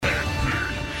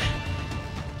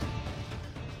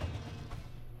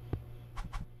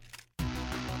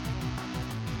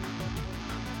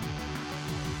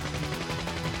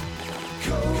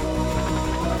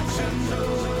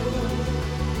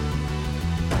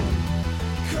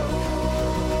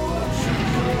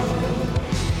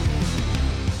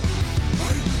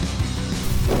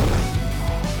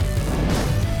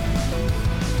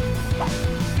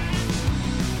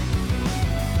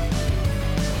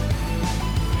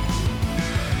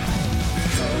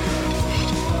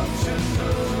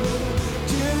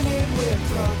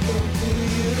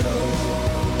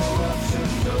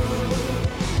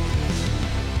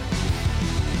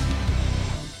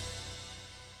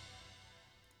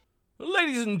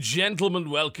Ladies and gentlemen,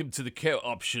 welcome to the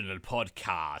Co-Optional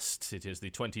Podcast. It is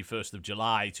the 21st of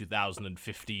July,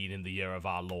 2015, in the year of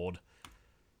our Lord,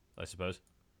 I suppose.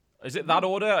 Is it that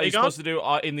order? Are you supposed to do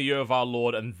in the year of our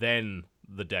Lord and then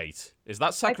the date? Is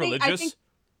that sacrilegious?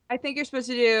 I think you're supposed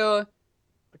to do...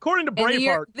 According to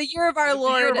Braveheart. The year of our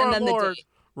Lord and then the date.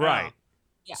 Right.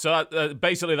 Yeah. So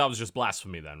basically that was just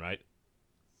blasphemy then, right?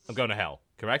 I'm going to hell,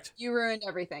 correct? You ruined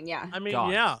everything, yeah. I mean,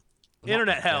 God. yeah.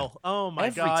 Internet hell. Oh my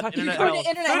Every God. time- Internet You're hell. going to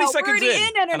internet 30 hell. seconds We're already in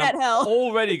internet and I'm hell.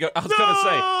 already I was going to say,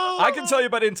 I can tell you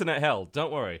about internet hell.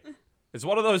 Don't worry. It's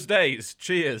one of those days.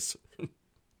 Cheers.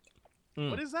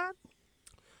 What is that?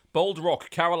 Bold Rock,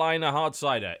 Carolina hard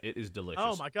cider. It is delicious.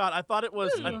 Oh my God. I thought it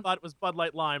was Bud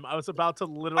Light Lime. I was about to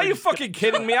literally... Are you fucking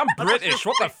kidding me? I'm British.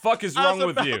 What the fuck is wrong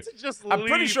with you? I'm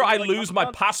pretty sure I lose my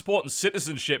passport and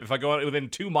citizenship if I go within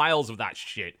 2 miles of that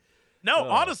shit. No,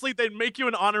 honestly, they'd make you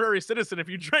an honorary citizen if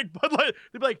you drank Bud Light.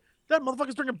 They'd be like, that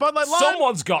motherfucker's drinking Bud Light Lime.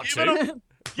 Someone's got to.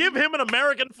 Give him an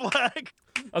American flag.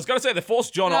 I was going to say, they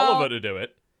forced John Oliver to do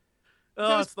it.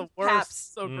 Oh, it's the worst.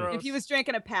 Pabst. So gross. If he was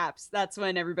drinking a Pabst, that's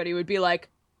when everybody would be like,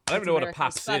 I don't even know what a America's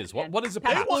Pabst is. fuck, man. What is a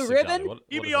Pabst Pabst? Blue exactly? Ribbon? What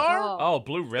is it? PBR? Oh,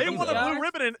 Blue They Ribbon? won a Yeah. blue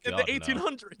ribbon in God, the no.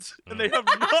 1800s, and they have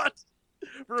not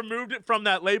removed it from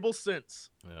that label since.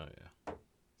 Oh, yeah.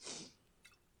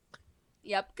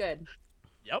 yep, good.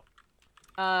 Yep.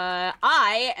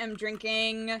 I am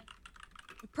drinking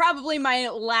probably my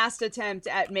last attempt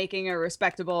at making a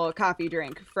respectable coffee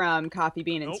drink from Coffee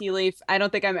Bean and Nope. Tea Leaf. I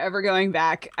don't think I'm ever going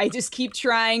back. I just keep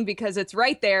trying because it's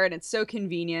right there and it's so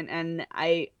convenient, and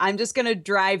I'm just gonna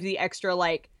drive the extra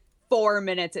 4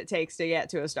 minutes it takes to get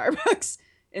to a Starbucks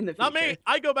in the future. Not me.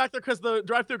 I go back there because the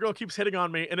drive-thru girl keeps hitting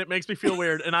on me, and it makes me feel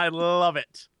weird, and I love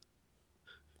it.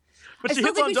 But I she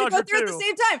still hits think on we should go Dodger through at too. the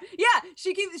same time. Yeah,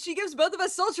 she gives both of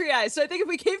us sultry eyes. So I think if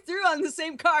we came through on the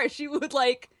same car, she would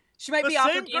she might The be off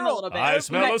her same game a girl. little bit. I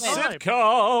smell a might win.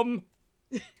 sitcom.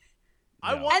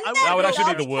 I No. want. And I then That would want-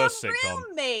 actually be we the worst become sitcom.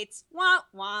 roommates. Wah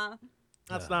wah.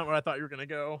 That's not where I thought you were gonna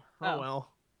go. Oh, Oh.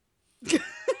 well.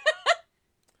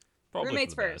 Probably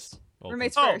Roommates for the best. first. All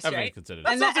Roommates things- first, everything's right? considered.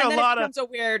 That And sounds then, like and a then lot it of- becomes a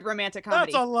weird romantic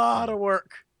comedy. That's a lot of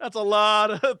work. That's a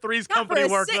lot of Three's Not for Company a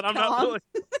work that I'm not sitcom. willing.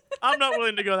 I'm not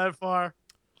willing to go that far.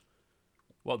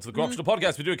 Well, it's the Co-Optional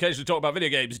Podcast. We do occasionally talk about video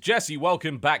games. Jesse,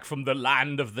 welcome back from the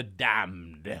land of the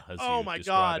damned, as Oh you my describe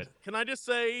God! it. Can I just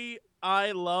say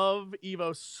I love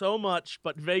Evo so much,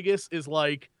 but Vegas is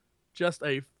just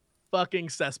a fucking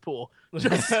cesspool.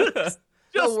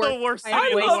 Just the worst. I I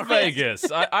city in the love world.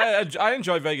 Vegas. I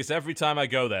enjoy Vegas every time I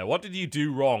go there. What did you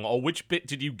do wrong, or which bit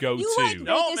did you go You to? like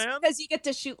No, Vegas man. because you get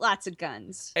to shoot lots of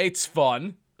guns. It's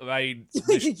fun.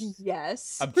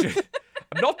 Yes.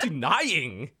 I'm not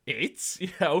denying it. You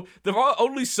know, there are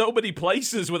only so many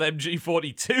places with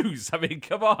MG42s. I mean,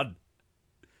 come on.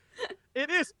 It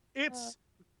is. It's.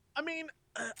 I mean,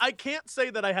 I can't say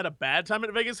that I had a bad time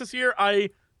at Vegas this year.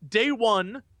 Day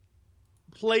one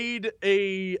played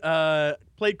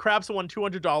craps and won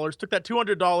 $200. Took that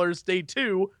 $200. Day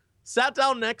two, sat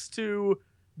down next to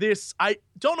this. I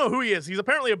don't know who he is. He's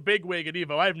apparently a bigwig at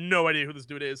Evo. I have no idea who this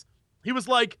dude is. He was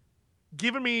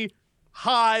giving me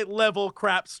high level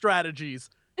crap strategies.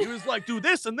 He was like, do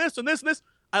this and this and this and this.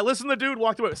 I listened to the dude,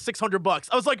 walked away with $600.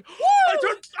 I was like, I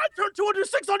turned 200,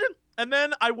 600. And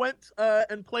then I went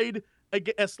and played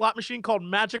a slot machine called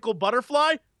Magical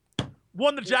Butterfly.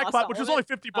 Won the You jackpot, lost which all was of only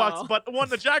it? $50, Oh. but won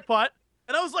the jackpot.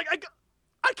 And I was like,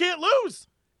 I can't lose.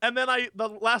 And then the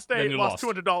last day Then you lost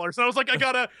lost. $200. And I was like, I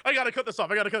gotta cut this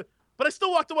off. I gotta cut. But I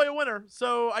still walked away a winner,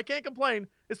 so I can't complain.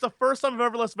 It's the first time I've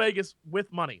ever left Vegas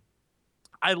with money.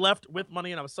 I left with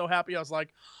money, and I was so happy. I was like,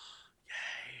 yay.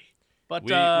 But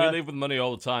We leave with money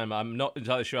all the time. I'm not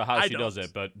entirely sure how I she does don't.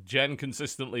 it, but Jen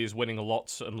consistently is winning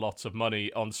lots and lots of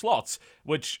money on slots,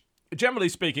 which, generally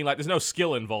speaking, there's no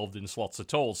skill involved in slots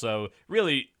at all. So,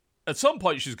 really, at some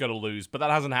point she's going to lose, but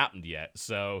that hasn't happened yet.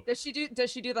 So, Does she do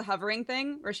the hovering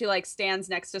thing where she stands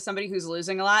next to somebody who's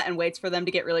losing a lot and waits for them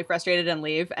to get really frustrated and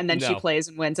leave, and then she No. plays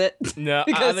and wins it? no,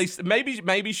 Because- at least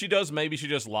maybe she does. Maybe she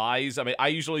just lies. I mean, I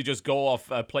usually just go off,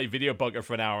 play Video Bunker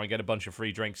for an hour and get a bunch of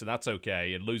free drinks, and that's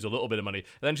okay, and lose a little bit of money. And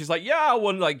then she's like, "Yeah, I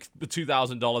won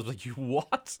 $2,000." Like, you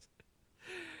what?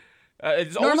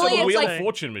 It's always Normally on the it's Wheel of like-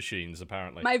 Fortune machines,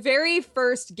 apparently. My very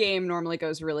first game normally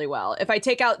goes really well. If I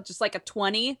take out just a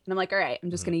 20, and I'm like, all right, I'm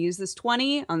just going to use this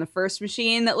 20 on the first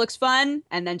machine that looks fun,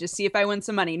 and then just see if I win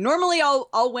some money. Normally,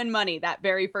 I'll win money that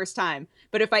very first time,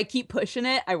 but if I keep pushing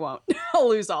it, I won't. I'll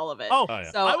lose all of it. Oh, yeah.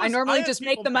 So I had normally just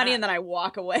make people the money mad. and then I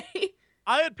walk away.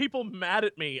 I had people mad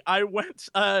at me. I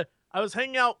was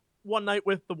hanging out one night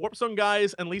with the Warp Zone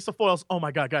guys and Lisa Foyles. Oh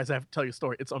my God, guys, I have to tell you a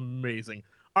story. It's amazing.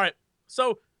 All right.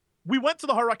 So we went to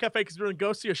the Hard Rock Cafe because we were going to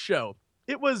go see a show.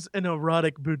 it was an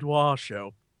erotic boudoir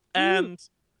show, and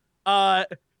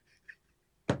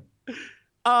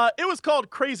it was called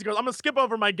Crazy Girls. I'm gonna skip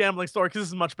over my gambling story because this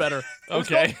is much better. It was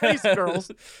Okay. called Crazy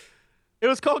Girls. It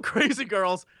was called Crazy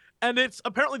Girls, and it's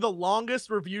apparently the longest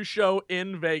review show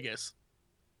in Vegas.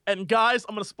 And guys,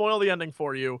 I'm gonna spoil the ending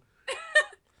for you.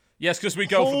 Yes, because we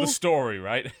go for the story,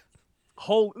 right?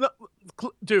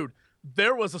 Dude,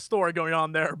 there was a story going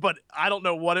on there, but I don't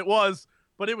know what it was,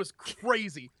 but it was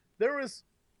crazy. There was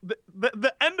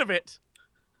the end of it.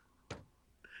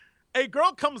 A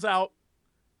girl comes out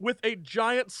with a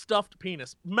giant stuffed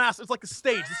penis. Massive. It's like a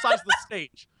stage, the size of the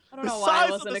stage. I don't know why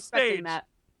I wasn't expecting that.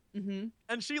 Mm-hmm.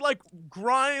 And she like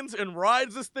grinds and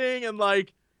rides this thing, and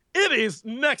like it is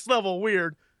next level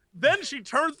weird. Then she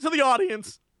turns to the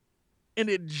audience and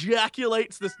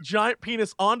ejaculates this giant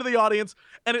penis onto the audience,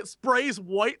 and it sprays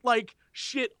white like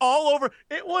shit all over.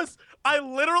 It was,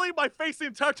 my face the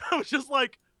entire time was just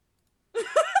like,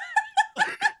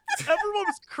 everyone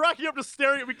was cracking up just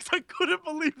staring at me because I couldn't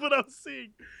believe what I was seeing.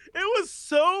 It was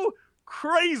so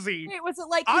crazy. Wait, was it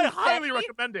like I confetti? highly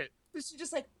recommend it. Was she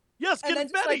just like, Yes, and then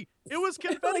confetti. just, It was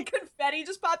confetti. like confetti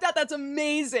just popped out? That's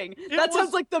amazing. It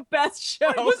Sounds like the best show.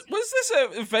 Wait, was this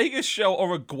a Vegas show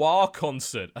or a Guar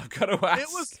concert? I've got to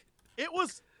ask. It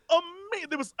was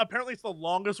amazing. Apparently it's the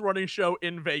longest running show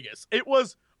in Vegas. I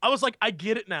was like, I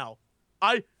get it now.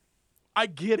 I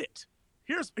get it.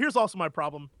 Here's also my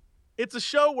problem. It's a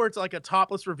show where it's like a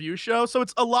topless review show, so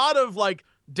it's a lot of like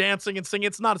dancing and singing.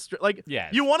 It's not a strip, like,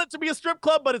 Yes. You want it to be a strip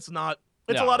club, but it's not.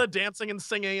 It's a No. lot of dancing and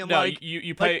singing and No, like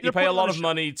you pay they're a putting lot on a of show.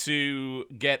 money to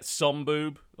get some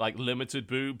boob, like limited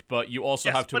boob, but you also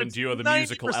Yes, have to but it's endure the 90%.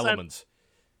 musical elements.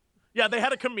 Yeah, they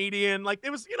had a comedian. Like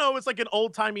it was, it's like an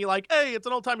old timey, like, hey, it's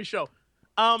an old timey show.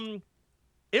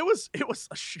 It was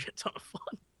a shit ton of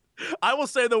fun. I will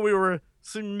say that we were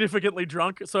significantly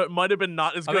drunk, so it might have been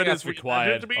not as I good think as that's we imagined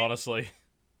it required, to be. honestly.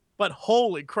 But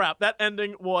holy crap, that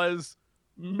ending was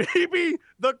maybe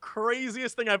the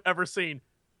craziest thing I've ever seen.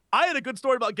 I had a good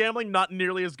story about gambling, not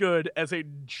nearly as good as a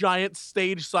giant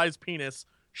stage-sized penis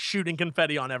shooting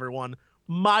confetti on everyone.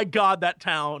 My God, that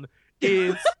town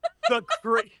is the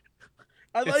great.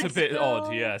 It's a bit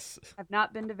odd, yes. I've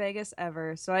not been to Vegas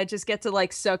ever, so I just get to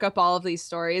like soak up all of these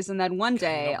stories, and then one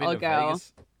day Not been I'll to go.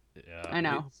 Vegas? Yeah. I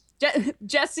know.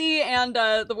 Jesse and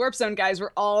the Warp Zone guys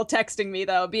were all texting me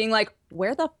though, being like,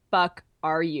 "Where the fuck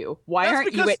are you? Why That's aren't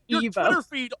you because at your Evo?" Twitter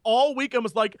feed all weekend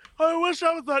was like, I wish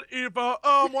I was at Evo.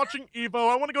 Oh, I'm watching Evo.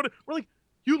 I want to go to. We're like,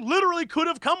 you literally could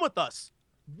have come with us.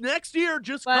 Next year,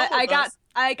 just But come with us.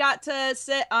 I got to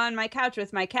sit on my couch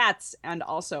with my cats and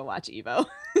also watch Evo.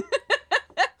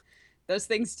 Those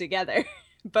things together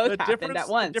both happened at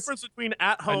once. The difference between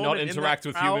at home And not in interact that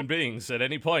with crowd- human beings at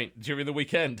any point during the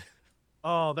weekend.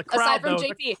 Oh, the crowd. Aside from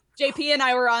though, JP and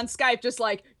I were on Skype just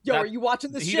like, yo, That- are you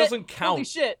watching this he shit? doesn't count. Holy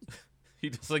shit. He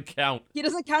doesn't count. He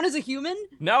doesn't count as a human?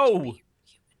 No!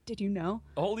 Did you know?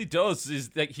 All he does is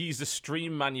that he's a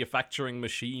stream manufacturing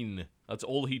machine. That's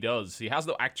all he does. He has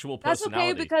no actual That's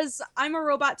personality. okay because I'm a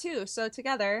robot too, so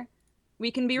together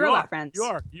we can be you robot are, friends.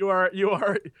 You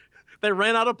are. They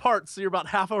ran out of parts, so you're about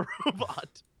half a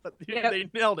robot. But Yep. they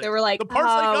nailed it. They were like, the parts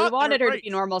they got, we wanted they're her to great. be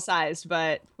normal sized,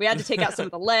 but we had to take out some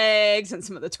of the legs and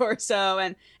some of the torso,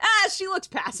 and she looks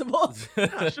passable.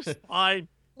 Yeah, it's just fine.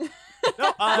 No,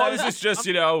 As long as it's just,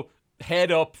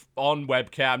 head up on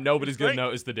webcam, nobody's going to great.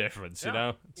 notice the difference, you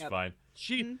know? It's Yep. fine.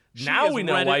 She Now is we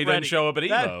know Reddit why you don't ready. show up at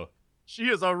That- Evo. She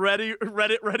is a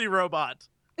Reddit ready robot.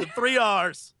 The 3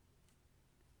 R's.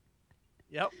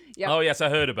 Yep. Yep. Oh, yes, I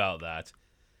heard about that.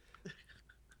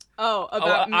 Oh,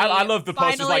 about me I love the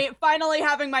post. It's finally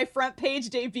having my front page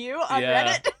debut on Yeah.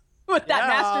 Reddit with that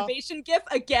Yeah. masturbation gif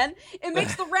again. It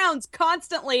makes the rounds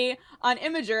constantly on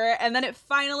Imager, and then it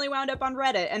finally wound up on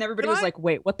Reddit, and everybody Can was I- like,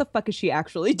 "Wait, what the fuck is she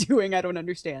actually doing? I don't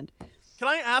understand." Can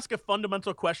I ask a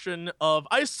fundamental question of,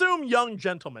 I assume, young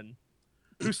gentlemen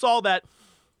who saw that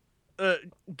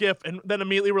GIF and then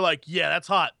immediately were like, yeah, that's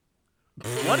hot.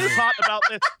 What is hot about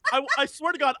this? I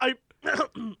swear to God, I'm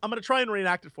going to try and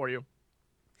reenact it for you.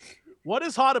 What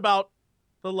is hot about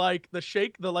the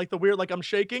shake, the weird, like I'm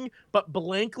shaking, but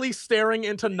blankly staring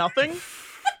into nothing?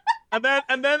 and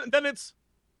then it's,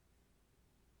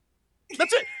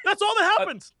 that's it. That's all that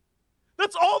happens.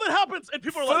 That's all that happens. And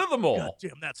people are like, Furthermore, God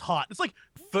damn, that's hot. It's like,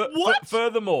 what?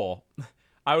 Furthermore,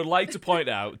 I would like to point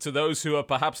out to those who are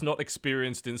perhaps not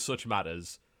experienced in such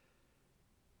matters,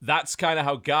 that's kind of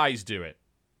how guys do it.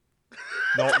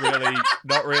 Not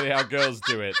really how girls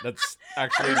do it. That's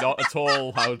actually not at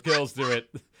all how girls do it.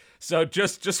 So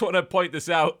just want to point this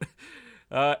out.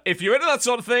 If you're into that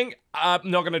sort of thing,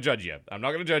 I'm not going to judge you.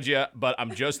 But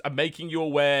I'm making you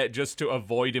aware just to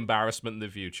avoid embarrassment in the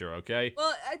future, okay?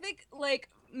 Well, I think like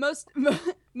most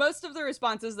of the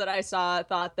responses that I saw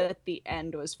thought that the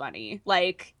end was funny.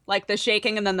 Like the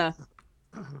shaking and then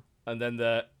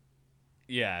the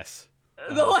yes.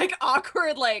 the like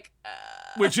awkward like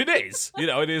Which it is.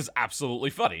 It is absolutely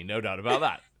funny, no doubt about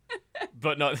that.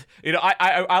 But no,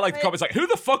 I like the comments like, who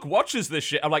the fuck watches this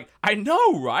shit? I'm like, I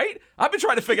know, right? I've been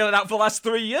trying to figure that out for the last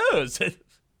 3 years.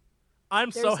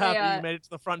 I'm so happy you made it to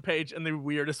the front page in the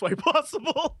weirdest way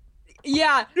possible.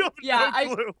 Yeah, You have yeah.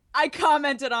 no clue. I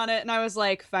commented on it and I was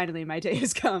like, finally, my day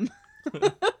has come.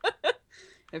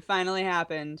 It finally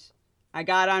happened. I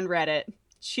got on Reddit.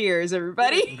 Cheers,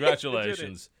 everybody.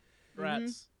 Congratulations.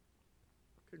 Congrats.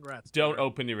 Congrats. Don't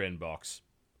open your inbox.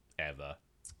 Ever.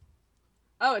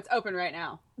 Oh, it's open right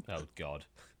now. Oh, God.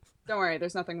 Don't worry,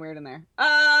 there's nothing weird in there.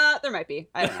 There might be.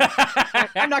 I don't know.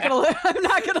 I'm not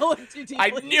gonna look too deeply. I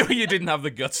knew you didn't have the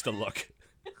guts to look.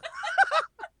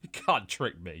 You can't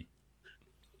trick me.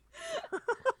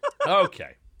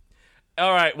 Okay.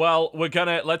 All right. Well, we're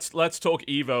gonna let's talk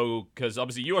Evo, because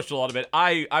obviously you watched a lot of it.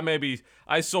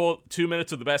 I saw 2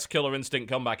 minutes of the best Killer Instinct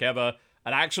comeback ever,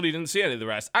 and I actually didn't see any of the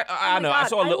rest. I know. God, I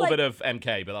saw a little bit of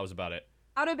MK, but that was about it.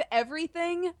 Out of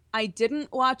everything, I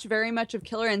didn't watch very much of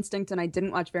Killer Instinct and I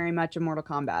didn't watch very much of Mortal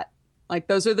Kombat. Like,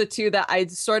 those are the two that I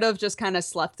sort of just kind of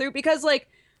slept through because, like,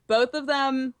 both of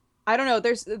them, I don't know,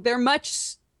 they're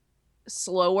much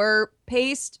slower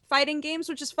paced fighting games,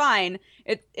 which is fine.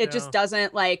 It just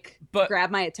doesn't, like,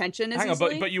 grab my attention as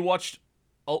easily. But you watched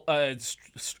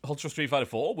Ultra Street Fighter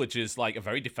 4, which is like a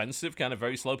very defensive, kind of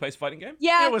very slow-paced fighting game.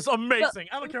 Yeah, it was amazing.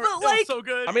 I don't care. It was so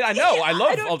good. I mean, I know, I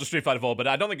love Ultra Street Fighter 4, but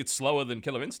I don't think it's slower than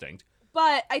Killer Instinct.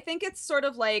 But I think it's sort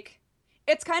of like,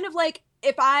 it's kind of like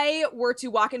if I were to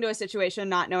walk into a situation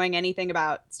not knowing anything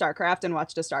about StarCraft and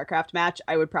watched a StarCraft match,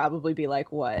 I would probably be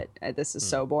like, what? This is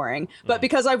so boring. But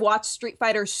because I've watched Street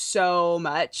Fighter so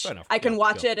much, I can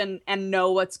watch it and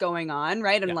know what's going on,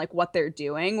 right? And like what they're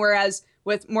doing. Whereas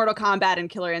with Mortal Kombat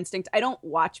and Killer Instinct, I don't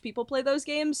watch people play those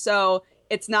games. So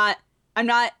I'm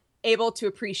not able to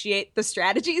appreciate the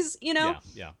strategies, Yeah.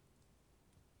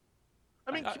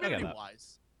 I mean,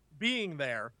 community-wise, being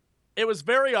there, it was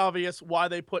very obvious why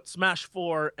they put Smash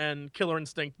 4 and Killer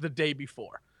Instinct the day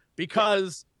before.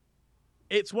 Because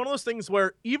it's one of those things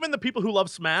where even the people who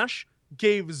love Smash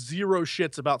gave zero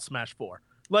shits about Smash 4.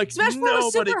 Like, Smash 4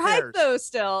 was super hyped, though,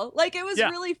 still. Like, it was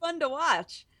really fun to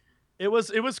watch. It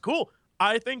was cool.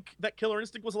 I think that Killer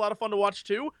Instinct was a lot of fun to watch,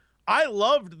 too. I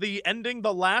loved the ending.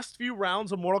 The last few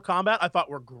rounds of Mortal Kombat I thought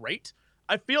were great.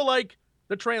 I feel like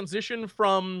the transition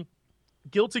from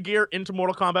Guilty Gear into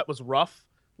Mortal Kombat was rough.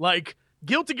 Like,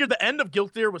 Guilty Gear, the end of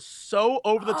Guilty Gear was so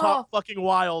over-the-top fucking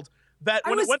wild that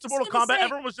when it went to Mortal Kombat,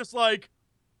 everyone was just like...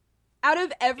 Out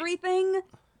of everything,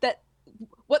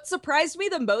 what surprised me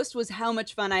the most was how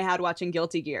much fun I had watching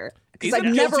Guilty Gear. Because I've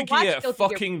never watched Guilty Gear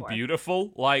fucking before.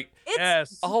 Beautiful? Like,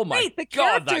 it's oh my great. The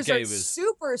God, characters that game are is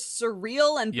super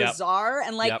surreal and bizarre,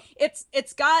 and like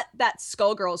it's got that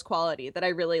Skullgirls quality that I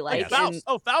really like.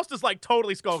 Faust is like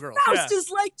totally Skullgirls. Faust is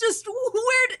like just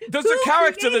weird. There's a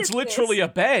character that's literally a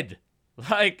bed.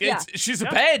 Like she's a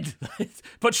bed,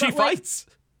 but she fights.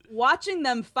 Watching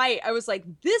them fight, I was like,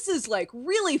 this is like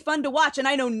really fun to watch, and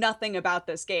I know nothing about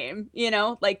this game.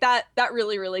 Like that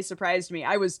really, really surprised me.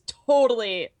 I was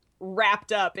totally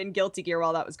wrapped up in Guilty Gear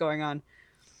while that was going on.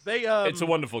 It's a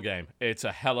wonderful game. It's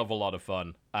a hell of a lot of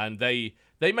fun, and they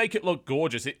make it look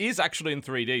gorgeous. It is actually in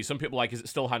 3D. Some people are like, is it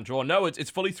still hand drawn? No, it's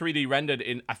fully 3D rendered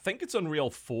in. I think it's Unreal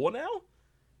 4 now.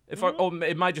 Or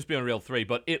it might just be Unreal 3,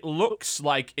 but it looks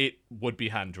like it would be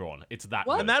hand drawn. It's that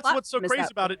good. And that's what's so crazy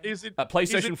about it is it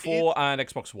PlayStation 4 and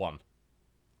Xbox One.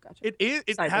 Gotcha.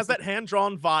 It has that hand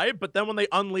drawn vibe, but then when they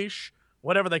unleash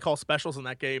whatever they call specials in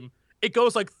that game, it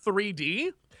goes like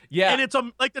 3D. Yeah, and it's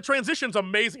like the transition's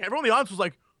amazing. Everyone in the audience was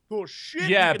like, "Oh shit!"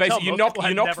 Yeah, basically you knock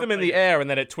them in the air and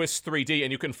then it twists 3D,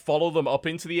 and you can follow them up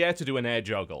into the air to do an air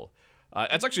juggle.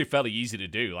 It's actually fairly easy to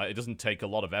do. Like, it doesn't take a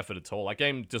lot of effort at all. That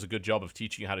game does a good job of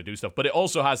teaching you how to do stuff, but it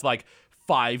also has like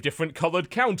 5 different colored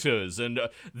counters, and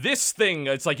this thing,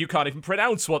 it's like you can't even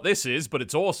pronounce what this is, but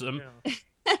it's awesome.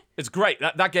 Yeah. It's great.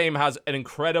 That game has an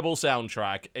incredible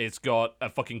soundtrack. It's got a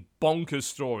fucking bonkers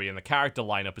story, and the character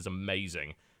lineup is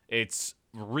amazing. It's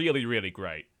really, really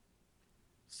great.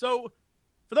 So,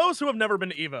 for those who have never been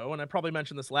to EVO, and I probably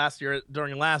mentioned this last year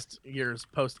during last year's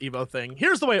post-EVO thing,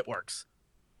 here's the way it works.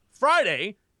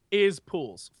 Friday is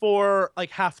pools for like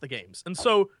half the games. And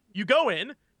so you go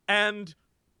in and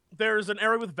there's an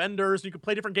area with vendors. You can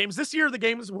play different games. This year, the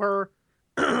games were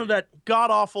that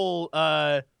god-awful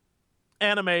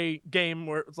anime game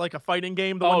where it's like a fighting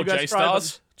game. The one you guys tried.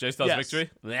 J-Stars Yes.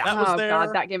 Victory. Yeah. That was Oh there.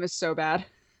 god, that game is so bad.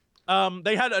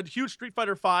 They had a huge Street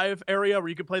Fighter V area where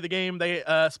you could play the game. They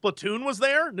Splatoon was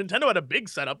there. Nintendo had a big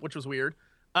setup, which was weird.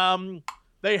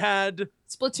 They had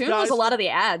Splatoon guys- was a lot of the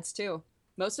ads too.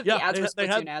 Most of the ads were they Splatoon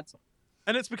had- ads.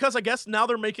 and it's because I guess now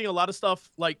they're making a lot of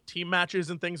stuff like team matches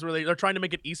and things where they're trying to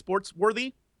make it esports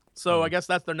worthy. So I guess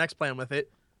that's their next plan with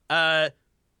it.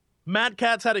 Mad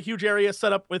Catz had a huge area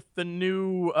set up with the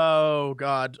new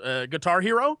Guitar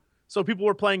Hero. So people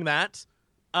were playing that.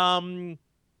 I'm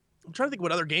trying to think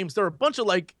what other games. There were a bunch of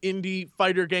like indie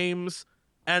fighter games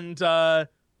and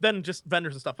then just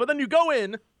vendors and stuff. But then you go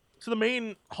in to the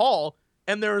main hall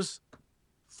and there's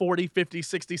 40, 50,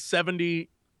 60, 70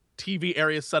 TV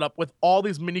areas set up with all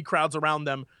these mini crowds around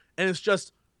them. And it's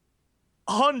just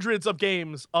hundreds of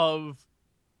games of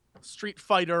Street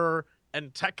Fighter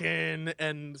and Tekken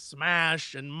and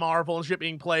Smash and Marvel and shit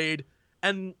being played.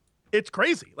 And it's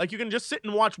crazy. Like, you can just sit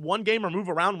and watch one game or move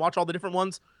around, watch all the different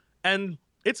ones, and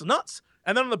it's nuts.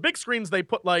 And then on the big screens, they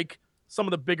put, like, some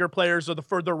of the bigger players or the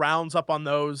further rounds up on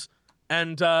those.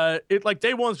 And it, like,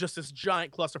 day one's just this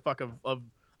giant clusterfuck of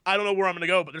I don't know where I'm going to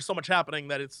go, but there's so much happening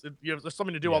that there's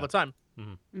something to do all the time.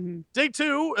 Mm-hmm. Day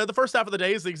two, the first half of the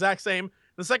day is the exact same.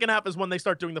 The second half is when they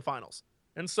start doing the finals.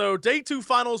 And so day two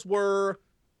finals were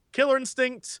Killer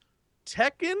Instinct,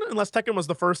 Tekken, unless Tekken was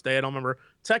the first day, I don't remember.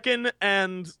 Tekken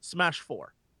and Smash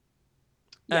 4.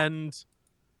 Yeah. And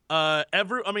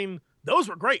those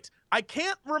were great. I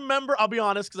can't remember, I'll be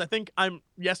honest, because I think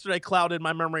yesterday clouded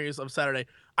my memories of Saturday.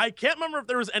 I can't remember if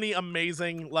there was any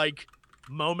amazing, like,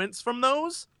 moments from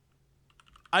those.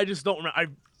 I just don't remember. I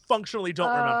functionally don't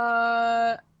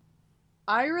remember.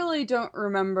 I really don't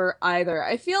remember either.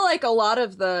 I feel like a lot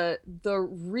of the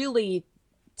really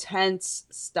tense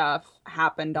stuff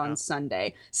happened on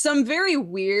Sunday. Some very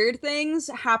weird things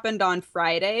happened on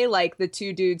Friday, like the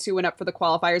two dudes who went up for the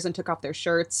qualifiers and took off their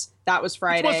shirts. That was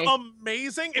Friday. Which was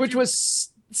amazing. Which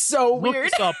was so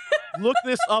weird. Look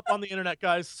this up on the internet,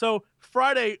 guys. So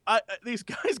Friday, these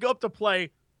guys go up to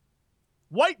play.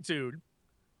 White dude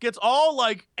gets all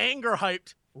like anger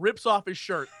hyped, rips off his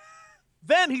shirt.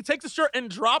 Then he takes his shirt and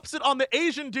drops it on the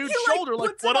Asian dude's shoulder.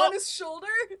 Like, puts what it up? on his shoulder.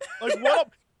 Like, what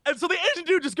up? And so the Asian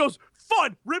dude just goes,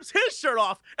 fun, rips his shirt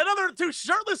off. And other two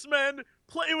shirtless men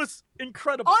play. It was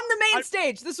incredible. On the main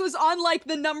stage. This was on like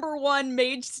the #1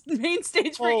 main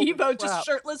stage for Holy Evo, crap. just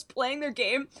shirtless playing their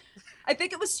game. I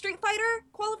think it was Street Fighter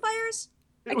qualifiers.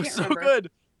 It was so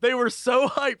good. They were so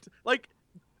hyped. Like,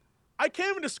 I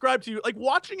can't even describe to you, like,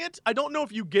 watching it, I don't know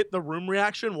if you get the room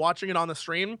reaction watching it on the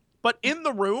stream, but in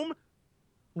the room,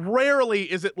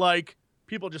 rarely is it like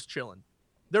people just chilling.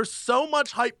 There's so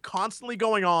much hype constantly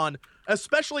going on,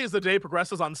 especially as the day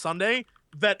progresses on Sunday,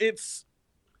 that it's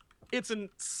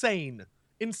insane.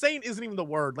 Insane isn't even the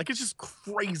word. Like, it's just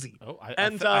crazy. Oh, I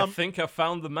think I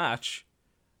found the match.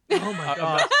 Oh my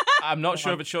god. I'm not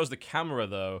sure if it shows the camera,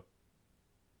 though.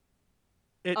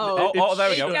 There we go. They,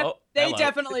 Oh, they hello.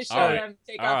 definitely showed All right. him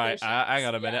take All off right, their shirts. hang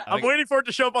on a minute. Yeah. I'm waiting for it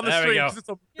to show up on the There we stream. go. 'Cause it's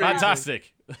amazing.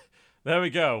 Fantastic. There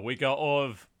we go. We got all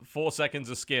of 4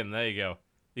 seconds of skin. There you go.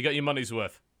 You got your money's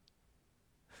worth.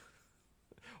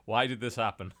 Why did this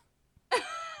happen?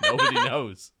 Nobody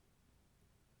knows.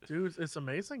 Dude, it's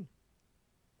amazing.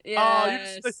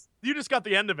 Yes. You just got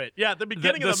the end of it. Yeah, the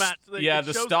beginning of the match.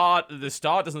 The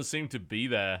start doesn't seem to be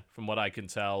there, from what I can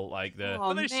tell. Like Oh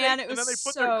And they man, shake, it and then was they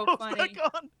put so their clothes funny.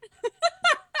 back on.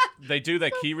 they do their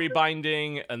key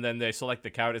rebinding, and then they select the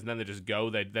characters, and then they just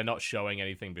go. They're not showing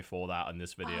anything before that in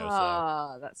this video.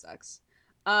 So That sucks.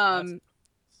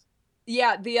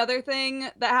 Yeah, the other thing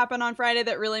that happened on Friday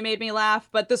that really made me laugh,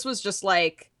 but this was just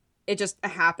like, it just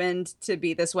happened to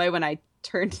be this way when I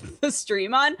turned the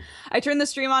stream on. I turned the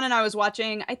stream on and I was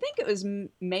watching, I think it was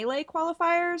Melee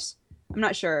qualifiers. I'm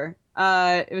not sure.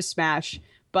 It was Smash.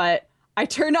 But I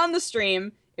turned on the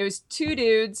stream. It was two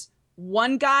dudes.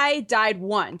 One guy died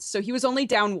once, so he was only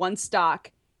down one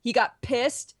stock. He got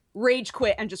pissed, rage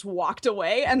quit, and just walked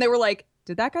away. And they were like,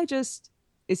 did that guy just...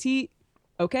 Is he...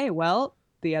 Okay, well,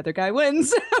 the other guy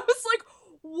wins. I was like,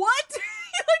 what?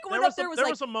 He like went up there, there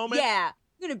was a moment... yeah,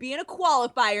 I'm going to be in a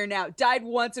qualifier now. Died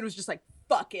once and was just like,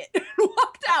 fuck it. And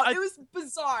walked out. It was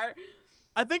bizarre.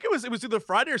 I think it was either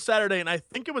Friday or Saturday, and I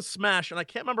think it was Smash, and I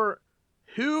can't remember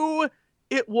who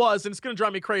it was, and it's going to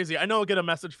drive me crazy. I know I'll get a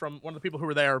message from one of the people who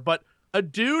were there, but a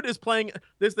dude is playing...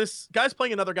 This guy's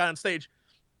playing another guy on stage.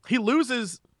 He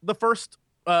loses the first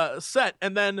set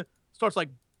and then starts, like,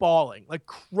 bawling, like,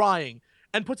 crying,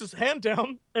 and puts his hand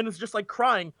down and is just, like,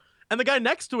 crying. And the guy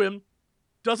next to him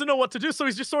doesn't know what to do, so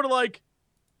he's just sort of like...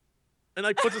 And,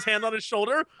 like, puts his hand on his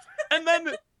shoulder. And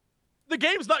then the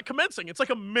game's not commencing. It's, like,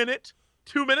 a minute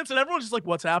 2 minutes, and everyone's just like,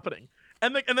 "What's happening?"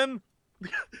 And then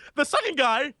the second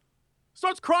guy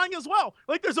starts crying as well.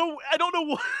 Like I don't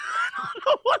know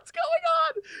what's going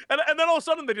on. And then all of a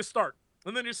sudden they just start.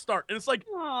 And then just start. And it's like,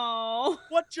 Oh,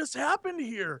 what just happened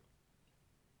here?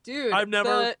 dude.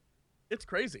 It's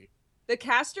crazy. The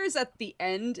casters at the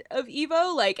end of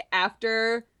Evo, like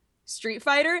after Street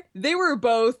Fighter, they were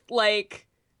both like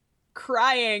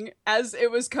crying as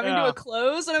it was coming to a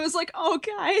close. And I was like, oh,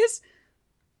 guys.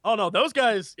 Oh, no, those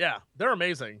guys, yeah, they're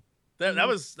amazing. That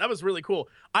was really cool.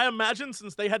 I imagine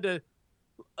since they had to,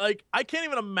 like, I can't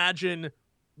even imagine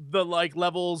the like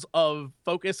levels of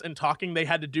focus and talking they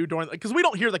had to do during, because we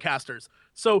don't hear the casters.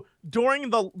 So during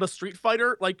the Street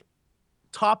Fighter like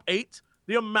top 8,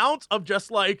 the amount of just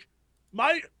like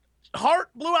my heart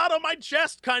blew out of my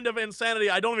chest kind of insanity.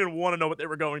 I don't even want to know what they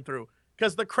were going through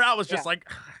because the crowd was just like,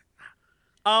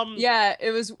 yeah,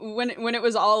 it was when it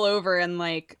was all over and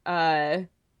like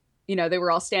you know, they were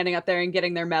all standing up there and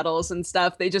getting their medals and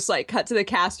stuff. They just like cut to the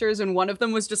casters and one of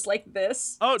them was just like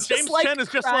this. Oh, James Chen is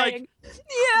just like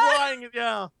crying.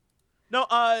 Yeah.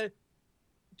 No,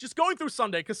 just going through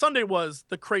Sunday, because Sunday was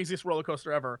the craziest roller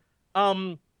coaster ever.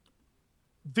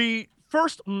 The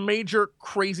first major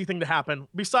crazy thing to happen,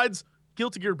 besides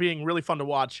Guilty Gear being really fun to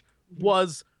watch,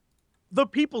 was the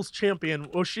People's Champion,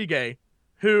 Oshige,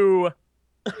 who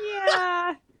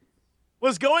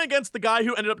was going against the guy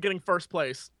who ended up getting first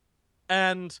place.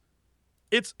 And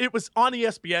it was on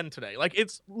ESPN today. Like,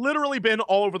 it's literally been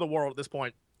all over the world at this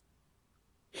point.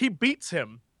 He beats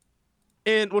him.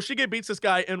 Shige beats this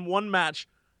guy in one match,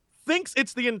 thinks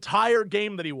it's the entire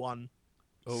game that he won,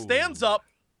 stands up,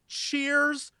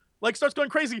 cheers, like starts going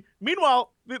crazy.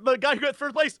 Meanwhile, the guy who got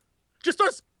first place just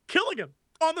starts killing him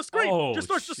on the screen, just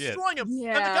starts destroying him.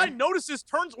 Yeah. And the guy notices,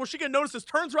 turns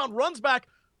around, runs back,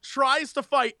 tries to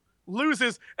fight,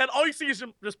 loses, and all you see is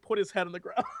him just put his head on the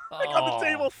ground, like on the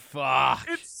table. Fuck.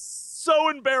 It's so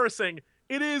embarrassing.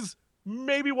 It is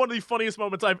maybe one of the funniest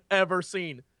moments I've ever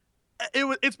seen.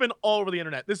 It's been all over the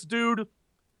internet. This dude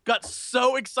got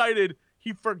so excited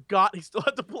he forgot he still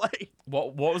had to play.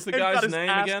 What was the guy's name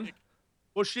again?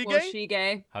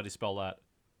 Woshige. How do you spell that?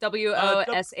 Woshige.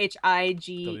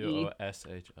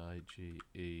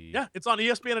 Woshige. Yeah, it's on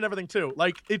ESPN and everything too.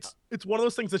 Like it's one of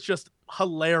those things that's just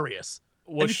hilarious.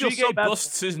 Woshige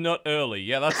busts his nut early.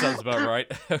 Yeah, that sounds about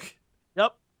right.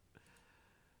 Yep.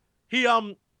 He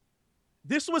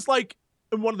this was like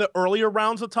in one of the earlier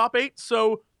rounds of top 8,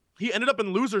 so he ended up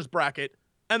in loser's bracket,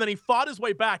 and then he fought his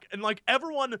way back, and like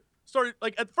everyone started,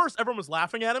 like at first everyone was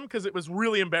laughing at him because it was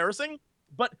really embarrassing,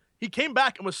 but he came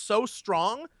back and was so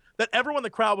strong that everyone in the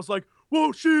crowd was like,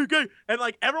 whoa, Shige, and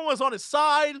like everyone was on his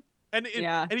side, and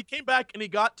he came back and he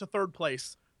got to third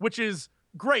place, which is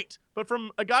great. But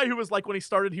from a guy who was like, when he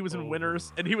started, he was in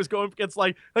winners, and he was going against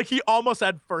like he almost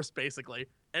had first basically,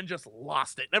 and just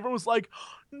lost it. And everyone was like,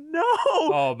 no.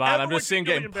 Oh man, everyone I'm just seeing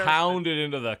getting pounded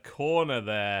into the corner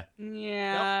there.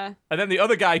 Yeah. Yep. And then the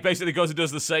other guy basically goes and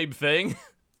does the same thing.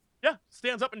 Yeah,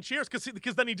 stands up and cheers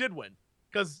because then he did win.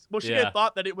 Because Shige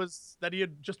thought that he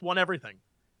had just won everything.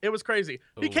 It was crazy.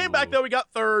 He came back though. He got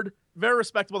third. Very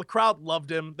respectable. The crowd loved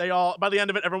him. By the end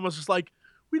of it, everyone was just like,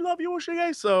 we love you,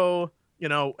 Shige. So, you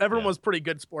know, everyone was pretty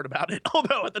good sport about it.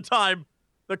 Although at the time,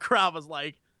 the crowd was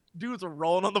like, dudes are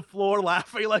rolling on the floor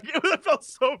laughing. Like, it felt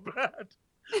so bad.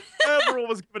 Everyone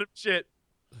was giving him shit.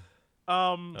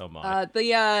 Oh my.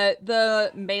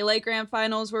 The Melee Grand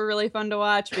Finals were really fun to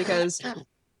watch because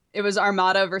it was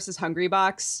Armada versus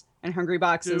Hungrybox, and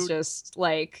Hungrybox is just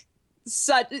like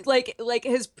such like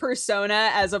his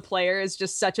persona as a player is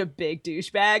just such a big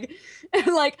douchebag. And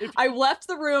like I left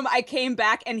the room, I came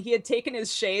back and he had taken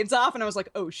his shades off, and I was like,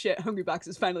 oh shit, Hungrybox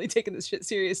is finally taking this shit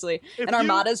seriously. And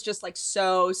Armada's just like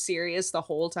so serious the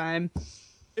whole time.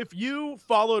 If you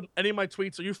followed any of my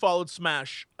tweets or you followed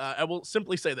Smash, I will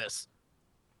simply say this.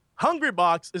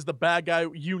 Hungrybox is the bad guy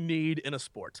you need in a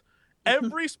sport.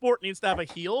 Every sport needs to have a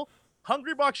heel.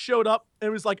 Hungrybox showed up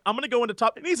and was like, I'm going to go into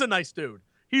top. And he's a nice dude.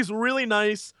 He's really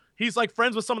nice. He's like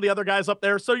friends with some of the other guys up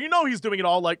there. So you know he's doing it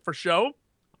all like for show.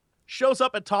 Shows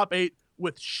up at top 8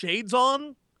 with shades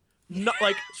on,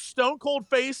 like stone cold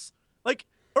face. Like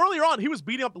earlier on, he was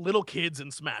beating up little kids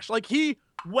in Smash. Like he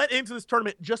went into this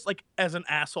tournament just like as an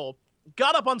asshole.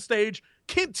 Got up on stage,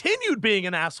 continued being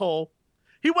an asshole.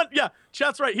 He went,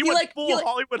 chat's right. He went full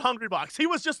Hollywood Hungrybox. He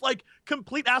was just like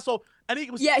complete asshole. And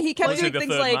he was he kept doing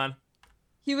things like man.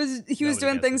 He was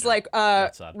doing things like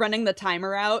running the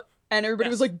timer out, and everybody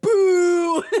was like,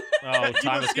 boo. Oh,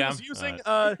 timer scam.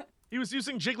 He was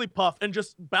using Jigglypuff and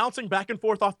just bouncing back and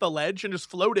forth off the ledge and just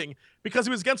floating because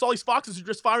he was against all these foxes who were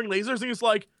just firing lasers, and he was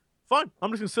like, fine,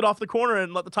 I'm just gonna sit off the corner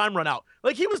and let the time run out.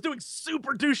 Like he was doing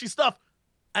super douchey stuff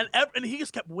and he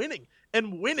just kept winning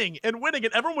and winning and winning,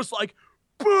 and everyone was like,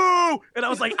 boo! And I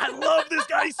was like, I love this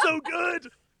guy, he's so good.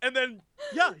 And then,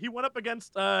 yeah, he went up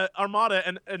against Armada,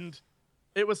 and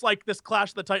it was like this Clash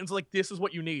of the Titans. Like, this is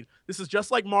what you need. This is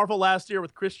just like Marvel last year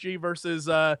with Chris G versus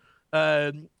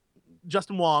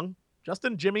Justin Wong.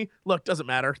 Justin, Jimmy, look, doesn't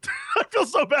matter. I feel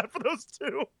so bad for those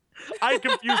two. I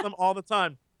confuse them all the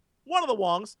time. One of the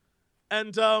Wongs,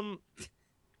 and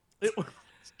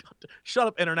shut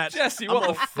up, internet. Jesse, what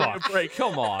the fuck? Give me a break.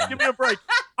 Come on. Give me a break.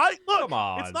 Look, Come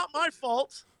on. It's not my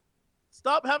fault.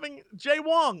 Stop having Jay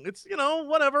Wong. It's,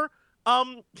 whatever.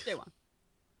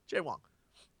 Jay Wong.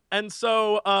 And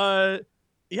so,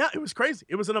 yeah, it was crazy.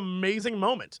 It was an amazing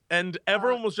moment, and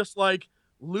everyone was just like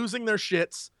losing their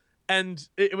shits. And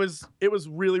it was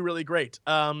really, really great.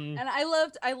 And I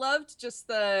loved just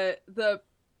the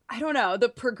I don't know, the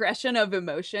progression of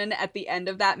emotion at the end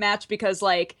of that match, because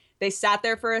like they sat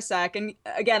there for a sec, and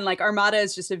again, like Armada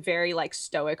is just a very like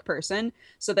stoic person,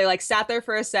 so they like sat there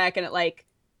for a sec, and it like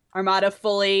Armada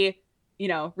fully,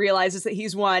 realizes that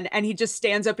he's won, and he just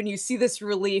stands up, and you see this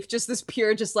relief, just this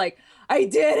pure, just like, I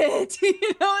did it.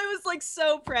 It was like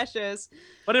so precious.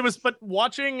 But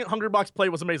watching Hungrybox play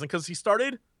was amazing, because he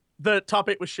started the top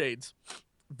 8 with Shades.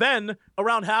 Then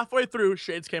around halfway through,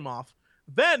 Shades came off.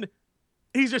 Then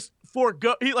he just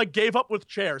he like gave up with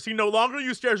chairs. He no longer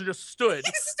used chairs and just stood.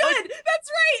 He stood. Like,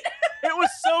 that's right. it was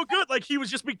so good. Like, he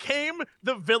became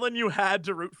the villain you had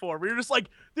to root for. We were just like,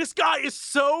 this guy is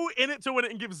so in it to win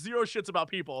it and gives zero shits about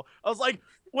people. I was like,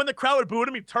 when the crowd would boo at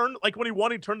him, when he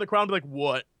won, he turned the crowd and be like,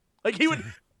 what? Like, he would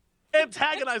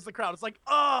antagonize the crowd. It's like,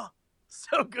 oh,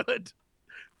 so good.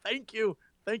 Thank you,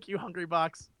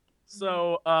 Hungrybox.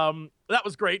 So that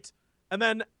was great. And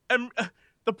then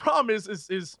the problem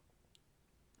is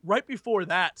right before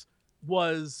that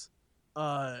was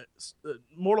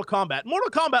Mortal Kombat. Mortal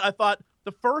Kombat, I thought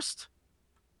the first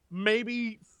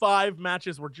maybe 5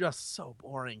 matches were just so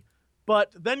boring.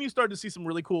 But then you started to see some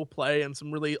really cool play and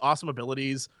some really awesome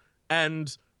abilities.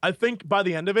 And I think by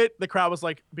the end of it, the crowd was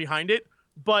like behind it.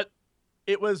 But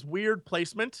it was weird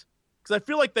placement, because I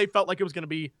feel like they felt like it was going to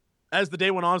be, as the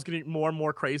day went on, it was getting more and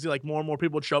more crazy. Like, more and more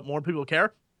people would show up, more people would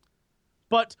care.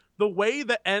 But the way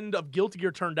the end of Guilty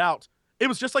Gear turned out, it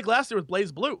was just like last year with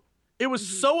Blaze Blue. It was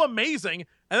so amazing.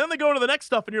 And then they go to the next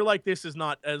stuff, and you're like, this is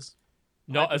not as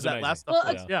as that amazing. last stuff.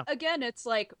 Well, yeah. Again, it's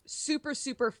like super,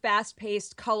 super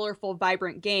fast-paced, colorful,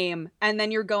 vibrant game. And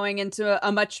then you're going into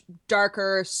a much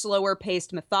darker,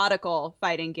 slower-paced, methodical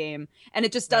fighting game. And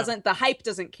it just doesn't, the hype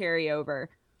doesn't carry over.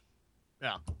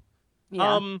 Yeah.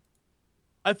 Yeah.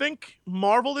 I think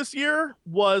Marvel this year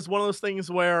was one of those things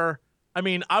where, I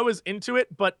mean, I was into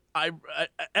it, but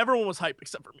everyone was hyped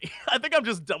except for me. I think I'm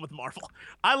just done with Marvel.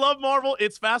 I love Marvel.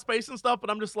 It's fast-paced and stuff, but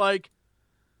I'm just like,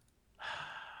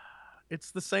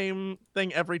 it's the same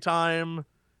thing every time.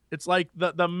 It's like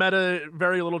the meta,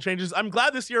 very little changes. I'm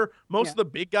glad this year most of the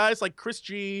big guys, like Chris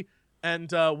G and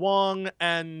Wong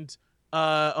and,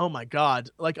 oh my God,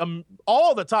 like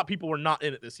all the top people were not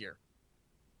in it this year.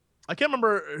 I can't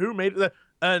remember who made it.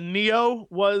 Neo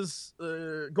was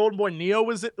Golden Boy Neo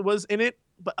was in it,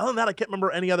 but other than that, I can't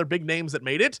remember any other big names that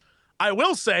made it. I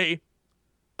will say,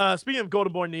 speaking of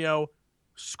Golden Boy Neo,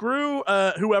 screw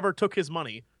whoever took his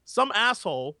money. Some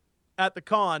asshole at the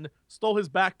con stole his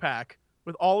backpack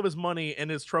with all of his money and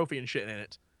his trophy and shit in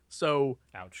it. So,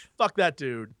 ouch. Fuck that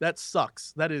dude. That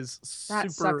sucks. That is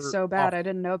that super sucks so bad. awful. I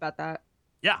didn't know about that.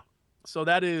 Yeah. So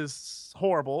that is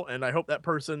horrible, and I hope that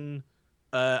person,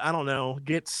 I don't know,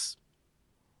 gets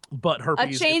butt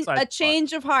herpes. A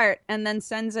change of heart, and then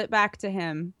sends it back to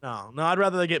him. No, I'd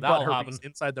rather they get That'll butt herpes happen.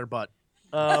 inside their butt.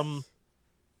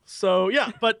 So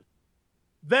yeah, but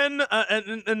then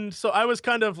and so I was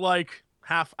kind of like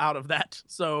half out of that.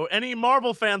 So any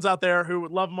Marvel fans out there who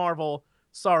would love Marvel,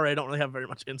 sorry, I don't really have very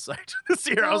much insight this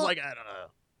year. I was like, I don't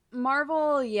know.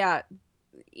 Marvel, yeah.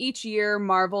 Each year,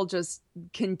 Marvel just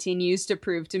continues to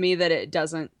prove to me that it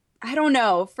doesn't. I don't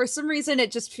know. For some reason,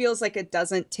 it just feels like it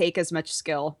doesn't take as much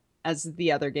skill as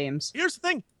the other games. Here's the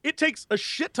thing: it takes a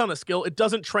shit ton of skill. It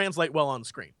doesn't translate well on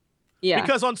screen. Yeah,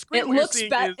 because on screen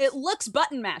it looks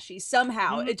button mashy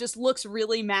somehow. Mm-hmm. It just looks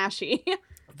really mashy.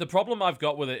 The problem I've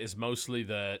got with it is mostly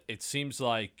that it seems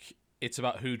like it's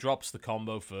about who drops the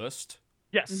combo first.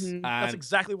 Yes, that's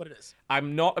exactly what it is.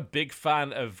 I'm not a big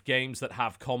fan of games that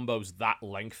have combos that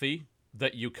lengthy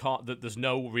that there's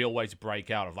no real way to break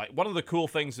out of. Like, one of the cool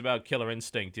things about Killer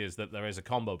Instinct is that there is a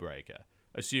combo breaker,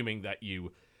 assuming that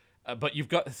you... but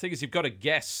the thing is, you've got to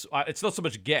guess. It's not so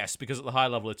much guess, because at the high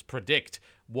level, it's predict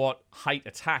what height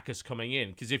attack is coming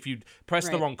in. Because if you press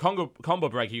the wrong combo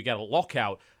breaker, you get a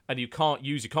lockout, and you can't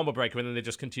use your combo breaker, and then they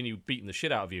just continue beating the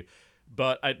shit out of you.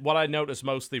 But what I noticed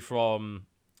mostly from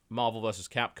Marvel vs.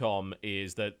 Capcom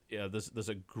is that there's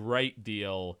a great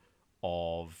deal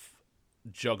of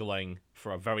juggling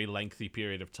for a very lengthy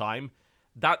period of time.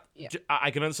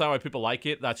 I can understand why people like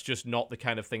it. That's just not the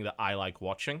kind of thing that I like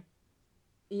watching.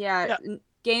 Yeah.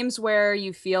 Games where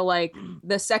you feel like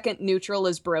the second neutral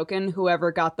is broken,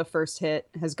 whoever got the first hit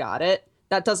has got it.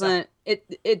 That doesn't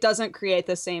it doesn't create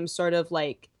the same sort of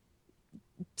like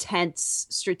tense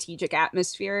strategic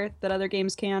atmosphere that other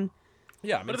games can.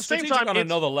 Yeah, I mean, but at the same time, on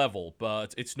another level,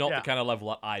 but it's not the kind of level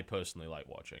that I personally like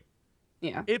watching.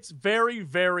 Yeah. It's very,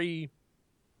 very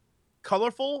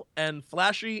colorful and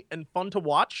flashy and fun to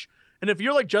watch. And if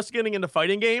you're like just getting into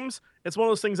fighting games, it's one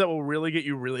of those things that will really get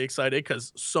you really excited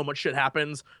because so much shit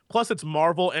happens. Plus, it's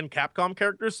Marvel and Capcom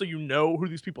characters, so you know who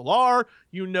these people are.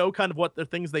 You know kind of what the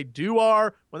things they do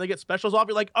are. When they get specials off,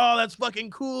 you're like, oh, that's fucking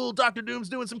cool. Dr. Doom's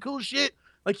doing some cool shit.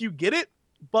 Like, you get it.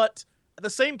 But at the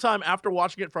same time, after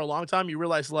watching it for a long time, you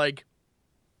realize, like,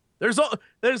 there's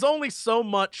only so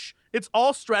much. It's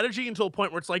all strategy until a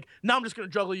point where it's like, now I'm just going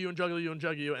to juggle you and juggle you and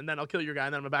juggle you, and then I'll kill your guy,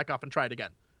 and then I'm going to back off and try it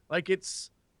again. Like,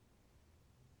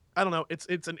 I don't know.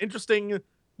 It's an interesting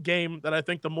game that I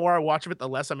think the more I watch of it, the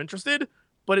less I'm interested,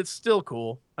 but it's still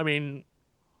cool. I mean,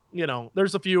 you know,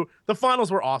 there's a few. The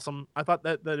finals were awesome. I thought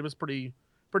that it was pretty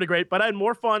great, but I had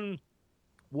more fun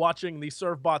watching the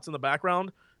serve bots in the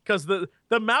background because the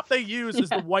map they use is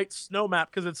the white snow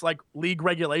map because it's like league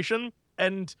regulation,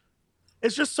 and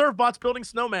it's just serve bots building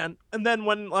snowman. And then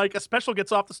when like a special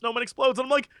gets off, the snowman explodes, and I'm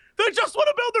like, they just want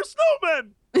to build their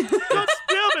snowman. God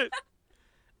damn it.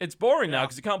 It's boring now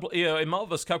because you can't play. You know, in Marvel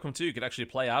vs. Capcom 2, you could actually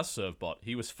play as Servbot.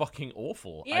 He was fucking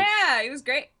awful. Yeah, he was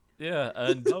great. Yeah,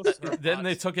 and then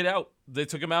they took it out. They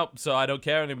took him out, so I don't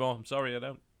care anymore. I'm sorry, I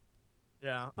don't.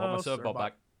 Yeah, I want my Servbot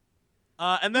back.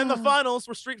 And then the finals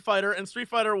were Street Fighter, and Street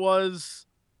Fighter was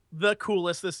the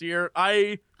coolest this year.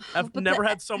 I have never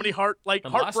had so many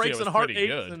heartbreaks and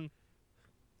heartaches. And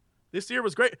this year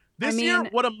was great. This year,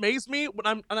 what amazed me,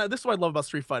 this is what I love about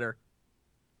Street Fighter.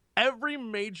 Every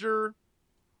major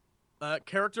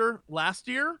character last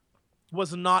year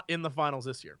was not in the finals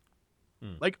this year.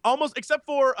 Like almost except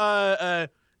for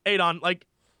Adon, like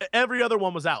every other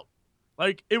one was out.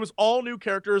 Like it was all new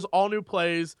characters, all new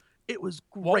plays. It was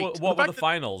great. What were the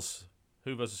finals?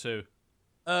 Who versus who?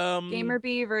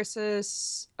 Gamerby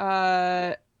versus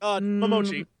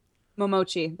Momochi.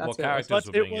 Momochi. That's what characters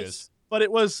were being used? But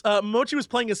it was Momochi was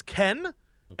playing as Ken,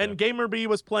 and Gamerby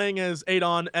was playing as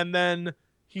Adon, and then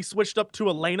he switched up to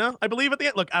Elena, I believe, at the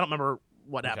end. Look, I don't remember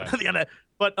what happened at the end,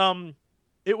 but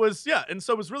it was and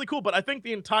so it was really cool. But I think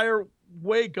the entire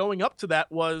way going up to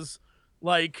that was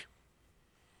like,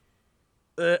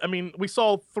 I mean, we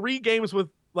saw 3 games with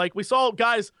like we saw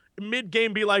guys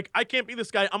mid-game be like, I can't be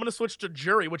this guy. I'm gonna switch to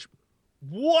Juri. Which,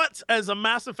 what? As a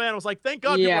massive fan, I was like, thank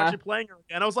God people are actually playing her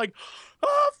again. I was like,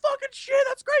 oh fucking shit,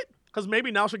 that's great. Because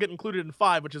maybe now she'll get included in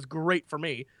 5, which is great for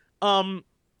me.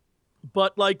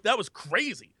 But like that was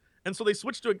crazy. And so they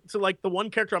switched to like the one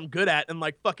character I'm good at and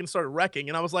like fucking started wrecking.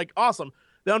 And I was like, awesome.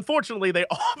 Then unfortunately they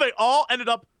all ended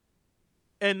up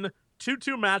in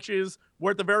 2-2 matches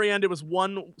where at the very end it was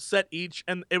 1 set each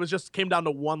and it was just came down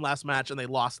to one last match and they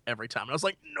lost every time. And I was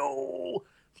like, no.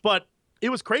 But it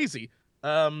was crazy.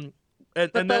 And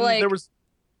then like, there was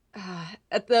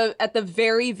at the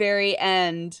very, very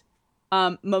end,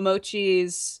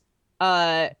 Momochi's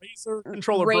Razer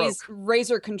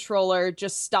controller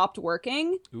just stopped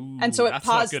working. Ooh, and so it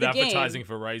paused the game. That's not good advertising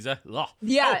for Razer. Ugh.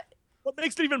 Yeah. What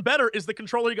makes it even better is the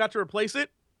controller you got to replace it.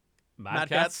 Mad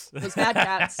Catz. It was Mad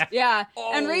Catz. Yeah.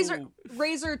 Oh. And Razer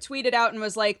tweeted out and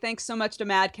was like, thanks so much to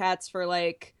Mad Catz for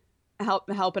like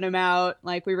helping him out.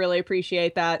 Like, we really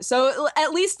appreciate that. So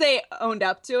at least they owned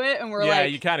up to it and we're like, yeah,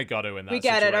 you kind of got to in that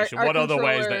situation. What other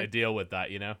ways to deal with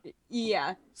that, you know?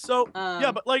 Yeah. So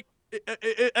but like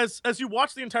as you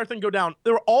watch the entire thing go down,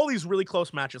 there were all these really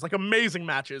close matches, like amazing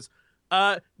matches.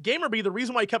 Gamerby, the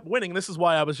reason why he kept winning, this is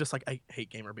why I was just like, I hate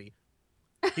Gamerby.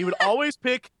 He would always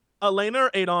pick Elena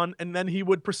or Adon, and then he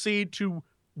would proceed to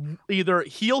either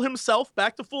heal himself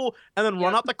back to full and then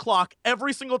run out the clock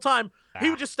every single time. He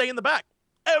would just stay in the back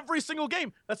every single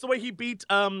game. That's the way he beat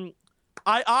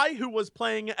I, who was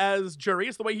playing as Juri.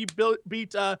 It's the way he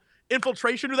beat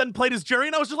Infiltration, who then played as Juri.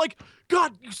 And I was just like,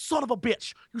 God, you son of a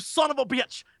bitch. You son of a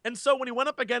bitch. And so when he went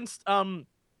up against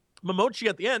Momochi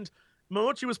at the end,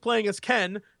 Momochi was playing as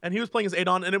Ken, and he was playing as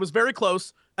Adon, and it was very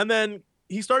close. And then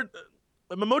he started...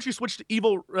 Momochi switched to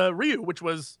Evil Ryu, which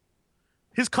was...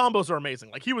 His combos are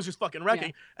amazing. Like, he was just fucking wrecking.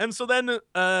 Yeah. And so then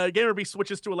Gamerby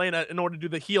switches to Elena in order to do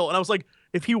the heal. And I was like,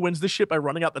 if he wins this shit by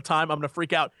running out the time, I'm going to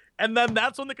freak out. And then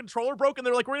that's when the controller broke, and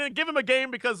they're like, we're going to give him a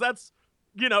game because that's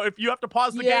if you have to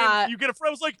pause the Yeah. game, you get a I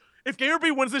was like, if Gamer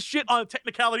B wins this shit on a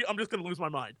technicality, I'm just gonna lose my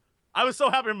mind. I was so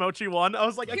happy Mochi won. I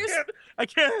was like, I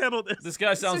can't handle this. This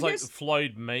guy sounds like here's-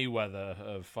 Floyd Mayweather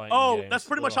of fighting games. That's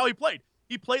pretty much how he played.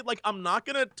 He played like, I'm not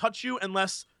gonna touch you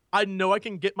unless I know I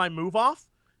can get my move off.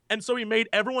 And so he made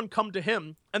everyone come to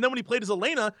him. And then when he played as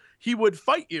Elena, he would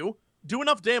fight you, do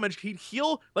enough damage, he'd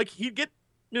heal, like he'd get,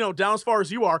 down as far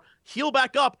as you are, heal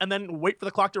back up, and then wait for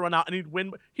the clock to run out, and he'd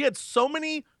win. He had so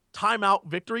many timeout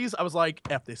victories. I was like,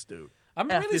 F this dude. I'm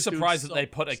really surprised that they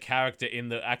put a character in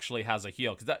that actually has a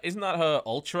heal, because isn't that her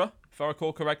Ultra, if I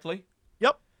recall correctly?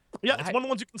 Yep. Yeah, it's one of the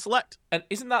ones you can select. And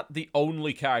isn't that the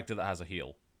only character that has a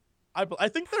heal? I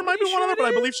think there might be one other, but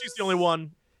I believe she's the only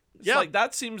one. It's like,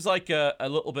 that seems like a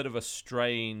little bit of a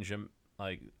strange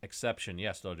exception.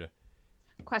 Yes, Doja.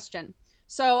 Question.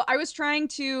 So I was trying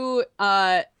to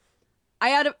I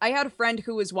had a friend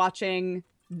who was watching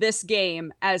this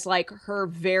game as like her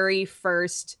very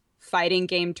first fighting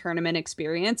game tournament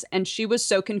experience, and she was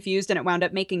so confused, and it wound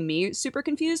up making me super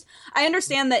confused. I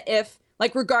understand that if,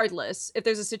 like, regardless, if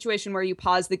there's a situation where you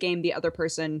pause the game, the other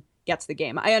person gets the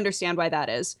game. I understand why that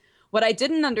is. What I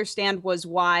didn't understand was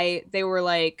why they were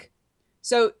like,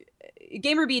 so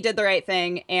Gamer B did the right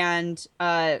thing, and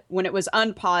when it was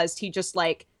unpaused, he just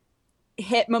like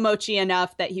hit Momochi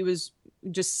enough that he was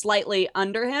just slightly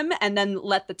under him, and then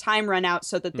let the time run out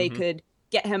so that they could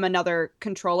get him another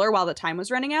controller while the time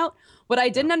was running out. What I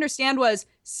didn't understand was,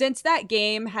 since that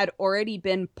game had already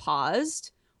been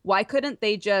paused, why couldn't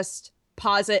they just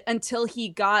pause it until he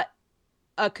got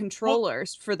a controller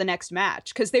for the next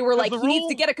match? Because they were like, he needs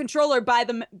to get a controller by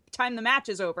the time the match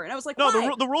is over. And I was like,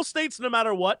 no, the rule states no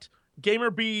matter what,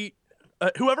 Gamer B,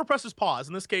 whoever presses pause,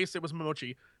 in this case it was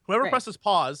Momochi, whoever presses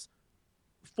pause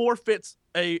forfeits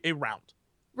a round.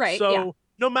 Right. So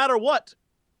no matter what,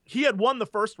 he had won the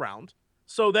first round.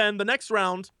 So then the next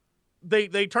round, they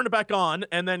turned it back on,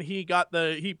 and then he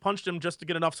punched him just to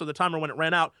get enough so the timer, when it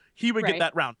ran out, he would get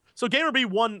that round. So Gamer B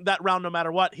won that round no matter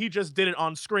what. He just did it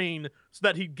on screen so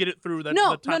that he'd get it through the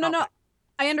timeout. No.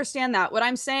 I understand that. What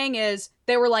I'm saying is,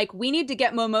 they were like, we need to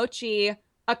get Momochi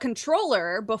a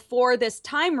controller before this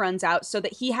time runs out so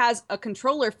that he has a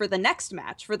controller for the next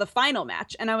match, for the final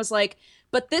match. And I was like,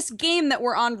 but this game that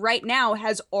we're on right now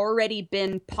has already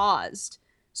been paused.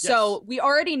 So we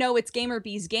already know it's Gamer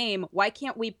B's game. Why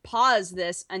can't we pause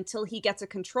this until he gets a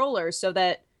controller so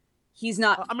that he's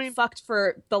not fucked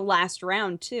for the last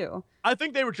round too? I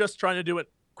think they were just trying to do it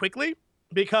quickly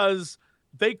because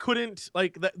they couldn't,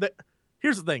 like,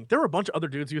 here's the thing. There were a bunch of other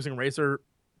dudes using Razer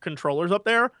controllers up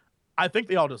there. I think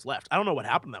they all just left. I don't know what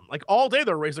happened to them. Like, all day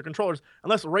there were Razer controllers,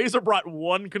 unless Razer brought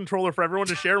one controller for everyone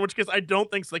to share, in which case I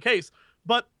don't think it's the case.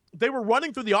 But they were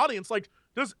running through the audience like,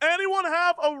 does anyone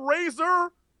have a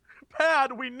Razer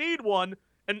pad? We need one.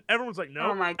 And everyone's like,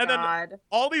 no. Oh my and God. then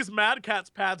all these Mad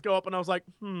Catz pads go up, and I was like,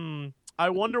 I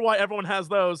wonder why everyone has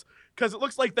those, because it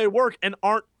looks like they work and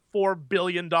aren't $4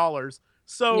 billion.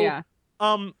 So,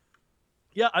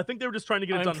 yeah, I think they were just trying to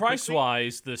get it done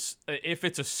price-wise, if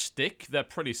it's a stick, they're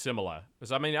pretty similar.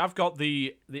 Because, I've got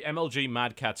the MLG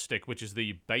Mad Catz stick, which is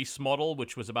the base model,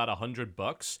 which was about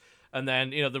 $100. And then,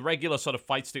 the regular sort of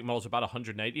fight stick model is about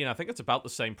 $180, and I think it's about the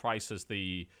same price as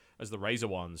the Razer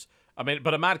ones.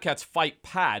 But a Mad Catz fight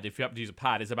pad, if you happen to use a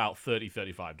pad, is about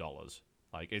 $35.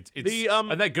 Like, it's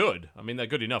and they're good. They're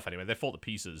good enough anyway. They fall to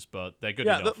pieces, but they're good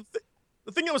enough.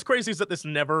 The thing that was crazy is that this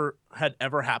never had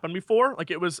ever happened before.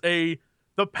 Like, it was the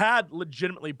pad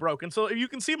legitimately broke. And so you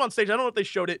can see him on stage. I don't know if they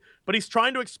showed it, but he's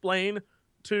trying to explain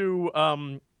to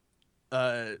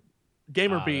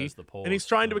Gamer B, and he's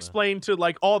trying to explain to,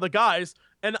 like, all the guys.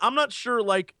 And I'm not sure,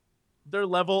 like, their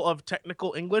level of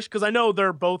technical English, because I know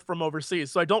they're both from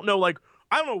overseas. So I don't know, like,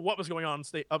 I don't know what was going on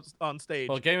on stage.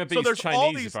 Well, Gamer B's so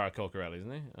Chinese, if I recall correctly,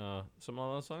 isn't he? Something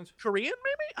along those lines? Korean,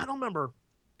 maybe? I don't remember.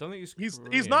 Don't think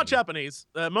he's not Japanese.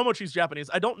 Momochi's Japanese.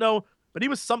 I don't know, but he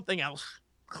was something else.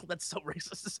 That's so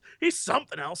racist. He's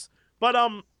something else. But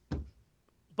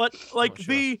like,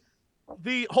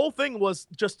 the whole thing was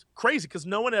just crazy because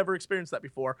no one ever experienced that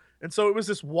before. And so it was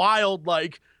this wild,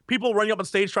 like, people running up on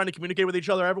stage trying to communicate with each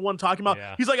other, everyone talking about,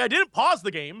 he's like, I didn't pause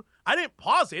the game. I didn't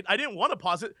pause it. I didn't want to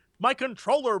pause it. My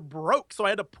controller broke, so I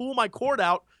had to pull my cord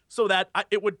out so that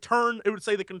it would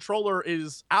say the controller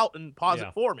is out and pause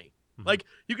it for me. Mm-hmm. Like,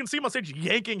 you can see him on stage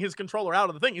yanking his controller out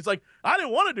of the thing. He's like, I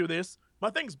didn't want to do this. My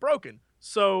thing's broken.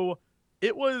 So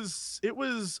it was,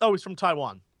 he's from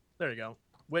Taiwan. There you go.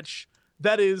 Which,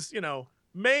 that is,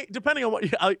 may, depending on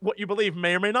what you believe,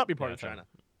 may or may not be part of China.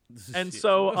 And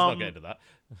so, let's not get into that.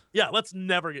 Yeah, let's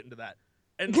never get into that.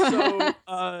 And so,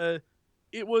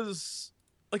 it was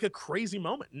like a crazy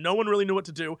moment. No one really knew what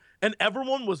to do, and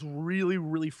everyone was really,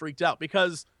 really freaked out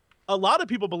because a lot of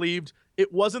people believed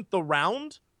it wasn't the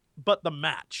round, but the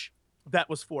match that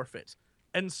was forfeit.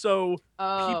 And so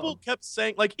people kept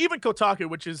saying, like, even Kotaku,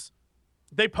 which is,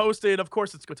 they posted, of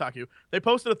course it's Kotaku, they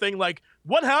posted a thing like,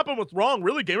 what happened was wrong,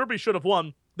 really, Gamerby should have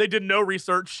won. They did no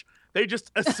research. They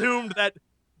just assumed that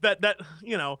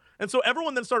you know, and so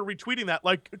everyone then started retweeting that,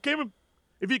 like,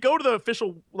 if you go to the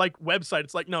official like website,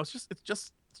 it's like, no, it's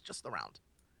just the round.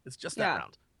 It's just that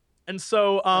round. And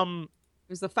so it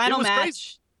was the final match.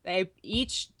 Crazy. They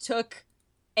each took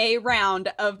a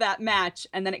round of that match,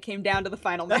 and then it came down to the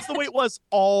final match. That's the way it was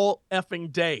all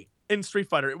effing day in Street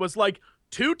Fighter. It was like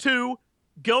 2-2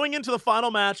 going into the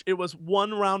final match. It was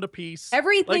 1 round apiece.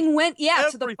 Everything went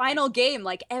to the final game,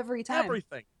 like every time.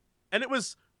 Everything. And it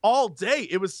was all day.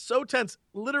 It was so tense.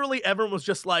 Literally everyone was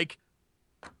just like,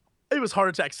 it was Heart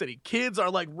Attack City. Kids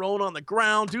are like rolling on the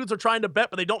ground. Dudes are trying to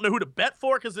bet, but they don't know who to bet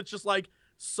for because it's just like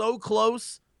so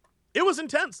close. It was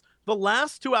intense. The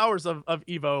last 2 hours of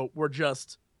EVO were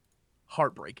just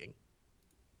heartbreaking.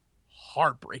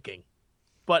 Heartbreaking.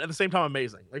 But at the same time,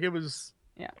 amazing. Like, it was...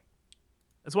 Yeah.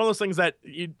 It's one of those things that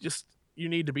you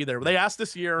need to be there. They asked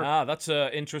this year... That's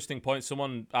an interesting point.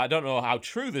 Someone... I don't know how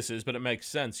true this is, but it makes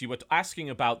sense. You were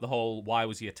asking about the whole, why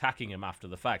was he attacking him after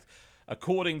the fact?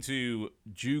 According to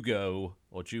Jugo,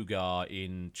 or Jugar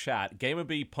in chat,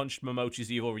 Gamerby punched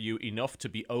Momochi's Evil Ryu enough to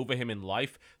be over him in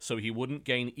life, so he wouldn't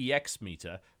gain EX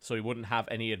meter, so he wouldn't have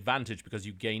any advantage because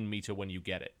you gain meter when you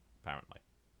get it, apparently.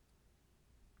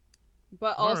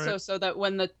 But also so that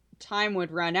when the time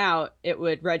would run out, it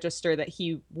would register that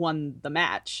he won the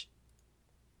match.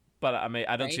 But, I mean,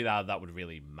 I don't see how that would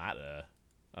really matter.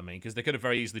 I mean, because they could have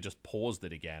very easily just paused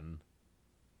it again.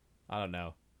 I don't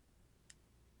know.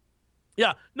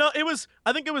 Yeah, no,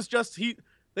 I think it was just,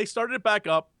 they started it back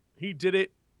up. He did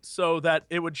it so that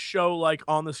it would show, like,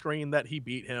 on the screen that he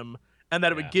beat him, and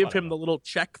that it would give him the little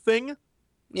check thing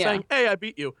saying, hey, I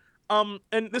beat you.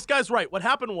 And this guy's right. What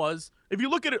happened was, if you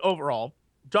look at it overall,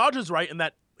 Dodge is right in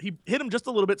that he hit him just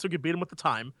a little bit so he could beat him with the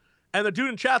time. And the dude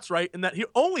in chat's right in that he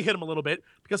only hit him a little bit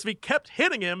because if he kept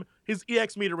hitting him, his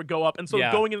EX meter would go up. And so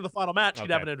going into the final match,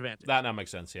 he'd have an advantage. That now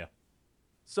makes sense, yeah.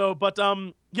 So, but,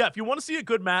 if you want to see a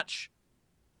good match,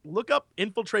 look up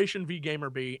Infiltration v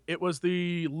Gamerby. It was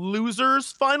the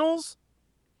losers finals.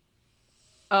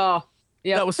 Oh,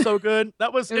 yeah. That was so good.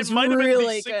 That was, it might have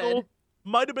really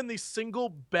been the single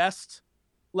best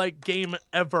like game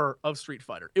ever of Street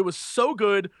Fighter. It was so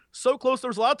good, so close. There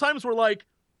was a lot of times where like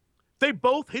they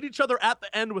both hit each other at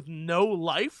the end with no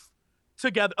life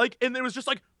together. Like, and it was just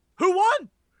like, who won?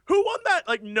 Who won that?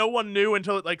 Like, no one knew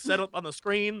until it like set up on the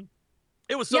screen.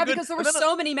 It was so good. Yeah, because there were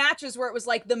so many matches where it was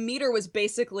like the meter was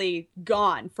basically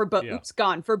gone for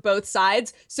both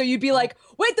sides. So you'd be like,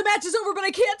 wait, the match is over, but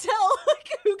I can't tell like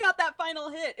who got that final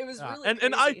hit. It was really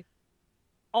crazy.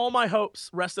 All my hopes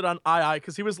rested on II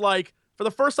because he was like, for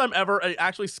the first time ever, an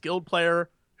actually skilled player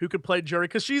who could play Juri,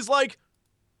 because she's like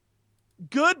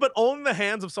good, but only in the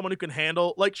hands of someone who can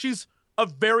handle. Like, she's a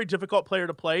very difficult player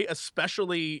to play,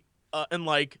 especially in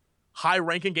like high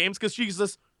ranking games, because she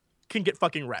just can get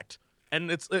fucking wrecked.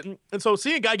 And so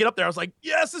seeing a guy get up there, I was like,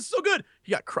 yes, this is so good.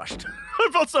 He got crushed. I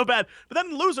felt so bad. But then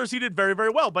in losers, he did very, very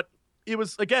well. But it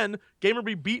was, again,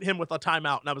 Gamerby beat him with a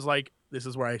timeout. And I was like, this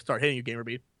is where I start hitting you,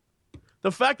 Gamerby.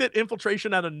 The fact that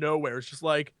Infiltration out of nowhere is just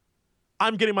like,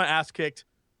 I'm getting my ass kicked.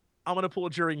 I'm going to pull a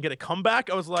Juri and get a comeback.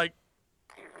 I was like,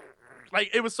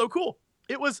 it was so cool.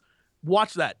 It was,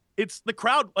 watch that. It's, the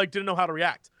crowd, like, didn't know how to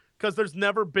react. Because there's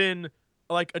never been,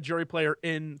 like, a Juri player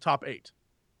in top 8.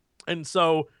 And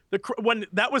so when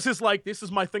that was his like, this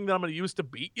is my thing that I'm going to use to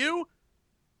beat you,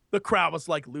 the crowd was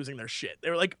like losing their shit. They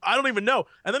were like, I don't even know.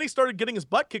 And then he started getting his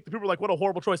butt kicked. The people were like, what a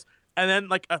horrible choice. And then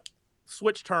like a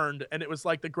switch turned and it was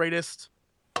like the greatest,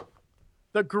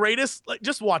 like,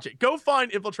 just watch it. Go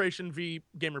find Infiltration v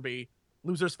Gamerby,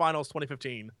 Losers Finals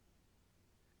 2015.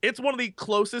 It's one of the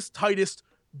closest, tightest,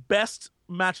 best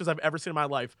matches I've ever seen in my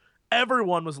life.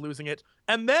 Everyone was losing it.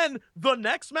 And then the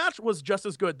next match was just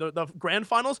as good. The grand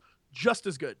finals, just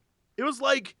as good. It was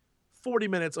like 40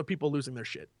 minutes of people losing their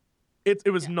shit. It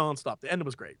was nonstop. The end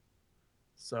was great.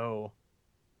 So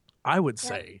I would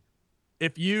say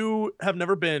if you have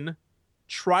never been,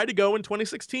 try to go in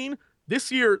 2016.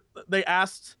 This year, they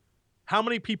asked how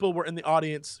many people were in the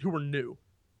audience who were new.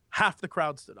 Half the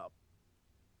crowd stood up.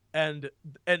 And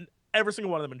every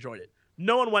single one of them enjoyed it.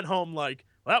 No one went home like,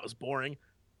 well, that was boring.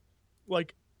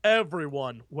 Like,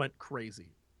 everyone went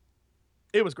crazy.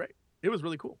 It was great. It was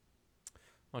really cool.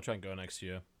 I'll try and go next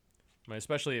year. I mean,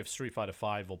 especially if Street Fighter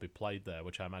V will be played there,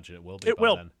 which I imagine it will be. It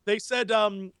will. Then. They said,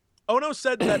 Ono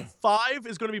said that 5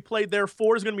 is going to be played there,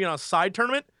 4 is going to be on a side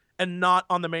tournament, and not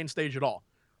on the main stage at all.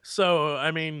 So,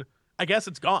 I mean, I guess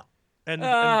it's gone.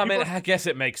 I guess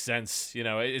it makes sense. You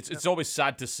know, it's always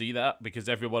sad to see that because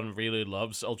everyone really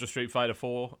loves Ultra Street Fighter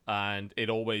 4, and it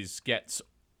always gets,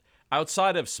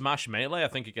 outside of Smash Melee, I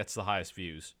think it gets the highest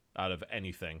views out of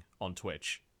anything on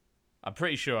Twitch. I'm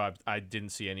pretty sure I didn't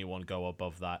see anyone go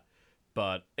above that,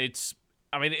 but it's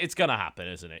gonna happen,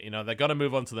 isn't it? You know, they're gonna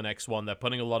move on to the next one. They're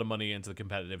putting a lot of money into the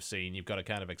competitive scene. You've got to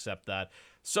kind of accept that.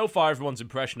 So far, everyone's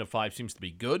impression of 5 seems to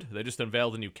be good. They just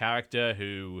unveiled a new character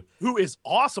who is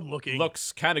awesome looking.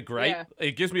 Looks kind of great. Yeah.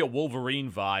 It gives me a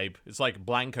Wolverine vibe. It's like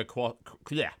Blanca crossed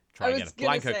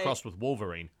with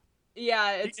Wolverine.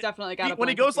 Yeah, it's definitely got a when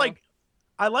he goes like,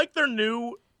 I like their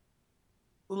new.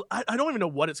 I don't even know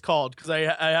what it's called because I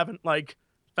haven't like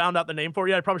found out the name for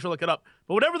it yet. I probably should look it up.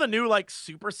 But whatever the new like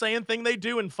Super Saiyan thing they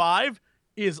do in 5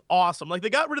 is awesome. Like they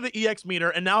got rid of the EX meter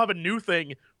and now have a new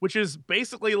thing, which is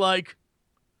basically like,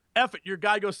 F it, your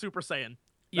guy goes Super Saiyan.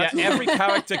 Yeah, every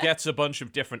character gets a bunch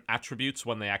of different attributes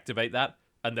when they activate that,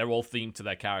 and they're all themed to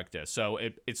their character. So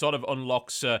it sort of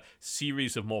unlocks a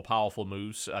series of more powerful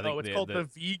moves. I think it's called the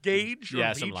V-Gauge?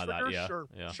 Yeah, something like that, yeah. Sure.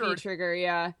 V-Trigger,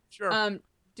 yeah. Sure.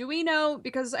 Do we know,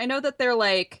 because I know that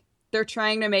they're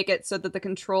trying to make it so that the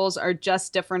controls are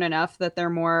just different enough that they're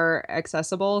more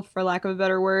accessible, for lack of a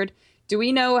better word. Do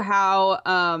we know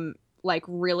how like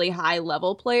really high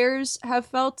level players have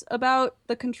felt about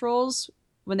the controls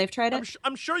when they've tried it?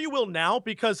 I'm sure you will now,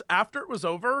 because after it was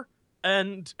over,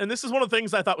 and this is one of the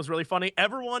things I thought was really funny.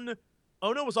 Ono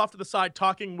was off to the side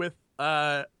talking with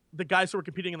the guys who were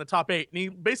competing in the top 8, and he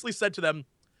basically said to them,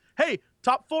 hey,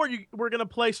 top 4, we're going to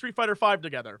play Street Fighter 5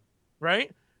 together,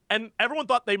 right? And everyone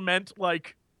thought they meant,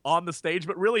 like, on the stage,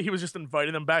 but really he was just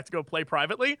inviting them back to go play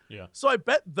privately. Yeah. So I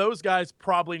bet those guys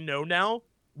probably know now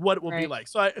what it will be like.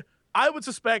 So I would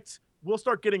suspect we'll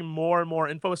start getting more and more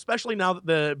info, especially now that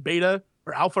the beta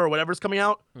or alpha or whatever is coming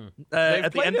out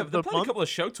at the end of the month. They've played a couple of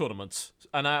show tournaments,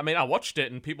 and I watched it,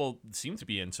 and people seem to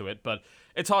be into it, but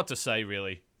it's hard to say,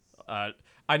 really.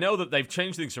 I know that they've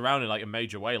changed things around in like a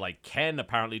major way. Like Ken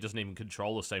apparently doesn't even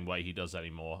control the same way he does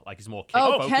anymore. Like he's more kick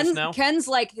focused now. Ken's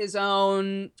like his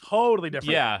own totally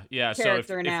different. Yeah.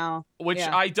 Character now, which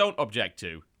I don't object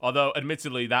to. Although,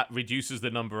 admittedly, that reduces the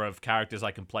number of characters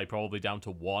I can play probably down to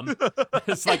 1.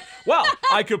 It's like, well,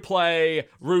 I could play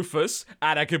Rufus,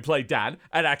 and I could play Dan,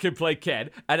 and I could play Ken,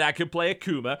 and I could play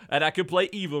Akuma, and I could play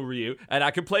Evil Ryu, and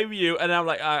I could play Ryu, and I'm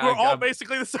like... We're all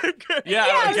basically the same character. Yeah,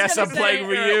 I guess I'm playing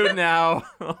Ryu now.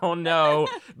 Oh, no.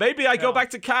 Maybe I go back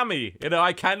to Cammy. You know,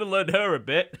 I kind of learned her a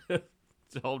bit.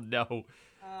 Oh, no.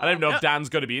 I don't know if Dan's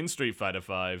going to be in Street Fighter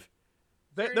 5.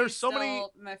 There's so many.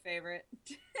 My favorite.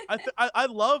 I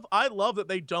love that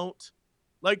they don't,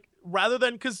 like, rather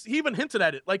than, because he even hinted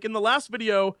at it. Like in the last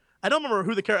video, I don't remember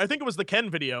who the character. I think it was the Ken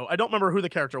video. I don't remember who the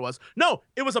character was. No,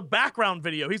 it was a background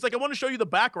video. He's like, I want to show you the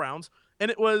backgrounds, and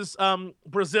it was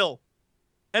Brazil,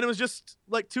 and it was just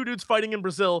like 2 dudes fighting in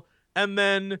Brazil, and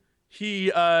then he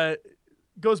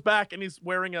goes back and he's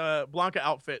wearing a Blanca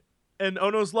outfit, and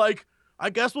Ono's like, I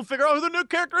guess we'll figure out who the new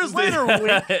character is later.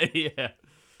 Yeah.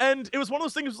 And it was one of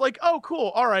those things like, oh, cool,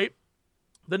 all right.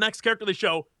 The next character they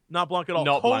show, not Blanca at all.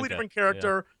 Not totally Blanca. Different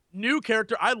character, new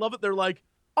character. I love it. They're like,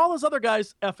 all those other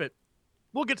guys, F it.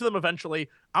 We'll get to them eventually.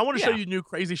 I want to show you new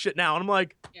crazy shit now. And I'm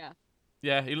like...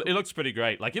 Yeah, he looks pretty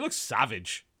great. Like, he looks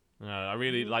savage. I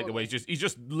really like the way he's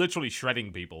just literally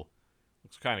shredding people.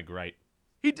 Looks kind of great.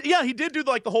 He did do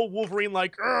the whole Wolverine,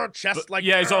 chest,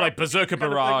 yeah, he's all like Berserker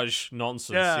Barrage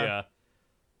nonsense, yeah.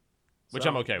 Which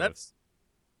I'm okay with.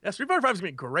 Yeah, Street Fighter 5 is going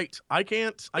to be great. I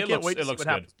can't wait to see what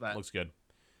happens to that. It looks good.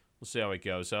 We'll see how it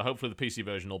goes. So hopefully the PC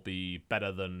version will be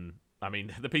better than... I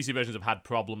mean, the PC versions have had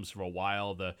problems for a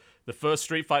while. The first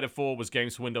Street Fighter 4 was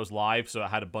games for Windows Live, so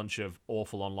it had a bunch of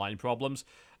awful online problems.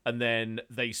 And then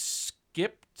they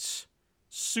skipped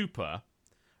Super,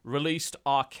 released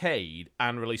Arcade,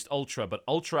 and released Ultra, but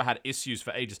Ultra had issues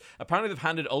for ages. Apparently they've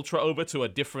handed Ultra over to a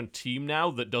different team now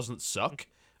that doesn't suck,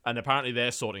 and apparently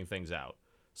they're sorting things out.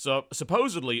 So,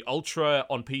 supposedly, Ultra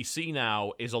on PC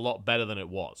now is a lot better than it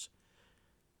was.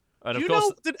 And of course,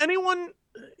 did anyone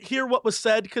hear what was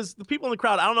said? Because the people in the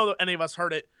crowd, I don't know that any of us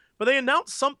heard it, but they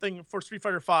announced something for Street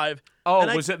Fighter 5.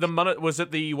 Oh, was it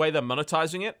the way they're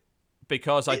monetizing it?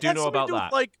 Because I do know about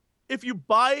that. Like, if you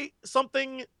buy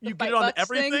something, you get it on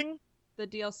everything. The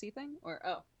DLC thing? Or,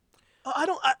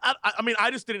 I mean,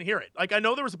 I just didn't hear it. Like, I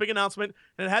know there was a big announcement,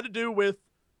 and it had to do with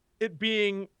it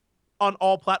being on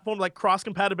all platforms, like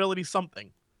cross-compatibility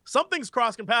something. Something's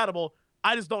cross-compatible.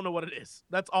 I just don't know what it is.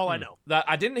 That's all I know.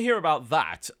 I didn't hear about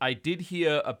that. I did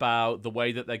hear about the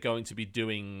way that they're going to be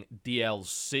doing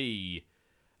DLC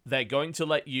they're going to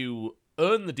let you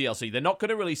earn the DLC. They're not going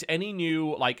to release any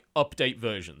new, like, update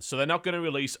versions. So they're not going to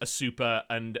release a Super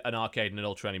and an Arcade and an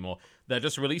Ultra anymore. They're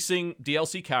just releasing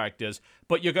DLC characters,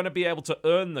 but you're going to be able to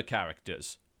earn the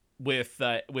characters with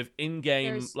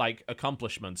in-game, like,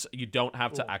 accomplishments. You don't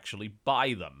have to actually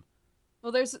buy them.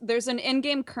 Well, there's an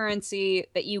in-game currency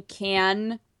that you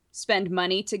can spend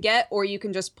money to get, or you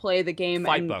can just play the game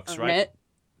and $5, earn right? it.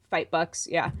 $5,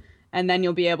 yeah. And then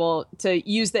you'll be able to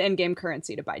use the in-game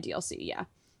currency to buy DLC, yeah.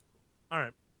 All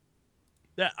right.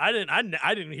 Yeah, I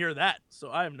didn't hear that,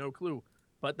 so I have no clue.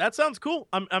 But that sounds cool.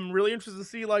 I'm really interested to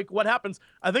see like what happens.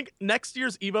 I think next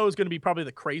year's Evo is going to be probably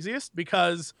the craziest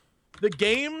because the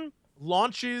game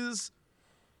launches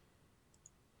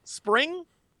spring.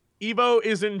 Evo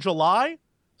is in July,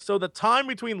 so the time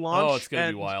between launch it's going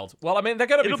to be wild. Well, I mean, they're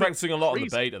going to be practicing a lot on the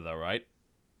beta, though, right?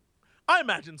 I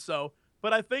imagine so,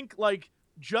 but I think like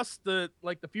just the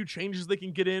few changes they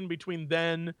can get in between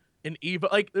then and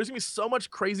Evo, like there's gonna be so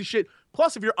much crazy shit.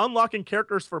 Plus, if you're unlocking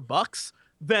characters for bucks,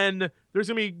 then there's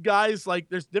gonna be guys like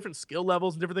there's different skill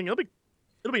levels and different things.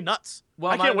 It'll be nuts.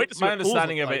 Well, I can't wait to see my what pools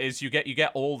understanding look of it like. is you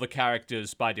get all the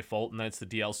characters by default, and then it's the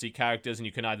DLC characters, and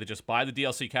you can either just buy the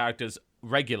DLC characters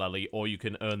regularly or you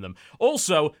can earn them.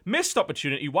 Also, missed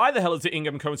opportunity. Why the hell is the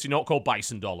in-game currency not called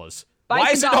Bison Dollars? Why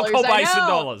is it not called Bison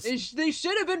Dollars? They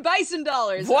should have been Bison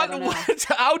Dollars. What?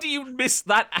 How do you miss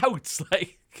that out?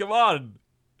 Like, come on.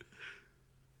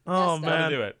 Oh Yes, man,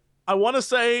 Gotta do it. I want to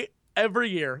say every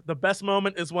year the best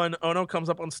moment is when Ono comes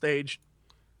up on stage,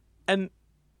 and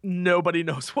nobody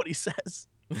knows what he says.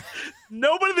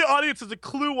 Nobody in the audience has a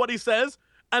clue what he says,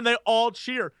 and they all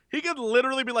cheer. He could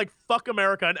literally be like, "Fuck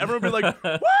America," and everyone would be like,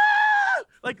 "Woo!"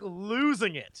 Like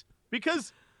losing it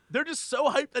because they're just so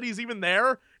hyped that he's even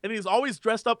there, and he's always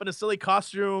dressed up in a silly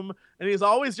costume, and he's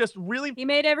always just really. He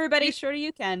made everybody sure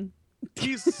you can.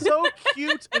 He's so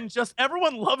cute, and just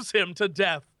everyone loves him to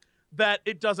death that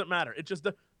it doesn't matter. It just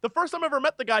the first time I ever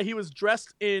met the guy, he was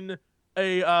dressed in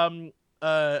a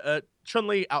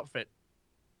Chun-Li outfit.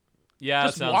 Yeah,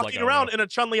 Just sounds walking like around in a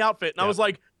Chun-Li outfit, and I Yeah. was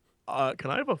like, "Can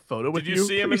I have a photo with you?" Did you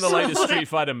see him in the please?" latest Street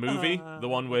Fighter movie? The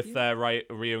one with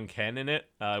Ryu and Ken in it,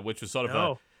 which was sort of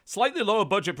a slightly lower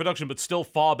budget production, but still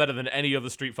far better than any other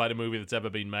Street Fighter movie that's ever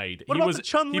been made. What about the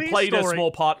Chun-Li He played a story?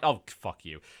 small part. Oh, fuck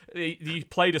you. He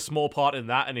played a small part in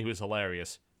that, and he was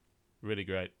hilarious. Really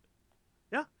great.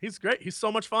 Yeah, he's great. He's so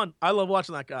much fun. I love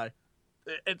watching that guy.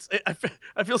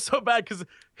 I feel so bad because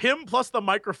him plus the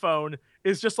microphone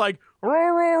is just like,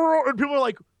 "Roar, roar, roar," and people are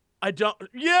like, "I don't."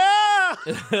 Yeah,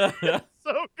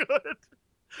 so good.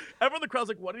 Everyone in the crowd's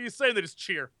like, "What are you saying?" They just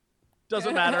cheer.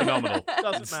 Doesn't matter. Phenomenal.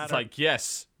 Doesn't It's matter. like,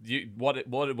 yes,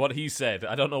 what he said.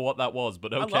 I don't know what that was,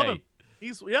 but okay. I love him.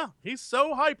 He's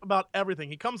so hype about everything.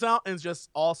 He comes out and is just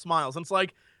all smiles. And it's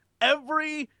like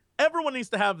everyone needs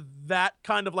to have that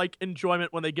kind of like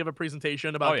enjoyment when they give a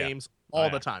presentation about games all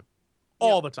the time.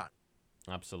 All the time.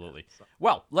 Absolutely.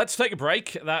 Well, let's take a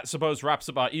break. That, suppose, wraps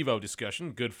up our EVO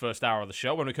discussion. Good first hour of the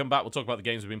show. When we come back, we'll talk about the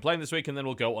games we've been playing this week, and then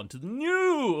we'll go on to the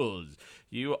news.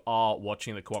 You are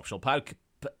watching the Co-optional Packcast.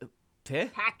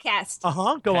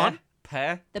 Go on.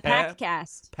 The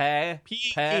Packcast. Where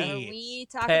we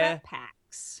talk about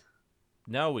packs.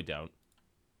 No, we don't.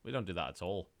 We don't do that at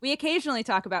all. We occasionally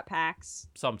talk about packs.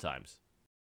 Sometimes.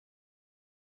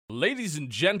 Ladies and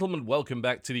gentlemen, welcome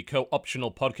back to the Co-Optional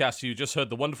Podcast. You just heard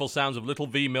the wonderful sounds of Little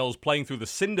V Mills playing through the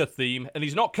Cinder theme, and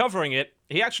he's not covering it.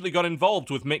 He actually got involved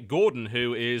with Mick Gordon,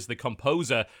 who is the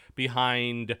composer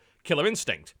behind Killer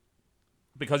Instinct,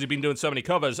 because he'd been doing so many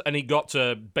covers, and he got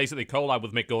to basically collab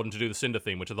with Mick Gordon to do the Cinder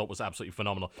theme, which I thought was absolutely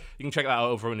phenomenal. You can check that out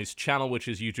over on his channel, which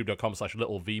is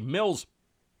youtube.com/LittleVMills.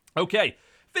 Okay,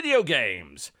 video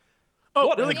games.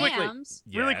 Oh, really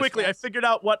quickly, I figured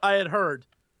out what I had heard.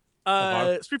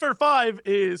 Street Fighter V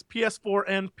is PS4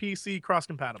 and PC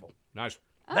cross-compatible. Nice.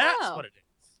 That's what it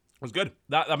is. It was good.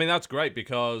 That's great,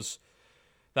 because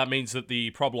that means that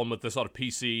the problem with the sort of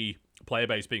PC player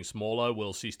base being smaller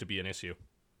will cease to be an issue.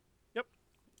 Yep.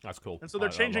 That's cool. And so they're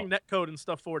changing netcode and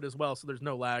stuff for it as well, so there's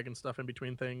no lag and stuff in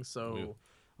between things. So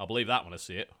I'll believe that when I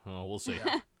see it. Oh, we'll see.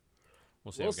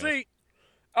 We'll see. We'll see.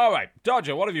 All right,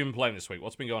 Dodger, what have you been playing this week?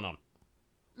 What's been going on?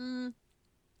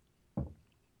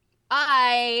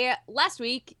 Last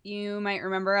week, you might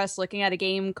remember us looking at a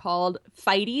game called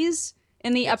Fighties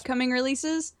in the upcoming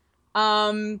releases.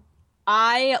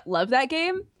 I love that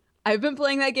game. I've been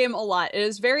playing that game a lot. It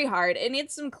is very hard. It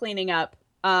needs some cleaning up.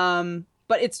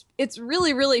 But it's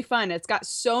really, really fun. It's got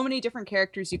so many different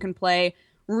characters you can play.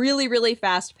 Really, really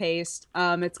fast paced.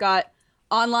 It's got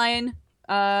online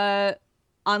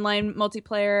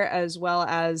multiplayer as well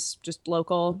as just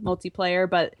local multiplayer,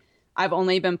 but I've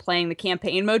only been playing the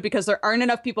campaign mode because there aren't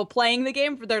enough people playing the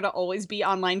game for there to always be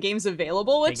online games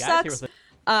available, which sucks.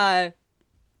 But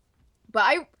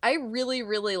I really,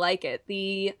 really like it.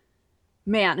 The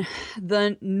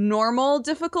normal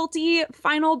difficulty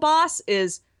final boss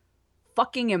is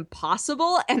fucking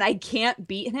impossible, and I can't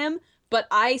beat him, but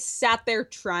I sat there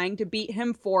trying to beat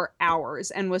him for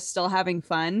hours and was still having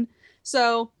fun.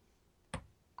 So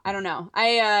I don't know.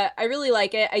 I really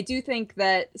like it. I do think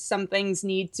that some things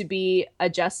need to be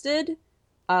adjusted.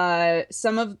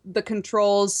 Some of the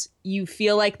controls you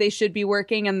feel like they should be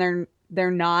working, and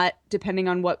they're not, depending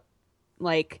on what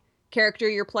like character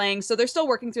you're playing. So they're still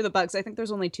working through the bugs. I think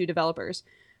there's only 2 developers.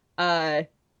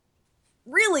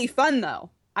 Really fun though.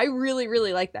 I really,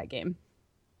 really like that game.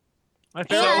 My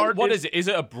favorite part what is it? Is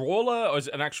it a brawler or is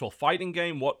it an actual fighting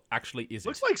game? What actually is it?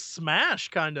 Looks like Smash,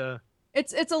 kind of.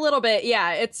 It's a little bit,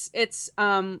 yeah. It's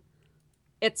a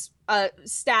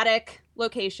static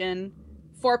location,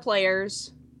 4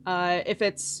 players.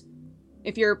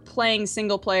 If you're playing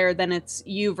single player, then it's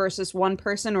you versus 1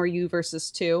 person or you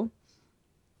versus 2.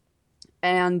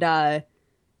 And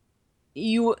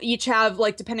you each have,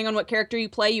 like, depending on what character you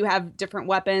play, you have different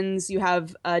weapons. You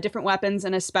have different weapons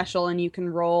and a special, and you can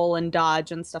roll and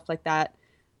dodge and stuff like that.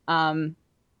 And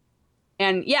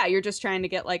yeah, you're just trying to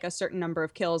get like a certain number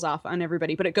of kills off on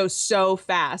everybody, but it goes so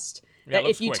fast that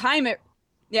if you time it,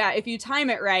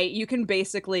 right, you can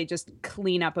basically just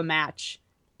clean up a match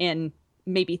in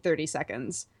maybe 30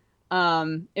 seconds.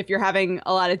 If you're having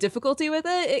a lot of difficulty with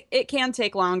it, it can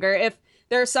take longer. If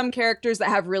there are some characters that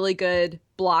have really good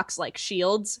blocks like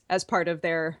shields as part of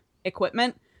their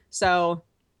equipment. So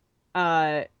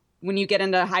when you get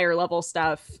into higher level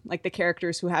stuff, like the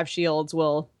characters who have shields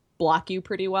will block you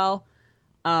pretty well.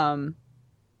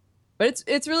 But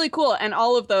it's really cool, and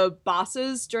all of the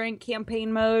bosses during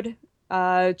campaign mode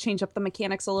change up the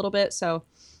mechanics a little bit. So,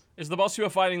 is the boss you were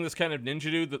fighting this kind of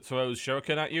ninja dude that throws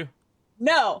shuriken at you?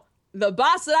 No, the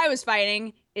boss that I was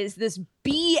fighting is this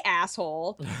bee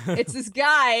asshole. It's this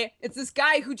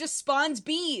guy who just spawns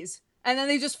bees, and then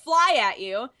they just fly at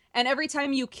you. And every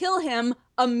time you kill him,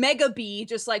 a mega bee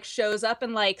just like shows up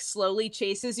and like slowly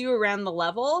chases you around the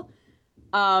level.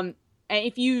 And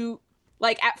if you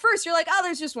like, at first you're like, oh,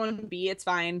 there's just 1 bee, it's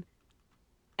fine.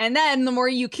 And then the more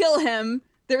you kill him,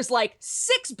 there's like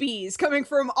 6 bees coming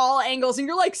from all angles, and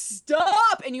you're like,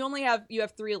 stop! And you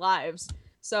have 3 lives.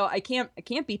 So I can't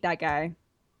beat that guy.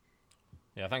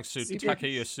 Yeah, thanks to Take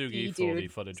Yasugi for the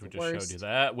footage we just showed you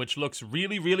there, which looks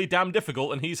really, really damn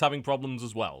difficult, and he's having problems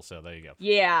as well. So there you go.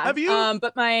 Yeah. Have you?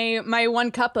 But my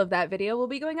 1 cup of that video will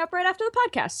be going up right after the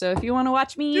podcast. So if you want to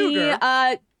watch me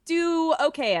do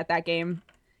okay at that game.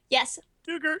 Yes.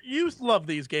 Duger, you love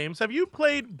these games. Have you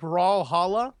played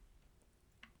Brawlhalla?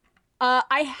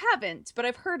 I haven't, but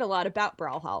I've heard a lot about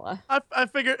Brawlhalla. I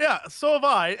figured, yeah, so have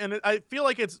I, and I feel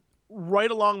like it's right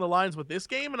along the lines with this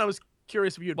game, and I was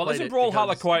curious if you had played it. Well, isn't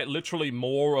Brawlhalla quite literally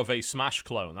more of a Smash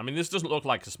clone? I mean, this doesn't look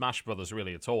like a Smash Brothers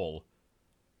really at all.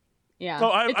 Yeah.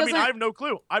 So I mean, I have no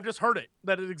clue. I've just heard it,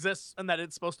 that it exists, and that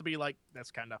it's supposed to be like this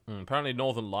kind of. Apparently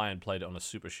Northern Lion played it on a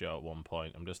Super Show at one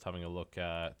point. I'm just having a look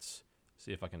at,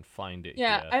 see if I can find it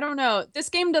Yeah, here. I don't know. This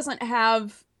game doesn't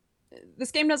have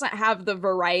the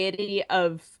variety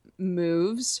of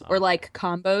moves or like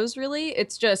combos, really.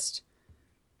 It's just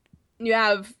you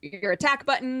have your attack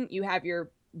button, you have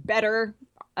your better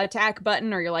attack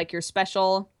button, or your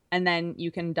special, and then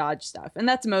you can dodge stuff. And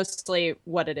that's mostly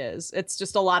what it is. It's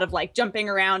just a lot of like jumping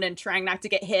around and trying not to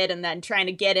get hit, and then trying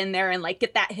to get in there and like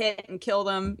get that hit and kill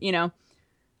them, you know.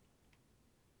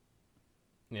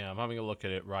 Yeah, I'm having a look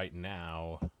at it right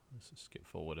now. Let's just skip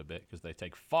forward a bit because they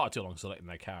take far too long selecting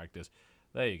their characters.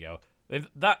 There you go.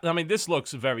 This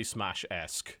looks very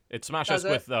Smash-esque. It's Smash-esque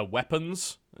with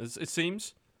weapons, it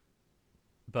seems.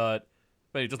 But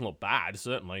it doesn't look bad,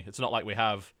 certainly. It's not like we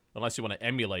have, unless you want to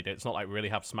emulate it, it's not like we really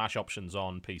have Smash options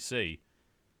on PC.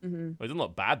 Mm-hmm. It doesn't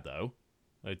look bad, though.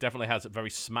 It definitely has a very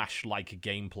Smash-like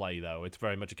gameplay, though. It's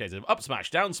very much a case of up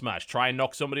smash, down smash, try and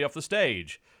knock somebody off the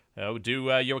stage. Do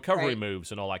your recovery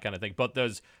moves and all that kind of thing. But there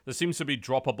seems to be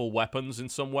droppable weapons in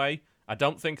some way. I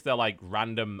don't think they're like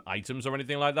random items or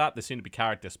anything like that. They seem to be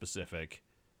character specific,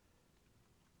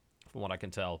 from what I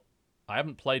can tell. I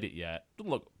haven't played it yet.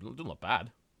 Doesn't look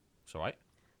bad. It's all right.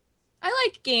 I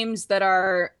like games that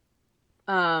are,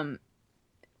 I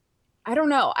don't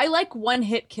know. I like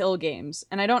one-hit kill games,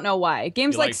 and I don't know why.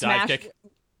 Games like Smash. Kick?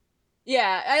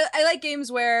 Yeah, I like games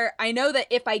where I know that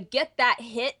if I get that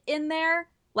hit in there,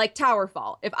 like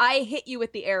Towerfall, if I hit you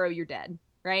with the arrow, you're dead,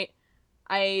 right?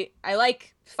 I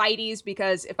like fighties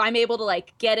because if I'm able to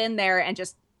like get in there and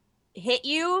just hit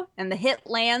you and the hit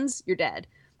lands, you're dead.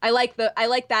 I like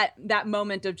that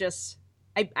moment of just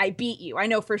I beat you. I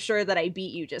know for sure that I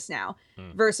beat you just now.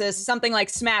 Versus something like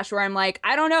Smash where I'm like,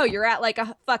 I don't know, you're at like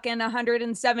a fucking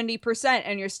 170%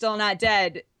 and you're still not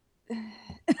dead.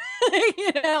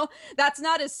 You know, that's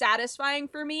not as satisfying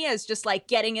for me as just like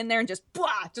getting in there and just blah,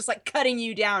 just like cutting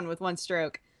you down with one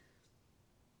stroke.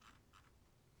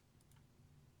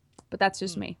 But that's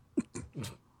just me.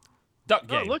 Duck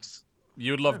Game. Looks.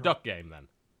 You would love Duck Game then.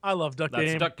 I love Duck That's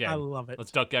Game. Duck Game. I love it.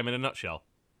 That's Duck Game in a nutshell.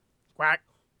 Quack.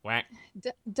 Whack.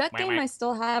 Duck Wah, Game wah. I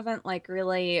still haven't like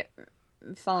really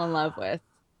fell in love with.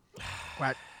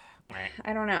 Quack. Whack.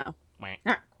 I don't know. Whack.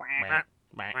 Quack. Whack.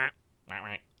 Whack. Whack.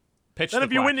 Whack. Pitch Then the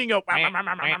if you quack. win, you go. Whack,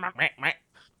 whack, whack, whack.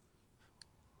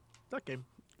 Duck Game.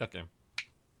 Duck Game.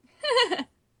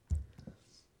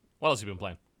 What else have you been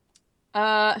playing?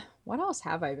 What else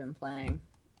have I been playing?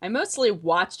 I mostly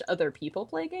watched other people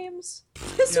play games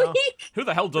this Yeah. week. Who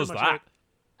the hell does Pretty much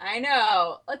that? I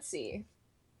know. Let's see.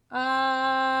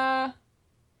 What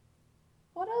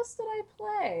else did I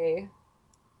play?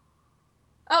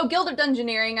 Oh, Guild of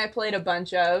Dungeoneering I played a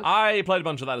bunch of. I played a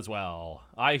bunch of that as well.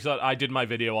 I thought I did my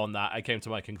video on that. I came to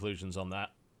my conclusions on that.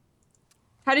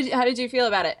 How did you feel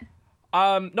about it?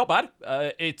 Not bad.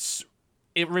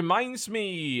 It reminds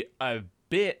me a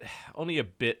bit, only a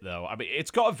bit though. I mean,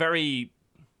 it's got a very,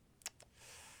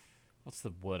 what's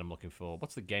the word I'm looking for?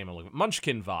 What's the game I'm looking for?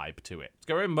 Munchkin vibe to it. It's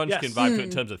got a very Munchkin Yes. vibe to it in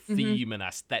terms of theme and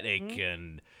aesthetic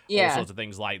and all Yeah. sorts of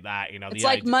things like that. You know, It's the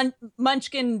like idea-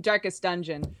 Munchkin Darkest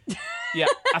Dungeon. Yeah,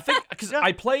 I think because Yeah.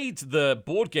 I played the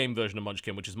board game version of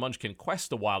Munchkin, which is Munchkin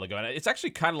Quest, a while ago, and it's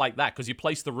actually kind of like that because you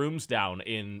place the rooms down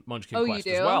in Munchkin Oh, you Quest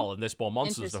as do? well, and there's more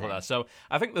monsters and stuff like that. So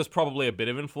I think there's probably a bit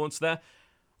of influence there.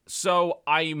 So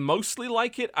I mostly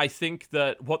like it. I think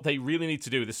that what they really need to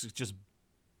do, this is just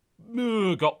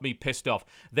got me pissed off.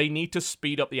 They need to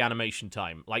speed up the animation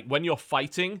time. Like when you're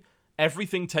fighting,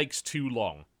 everything takes too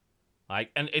long.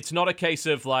 Like, and it's not a case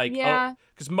of like, Yeah.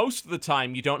 because most of the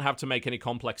time you don't have to make any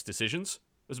complex decisions.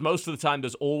 Because most of the time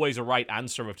there's always a right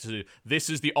answer of to this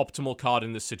is the optimal card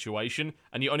in this situation,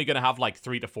 and you're only going to have like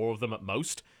 3 to 4 of them at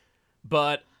most.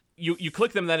 But you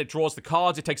click them, then it draws the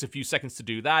cards. It takes a few seconds to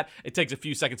do that. It takes a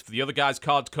few seconds for the other guy's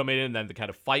cards to come in, and then the kind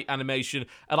of fight animation.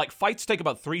 And like fights take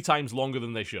about 3 times longer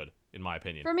than they should, in my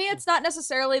opinion. For me, it's not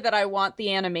necessarily that I want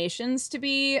the animations to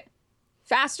be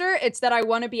faster. It's that I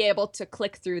want to be able to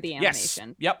click through the Yes.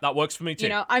 animation. Yep, that works for me too. You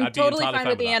know, I'm I'd be totally entirely fine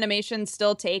with the that. animation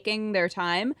still taking their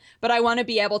time, but I want to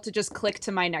be able to just click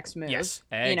to my next move. Yes,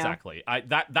 you know? exactly.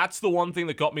 That's the one thing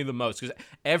that got me the most, because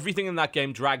everything in that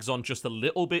game drags on just a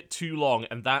little bit too long,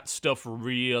 and that stuff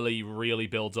really, really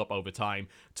builds up over time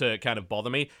to kind of bother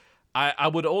me. I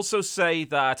would also say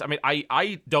that, I mean,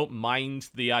 I don't mind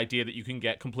the idea that you can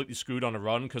get completely screwed on a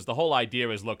run, because the whole idea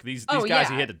is, look, these guys yeah.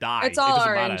 are here to die. It's all it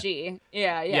doesn't matter. RNG.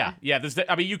 Yeah. Yeah.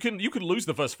 I mean, you could lose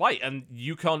the first fight, and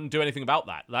you can't do anything about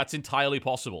that. That's entirely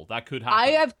possible. That could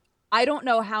happen. I don't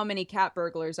know how many cat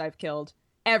burglars I've killed.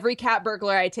 Every cat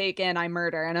burglar I take in, I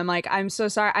murder. And I'm like, I'm so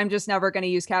sorry. I'm just never going to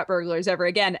use cat burglars ever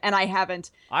again. And I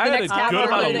haven't. I The had a next cat good burglar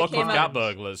amount of that luck with came cat up-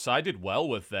 burglars, so I did well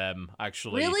with them,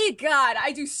 actually. Really? God,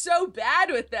 I do so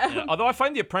bad with them. Yeah, although I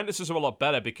find the apprentices are a lot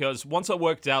better, because once I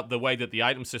worked out the way that the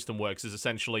item system works is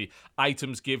essentially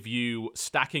items give you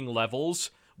stacking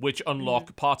levels which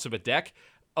unlock parts of a deck.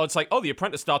 Oh, it's like, oh, the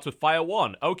apprentice starts with fire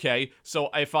 1. Okay, so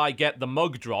if I get the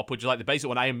mug drop, which is like the basic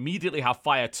one, I immediately have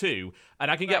fire 2,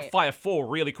 and I can get Right. fire 4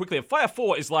 really quickly. And fire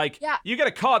 4 is like, Yeah. you get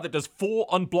a card that does 4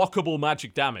 unblockable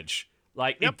magic damage.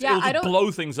 Like, Yep. it'll Yeah, I just don't- blow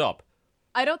things up.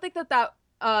 I don't think that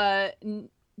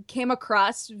came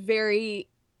across very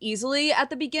easily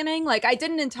at the beginning. Like, I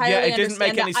didn't entirely Yeah, it didn't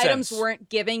understand make any that items sense. weren't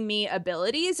giving me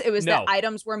abilities. It was No. that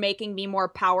items were making me more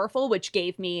powerful, which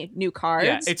gave me new cards.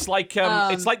 Yeah, it's like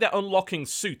they're unlocking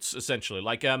suits essentially.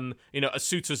 Like a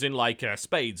suits as in like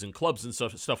spades and clubs and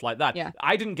stuff like that. Yeah.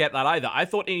 I didn't get that either. I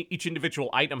thought each individual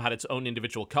item had its own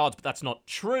individual cards, but that's not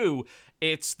true.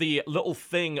 It's the little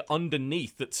thing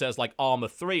underneath that says like armor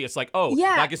 3. It's like, oh,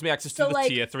 Yeah, that gives me access to so, the like-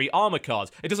 tier 3 armor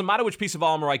cards. It doesn't matter which piece of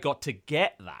armor I got to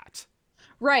get that.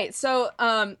 Right. So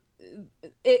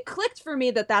it clicked for me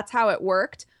that that's how it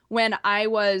worked when I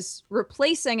was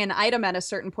replacing an item at a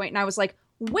certain point, and I was like,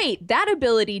 wait, that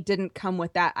ability didn't come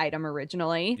with that item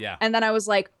originally. Yeah. And then I was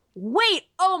like, wait,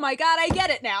 oh my God, I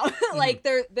get it now. Like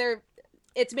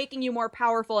it's making you more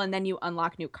powerful, and then you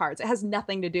unlock new cards. It has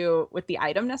nothing to do with the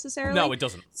item necessarily. No, it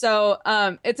doesn't. So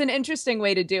it's an interesting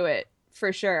way to do it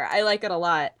for sure. I like it a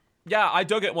lot. Yeah, I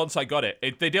dug it once I got it.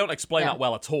 They don't explain Yeah. that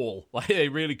well at all. Like they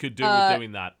really could do with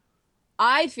doing that.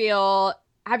 I feel,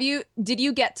 did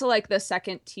you get to like the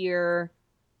second tier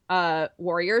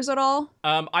warriors at all?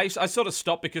 I sort of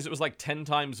stopped because it was like 10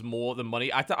 times more than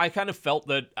money. I kind of felt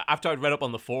that after I'd read up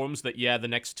on the forums that, yeah, the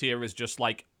next tier is just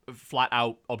like flat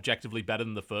out objectively better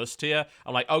than the first tier.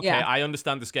 I'm like, okay, Yeah. I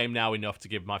understand this game now enough to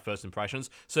give my first impressions.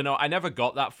 So no, I never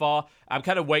got that far. I'm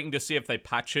kind of waiting to see if they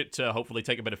patch it to hopefully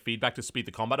take a bit of feedback to speed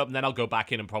the combat up, and then I'll go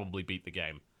back in and probably beat the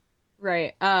game.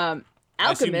 Right.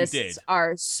 assume you Alchemists did.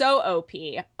 are so OP.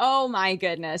 Oh my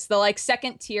goodness. The like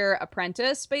second tier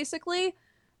apprentice basically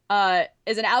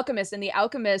is an alchemist, and the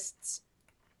alchemists,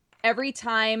 every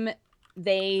time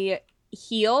they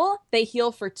heal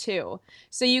for 2.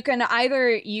 So you can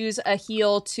either use a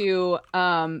heal to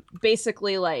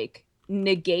basically like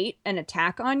negate an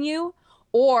attack on you,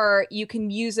 or you can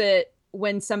use it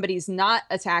when somebody's not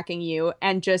attacking you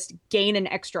and just gain an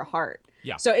extra heart.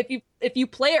 Yeah. So if you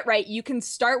play it right, you can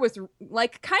start with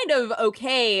like kind of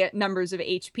okay numbers of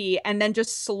HP and then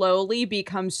just slowly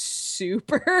become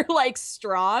super like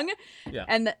strong. Yeah.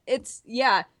 And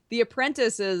the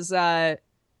apprentice is I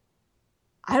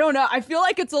don't know. I feel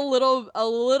like it's a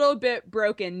little bit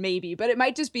broken maybe, but it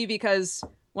might just be because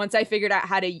once I figured out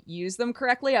how to use them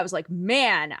correctly, I was like,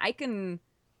 man, I can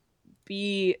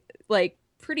be like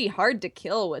pretty hard to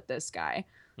kill with this guy.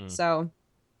 So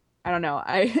I don't know.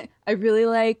 I really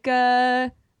like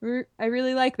them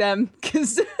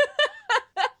because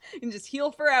you can just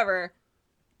heal forever.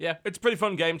 Yeah, it's a pretty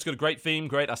fun game. It's got a great theme,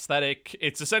 great aesthetic.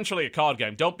 It's essentially a card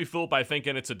game. Don't be fooled by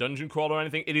thinking it's a dungeon crawler or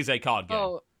anything. It is a card game.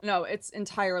 Oh, no, it's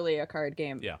entirely a card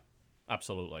game. Yeah,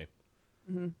 absolutely.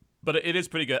 Mm-hmm. But it is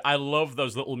pretty good. I love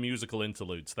those little musical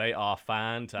interludes. They are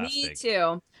fantastic. Me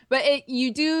too. But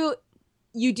you do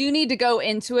need to go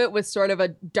into it with sort of a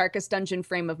Darkest Dungeon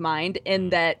frame of mind in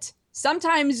that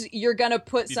sometimes you're going to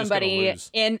put somebody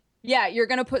in. Yeah, you're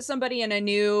going to put somebody in a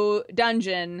new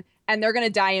dungeon and they're going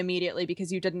to die immediately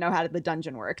because you didn't know how the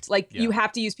dungeon worked. Like you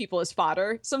have to use people as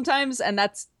fodder sometimes, and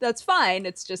that's fine.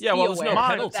 It's just there's no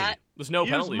penalty. There's no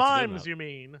penalty. Use mimes, you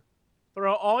mean?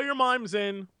 Throw all your mimes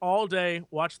in all day,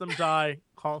 watch them die.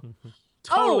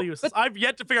 Totally useless. I've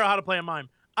yet to figure out how to play a mime.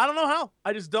 I don't know how.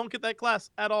 I just don't get that class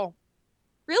at all.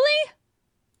 Really?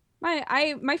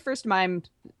 My first mime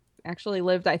actually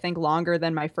lived, I think, longer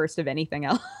than my first of anything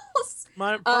else.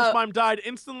 My first mime died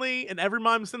instantly, and every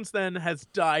mime since then has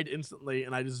died instantly,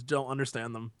 and I just don't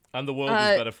understand them. And the world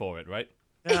is better for it, right?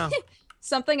 Yeah.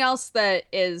 Something else that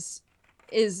is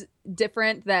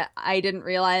different that I didn't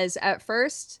realize at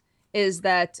first is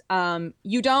that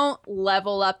you don't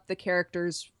level up the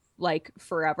characters like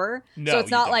forever. No, so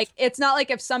it's not like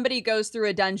if somebody goes through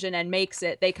a dungeon and makes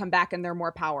it, they come back and they're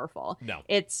more powerful. No.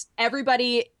 It's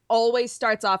everybody always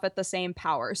starts off at the same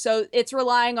power. So it's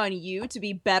relying on you to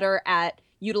be better at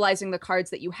utilizing the cards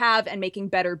that you have and making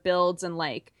better builds and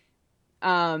like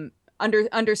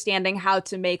understanding how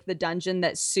to make the dungeon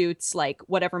that suits like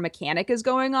whatever mechanic is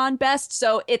going on best.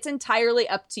 So it's entirely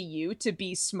up to you to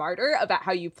be smarter about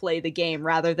how you play the game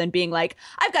rather than being like,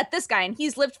 I've got this guy and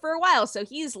he's lived for a while, so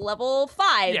he's level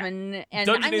 5 and I'm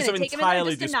going to take him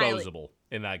entirely disposable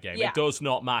in that game. Yeah. It does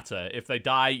not matter. If they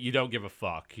die, you don't give a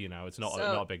fuck. You know, it's not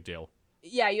a big deal.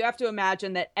 Yeah, you have to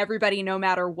imagine that everybody, no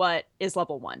matter what, is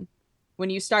level 1. When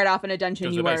you start off in a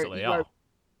dungeon, you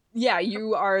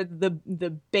are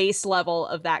the base level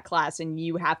of that class, and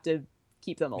you have to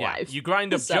keep them alive. Yeah, you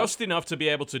grind up just enough to be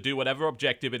able to do whatever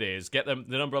objective it is, get them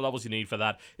the number of levels you need for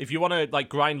that. If you want to like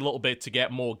grind a little bit to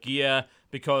get more gear,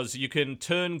 because you can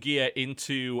turn gear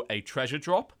into a treasure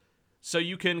drop, so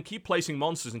you can keep placing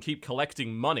monsters and keep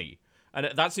collecting money. And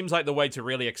that seems like the way to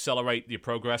really accelerate your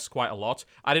progress quite a lot.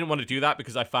 I didn't want to do that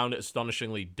because I found it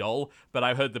astonishingly dull, but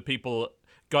I heard that people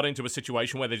got into a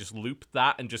situation where they just looped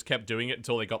that and just kept doing it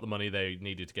until they got the money they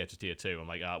needed to get to tier 2. I'm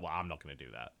like, well, I'm not going to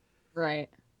do that. Right.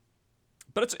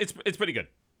 But it's pretty good.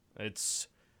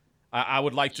 I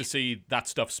would like to see that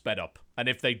stuff sped up. And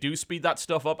if they do speed that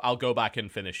stuff up, I'll go back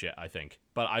and finish it, I think.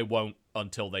 But I won't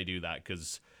until they do that,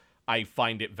 because I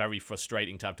find it very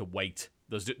frustrating to have to wait.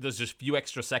 There's just a few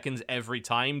extra seconds every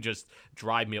time, just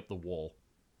drive me up the wall.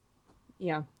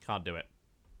 Yeah. Can't do it.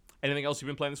 Anything else you've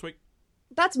been playing this week?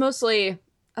 That's mostly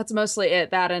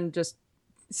it. That and just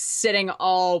sitting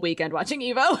all weekend watching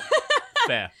Evo.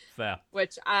 Fair.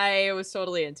 Which I was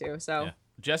totally into. So, yeah.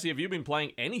 Jesse, have you been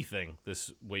playing anything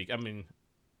this week? I mean,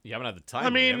 you haven't had the time. I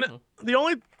mean, the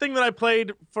only thing that I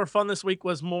played for fun this week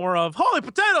was more of Holy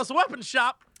Potatoes, a weapon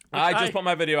shop. I just put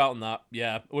my video out on that.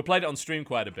 Yeah, we played it on stream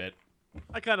quite a bit.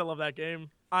 I kind of love that game.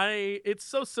 It's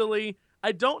so silly.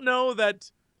 I don't know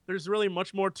that there's really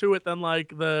much more to it than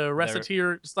like the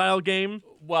Reciteer style game.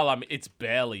 Well, I mean, it's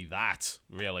barely that,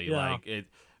 really. Yeah. Like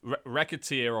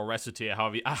Recettear or Recettear,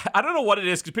 however I don't know what it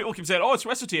is, because people keep saying, oh, it's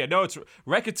Recettear. No, it's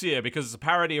Recettear because it's a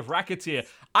parody of Racketeer.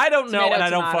 I don't know, and I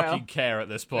don't fucking care at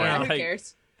this point. Yeah, Like, who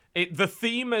cares? The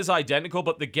theme is identical,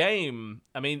 but the game,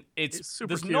 I mean, It's super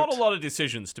there's cute. not a lot of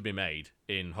decisions to be made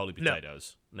in Holy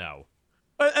Potatoes. No.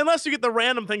 Unless you get the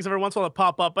random things every once in a while that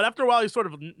pop up, but after a while you sort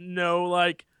of know,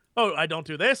 like, oh, I don't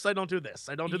do this, I don't do this,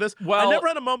 I don't do this. Well, I never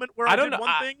had a moment where I don't did know.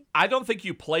 one thing. I don't think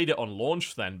you played it on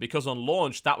launch then, because on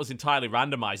launch that was entirely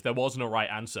randomized. There wasn't a right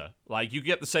answer. Like, you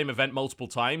get the same event multiple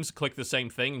times, click the same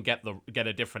thing, and get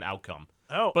a different outcome.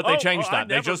 But they changed that.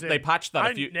 They patched that.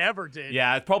 I never did.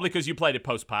 Yeah, it's probably because you played it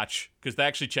post-patch, because they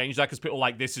actually changed that, because people are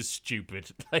like, this is stupid.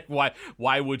 Like,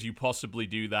 why would you possibly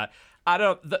do that?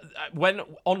 When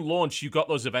on launch, you got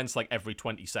those events like every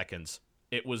 20 seconds.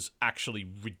 It was actually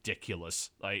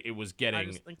ridiculous. Like, it was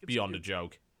getting beyond cute. a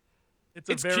joke. It's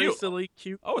a very cute. silly,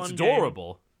 cute. Oh, it's fun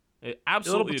adorable.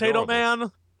 Absolutely Little Potato adorable.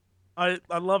 Man.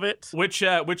 I love it. Which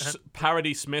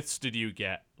parody Smiths did you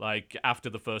get? Like,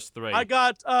 after the first three? I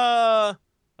got Laura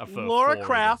four,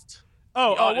 Croft.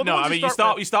 Well, no, I mean, you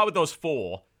start with those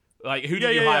four. Like, who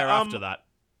did you hire after that?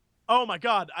 Oh my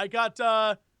God, I got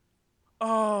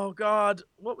oh God,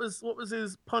 what was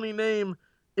his punny name?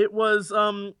 It was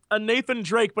a Nathan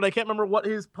Drake, but I can't remember what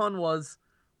his pun was.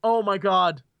 Oh my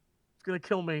God, it's gonna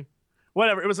kill me.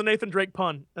 Whatever, it was a Nathan Drake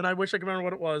pun, and I wish I could remember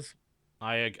what it was.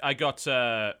 I got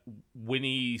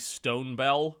Winnie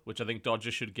Stonebell, which I think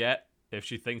Dodger should get if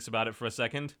she thinks about it for a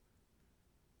second.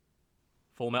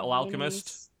 Full Metal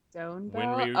Alchemist.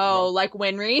 Winry. Oh, like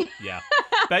Winry? Yeah.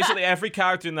 Basically, every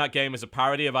character in that game is a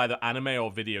parody of either anime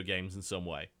or video games in some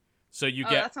way. So you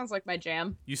get. That sounds like my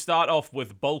jam. You start off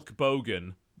with Bulk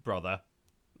Bogan, brother.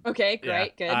 Okay,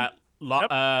 great, good.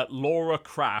 Laura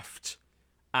Croft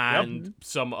and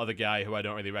some other guy who I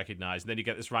don't really recognize. And then you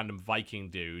get this random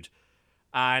Viking dude.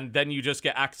 And then you just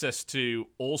get access to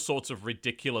all sorts of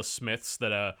ridiculous Smiths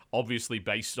that are obviously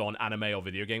based on anime or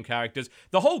video game characters.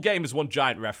 The whole game is one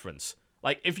giant reference.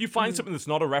 Like, if you find something that's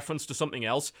not a reference to something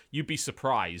else, you'd be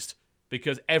surprised.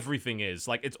 Because everything is.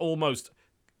 Like, it's almost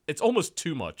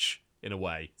too much, in a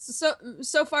way.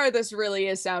 So far, this really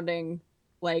is sounding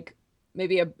like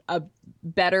maybe a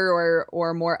better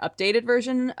or more updated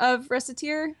version of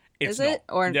Recettear. It's is it?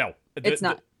 not. Or no, it's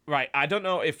not. Right, I don't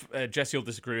know if Jesse will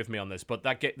disagree with me on this, but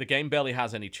the game barely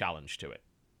has any challenge to it.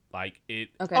 Like, it...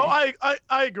 Okay. Oh,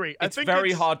 I agree. It's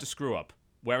very hard to screw up.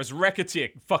 Whereas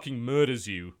Recettear fucking murders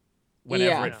you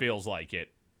whenever it feels like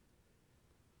it.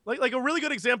 Like a really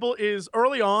good example is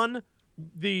early on,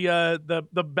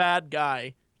 the bad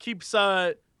guy keeps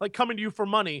like coming to you for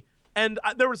money, and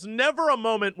there was never a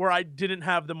moment where I didn't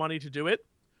have the money to do it.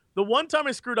 The one time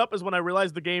I screwed up is when I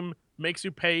realized the game makes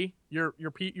you pay your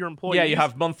employees. Yeah, you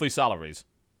have monthly salaries.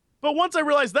 But once I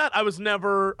realized that,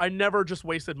 I never just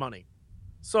wasted money.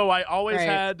 So I always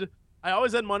had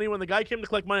money. When the guy came to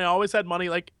collect money, I always had money.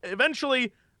 Like,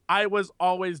 eventually, I was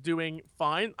always doing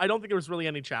fine. I don't think there was really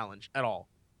any challenge at all.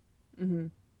 Mm-hmm.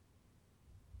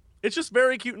 It's just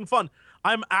very cute and fun.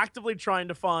 I'm actively trying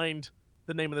to find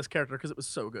the name of this character because it was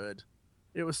so good.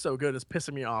 It was so good. It's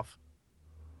pissing me off.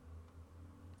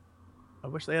 I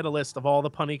wish they had a list of all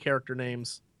the punny character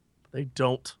names. But they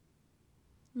don't.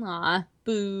 Aw,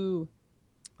 boo.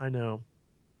 I know.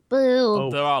 Boo. Oh.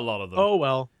 There are a lot of them. Oh,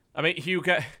 well. I mean, you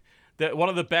get... one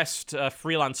of the best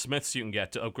freelance Smiths you can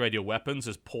get to upgrade your weapons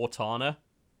is Portana.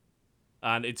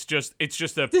 And it's just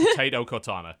a potato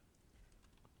katana.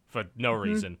 For no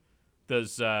reason.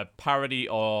 There's a parody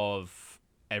of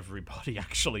everybody,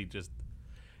 actually. Just...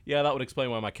 Yeah, that would explain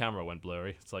why my camera went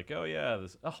blurry. It's like, oh yeah,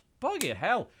 there's... Oh, buggy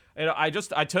hell. You know, I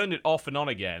turned it off and on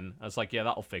again. I was like, yeah,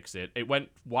 that'll fix it. It went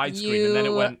widescreen and then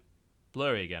it went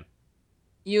blurry again.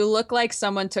 You look like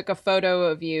someone took a photo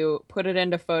of you, put it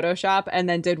into Photoshop, and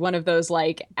then did one of those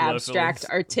like abstract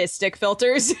artistic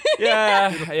filters.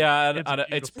 Yeah, and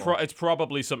It's it's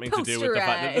probably something to do with the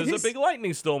fact that there's a Posterized. big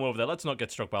lightning storm over there. Let's not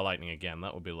get struck by lightning again.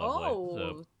 That would be lovely. Oh.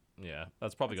 So, yeah,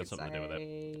 that's probably got something to do with it.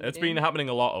 exciting. It's been happening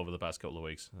a lot over the past couple of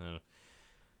weeks.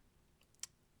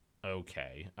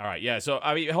 Okay, all right, yeah. So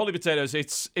I mean, Holy Potatoes,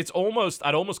 it's almost,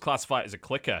 I'd almost classify it as a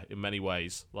clicker in many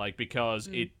ways, like, because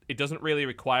it doesn't really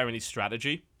require any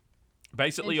strategy.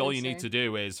 Basically, all you need to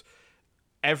do is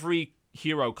every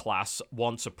hero class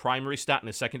wants a primary stat and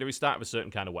a secondary stat of a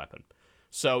certain kind of weapon.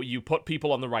 So you put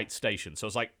people on the right station. So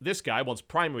it's like, this guy wants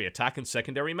primary attack and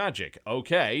secondary magic.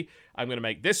 Okay, I'm going to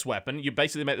make this weapon. You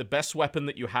basically make the best weapon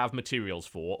that you have materials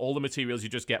for. All the materials you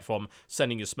just get from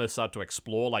sending your smiths out to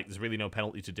explore. Like, there's really no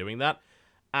penalty to doing that.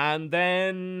 And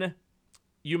then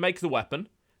you make the weapon.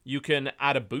 You can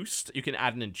add a boost. You can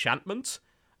add an enchantment.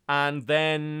 And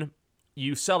then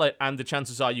you sell it, and the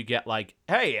chances are you get like,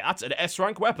 hey, that's an S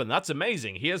rank weapon. That's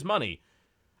amazing. Here's money.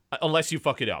 Unless you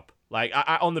fuck it up. Like,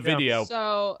 on the video,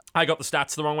 So I got the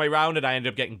stats the wrong way around, and I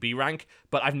ended up getting B rank,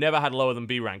 but I've never had lower than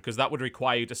B rank, because that would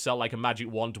require you to sell, like, a magic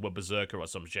wand to a berserker or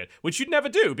some shit, which you'd never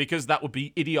do, because that would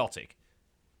be idiotic.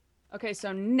 okay,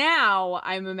 so now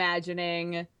I'm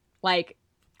imagining like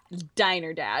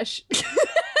Diner Dash.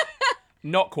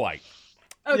 Not quite.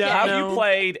 Okay. Yeah, Have no. you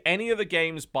played any of the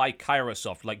games by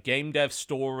Kairosoft, like Game Dev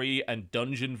Story and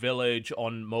Dungeon Village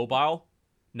on mobile?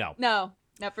 No. No,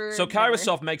 never. So never.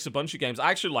 Kairosoft makes a bunch of games.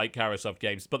 I actually like Kairosoft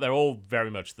games, but they're all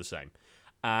very much the same.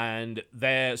 And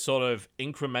they're sort of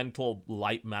incremental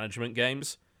light management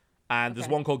games. And there's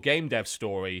Okay. one called Game Dev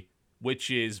Story,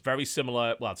 which is very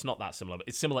similar. Well, it's not that similar, but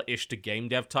it's similar-ish to Game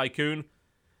Dev Tycoon.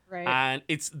 Right. And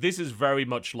this is very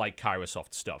much like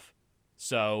Kairosoft stuff.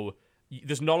 So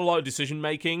there's not a lot of decision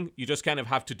making. You just kind of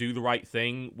have to do the right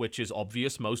thing, which is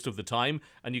obvious most of the time,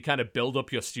 and you kind of build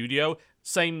up your studio.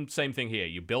 Same thing here.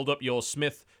 You build up your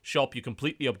smith shop, you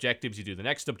complete the objectives, you do the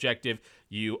next objective,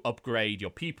 you upgrade your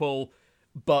people,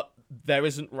 but there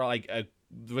isn't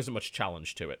much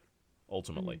challenge to it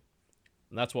ultimately.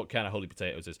 And that's what kind of Holy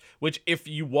Potatoes is. Which, if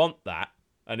you want that,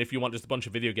 and if you want just a bunch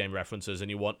of video game references and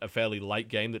you want a fairly light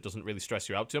game that doesn't really stress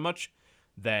you out too much,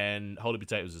 then Holy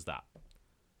Potatoes is that.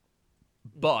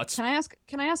 But Can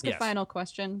I ask Yes. a final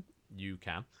question? you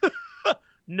can.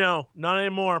 No, not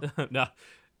anymore. No.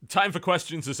 Time for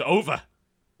questions is over.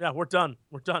 Yeah, we're done.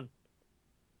 We're done.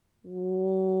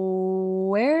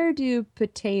 Where do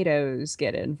potatoes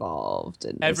get involved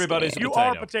in this Everybody's game? You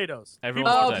Potato. are potatoes.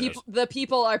 Everyone's Oh, potatoes. the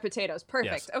people are potatoes. Yes.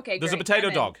 Perfect. Okay, There's a great. potato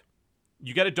I'm in. dog.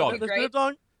 You get a dog. Okay, There's great. no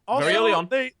dog. Also, Very early on.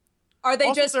 Are they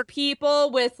Also, just they're-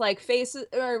 people with like faces?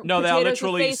 Or No, they are potatoes with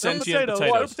literally faces? sentient They're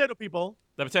potatoes. potato people.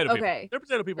 They're potato people. Okay. They're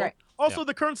potato people. Right. Also, Yeah.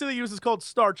 the currency they use is called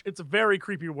starch. It's a very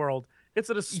creepy world. It's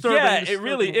a disturbing. Yeah, it disturbing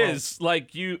really world. is.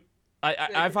 Like,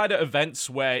 I've had events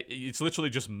where it's literally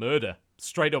just murder.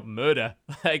 Straight up murder.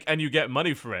 Like, and you get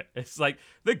money for it. It's like,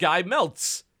 the guy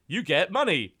melts. You get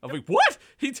money. I'm like, what?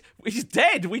 He's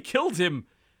dead. We killed him.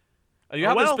 And you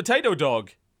have this well. potato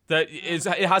dog that it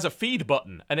has a feed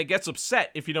button, and it gets upset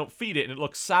if you don't feed it, and it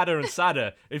looks sadder and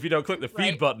sadder if you don't click the feed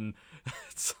Right. button.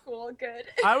 It's, Cool, good.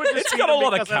 I would just it's feed got a them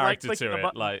lot of because I like character clicking to the it.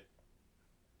 button. Like,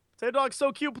 Potato dog's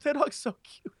so cute. Potato dog's so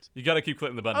cute. you gotta keep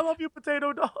clicking the I button. love you,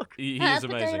 potato dog. He is amazing.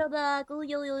 Potato dog. Ooh,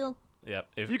 yo, yo, yo. Yeah.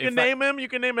 If You if can that- name him. You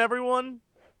can name everyone.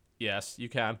 Yes, you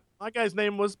can. My guy's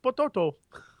name was Potato.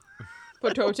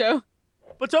 Potato.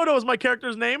 Potato is my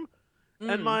character's name,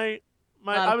 and Mm. my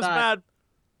Not I was that. mad.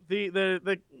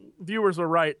 The viewers were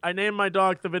right. I named my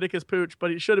dog Theviticus Pooch,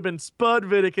 but he should have been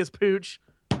Spudviticus Pooch.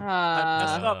 I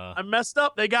messed up. I messed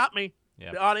up. They got me.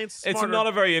 Yeah. The audience. Is It's smarter. not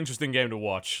a very interesting game to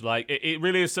watch. Like, it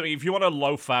really is something. If you want to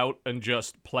loaf out and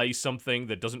just play something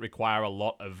that doesn't require a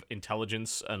lot of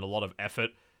intelligence and a lot of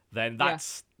effort, then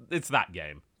it's that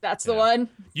game. That's the Yeah. one.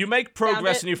 You make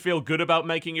progress it. and you feel good about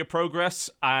making your progress,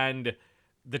 and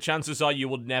the chances are you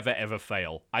will never ever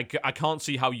fail. I can't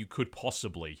see how you could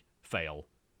possibly fail.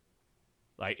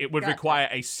 Like, it would Gotcha. require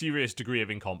a serious degree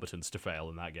of incompetence to fail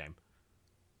in that game.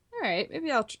 All right,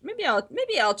 maybe I'll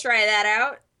try that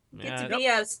out. Get Yeah, to be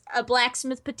a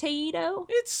blacksmith potato.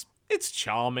 it's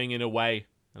charming in a way,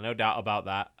 no doubt about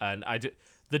that. And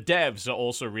the devs are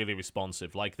also really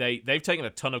responsive. Like, they've taken a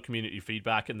ton of community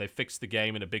feedback and they fixed the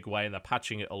game in a big way, and they're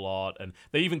patching it a lot. And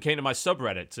they even came to my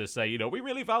subreddit to say, we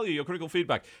really value your critical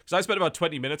feedback. Because I spent about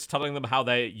 20 minutes telling them how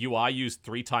their UI used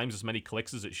 3 times as many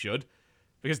clicks as it should.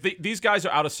 Because these guys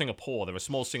are out of Singapore. They're a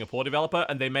small Singapore developer,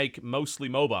 and they make mostly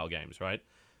mobile games, right?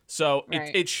 So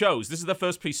Right. it shows. This is their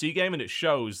first PC game, and it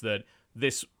shows that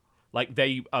this, like,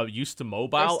 they are used to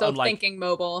mobile. They're still and, like, thinking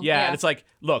mobile. yeah, and it's like,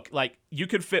 look, like, you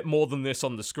could fit more than this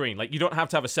on the screen. Like, you don't have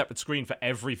to have a separate screen for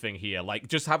everything here. Like,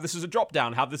 just have this as a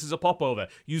drop-down, have this as a popover.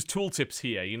 Use tooltips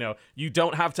here, You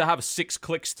don't have to have 6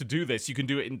 clicks to do this. You can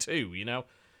do it in 2,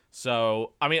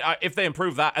 So, I mean, if they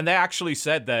improve that, and they actually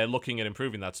said they're looking at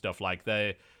improving that stuff, like,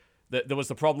 there was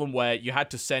the problem where you had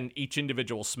to send each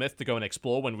individual smith to go and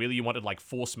explore when really you wanted, like,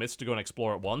 4 smiths to go and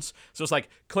explore at once. So it's like,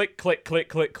 click, click, click,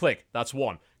 click, click. That's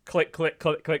 1. Click, click,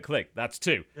 click, click, click. That's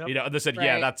 2. Yep. And they said,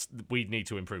 Right. we need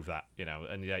to improve that,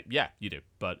 and yeah, you do.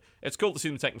 But it's cool to see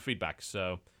them taking feedback,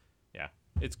 so yeah,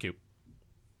 it's cute.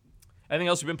 Anything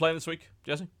else you've been playing this week,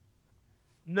 Jesse?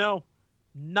 No,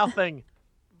 nothing.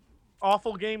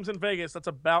 Awful games in Vegas. That's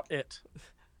about it.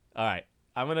 All right.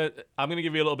 I'm gonna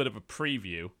give you a little bit of a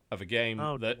preview of a game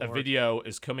Oh, that a Lord. video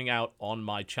is coming out on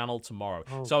my channel tomorrow.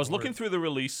 Oh, So I was Lord. looking through the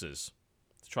releases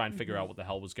to try and figure out what the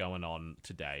hell was going on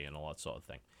today and all that sort of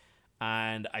thing.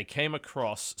 And I came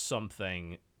across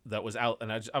something that was out,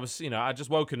 and I was, I just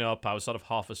woken up. I was sort of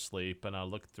half asleep, and I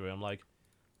looked through it. I'm like,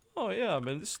 oh yeah, I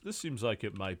mean, this seems like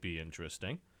it might be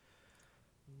interesting.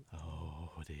 Oh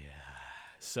dear.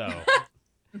 So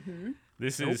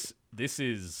this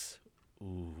is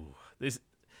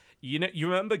you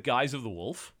remember Guys of the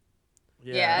Wolf?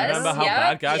 Yes. Remember how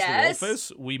bad Guys of the Wolf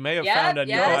is? We may have found a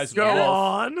new Guys of the Wolf. Go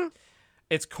on.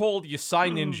 It's called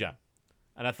Yosai Ninja.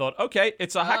 And I thought, okay,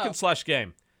 it's a hack and slash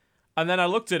game. And then I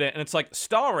looked at it, and it's like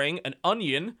starring an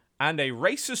onion and a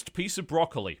racist piece of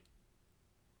broccoli.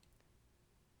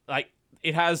 Like,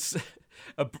 it has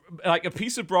a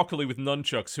piece of broccoli with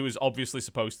nunchucks, who is obviously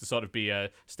supposed to sort of be a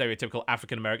stereotypical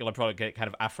African-American, like probably get kind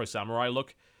of Afro-samurai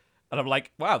look. And I'm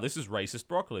like, wow, this is racist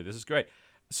broccoli. This is great.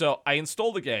 So I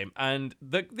installed the game, and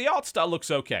the art style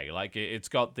looks okay. Like, it's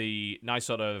got the nice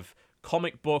sort of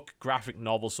comic book, graphic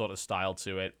novel sort of style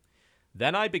to it.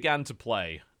 Then I began to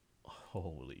play.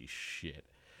 Holy shit.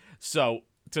 So,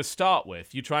 to start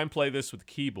with, you try and play this with the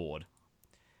keyboard,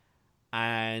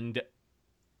 and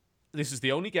this is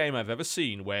the only game I've ever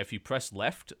seen where if you press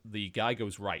left, the guy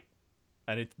goes right.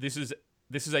 And this is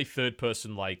a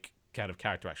third-person, like, kind of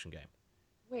character action game.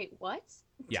 Wait, what?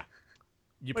 Yeah.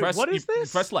 You Wait, what is this?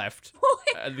 You press left,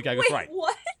 and the guy goes right.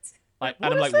 What? And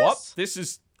What I'm is like, this? what? This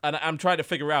is... And I'm trying to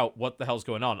figure out what the hell's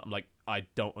going on. I'm like, I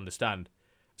don't understand.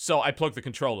 So I plug the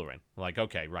controller in. I'm like,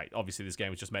 okay, right. Obviously, this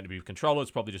game was just meant to be with controller. It's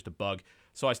probably just a bug.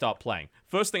 So I start playing.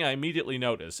 First thing I immediately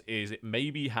notice is it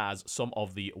maybe has some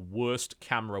of the worst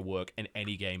camera work in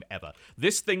any game ever.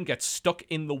 This thing gets stuck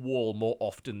in the wall more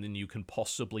often than you can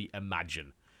possibly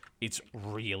imagine. It's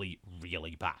really,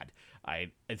 really bad.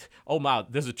 Oh, man,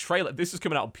 there's a trailer. This is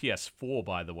coming out on PS4,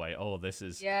 by the way. Oh, this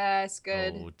is... Yes,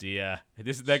 good. Oh, dear.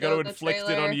 They're going to inflict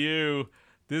it on you.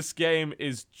 This game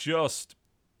is just...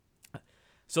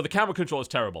 So the camera control is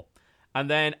terrible. And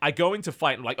then I go into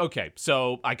fight, and I'm like, okay,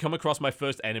 so I come across my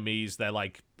first enemies. They're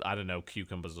like, I don't know,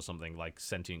 cucumbers or something, like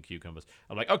sentient cucumbers.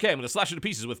 I'm like, okay, I'm going to slash it to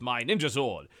pieces with my ninja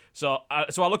sword. So I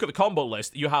look at the combo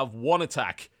list. You have one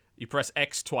attack. You press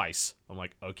X twice. I'm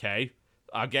like, okay,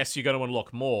 I guess you're going to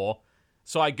unlock more.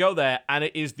 So I go there, and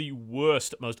it is the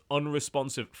worst, most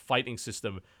unresponsive fighting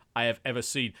system I have ever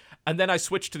seen. And then I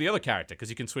switch to the other character, because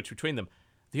you can switch between them.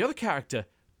 The other character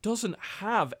doesn't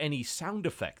have any sound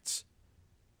effects.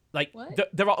 Like,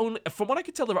 there are only, from what I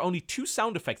can tell, there are only 2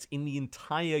 sound effects in the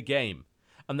entire game.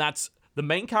 And that's the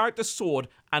main character's sword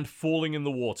and falling in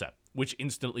the water, which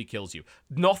instantly kills you.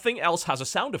 Nothing else has a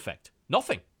sound effect.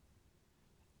 Nothing.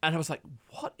 And I was like,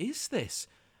 what is this?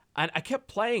 And I kept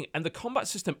playing, and the combat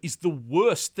system is the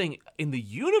worst thing in the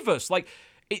universe. Like,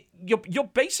 you're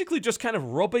basically just kind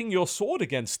of rubbing your sword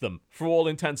against them for all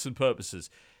intents and purposes.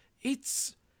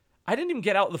 I didn't even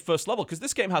get out of the first level because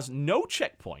this game has no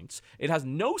checkpoints, it has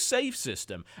no save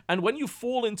system, and when you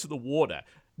fall into the water,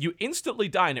 you instantly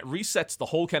die and it resets the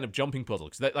whole kind of jumping puzzle.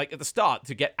 Because, like, at the start,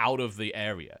 to get out of the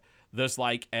area, there's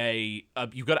like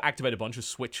you've got to activate a bunch of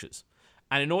switches.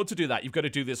 And in order to do that, you've got to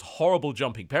do this horrible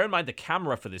jumping. Bear in mind, the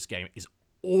camera for this game is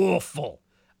awful.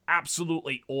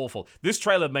 Absolutely awful. This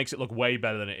trailer makes it look way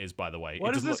better than it is, by the way.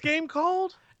 What is this game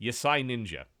called? Yosai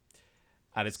Ninja.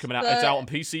 And it's coming out. It's out on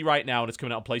PC right now, and it's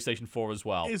coming out on PlayStation 4 as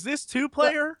well. Is this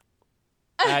 2-player?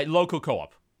 Local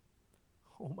co-op.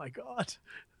 Oh my god.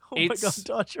 My god,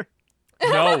 Dodger.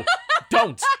 No,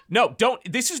 don't. No,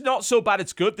 don't. This is not so bad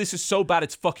it's good. This is so bad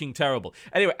it's fucking terrible.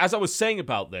 Anyway, as I was saying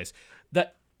about this,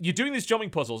 that you're doing these jumping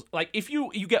puzzles. Like, if you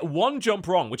get one jump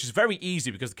wrong, which is very easy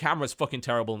because the camera's fucking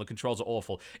terrible and the controls are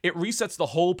awful, it resets the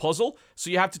whole puzzle. So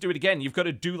you have to do it again. You've got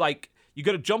to do you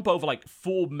got to jump over like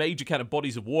 4 major kind of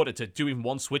bodies of water to do in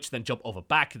one switch, then jump over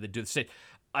back and then do the same.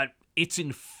 It's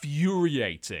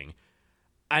infuriating.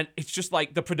 And it's just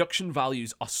like the production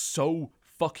values are so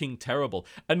fucking terrible.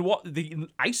 And what the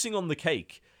icing on the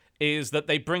cake is that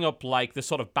they bring up like the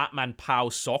sort of Batman POW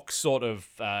socks sort of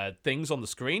things on the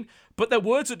screen, but they're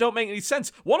words that don't make any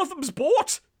sense. One of them's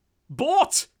bought.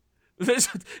 Bought.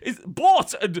 It's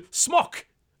bought and smock.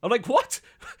 I'm like, what?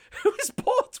 Who is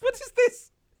bought? What is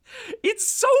this? It's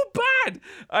so bad.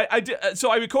 So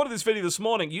I recorded this video this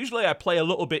morning. Usually I play a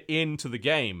little bit into the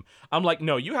game. I'm like,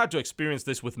 no, you had to experience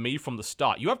this with me from the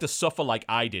start. You have to suffer like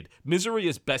I did. Misery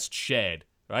is best shared,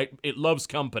 right? It loves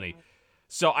company.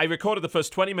 So I recorded the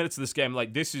first 20 minutes of this game.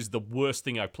 Like, this is the worst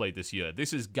thing I've played this year.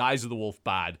 This is Guys of the Wolf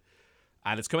bad.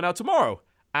 And it's coming out tomorrow.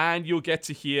 And you'll get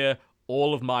to hear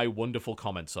all of my wonderful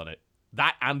comments on it.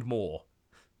 That and more.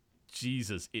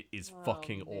 Jesus, it is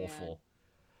fucking awful.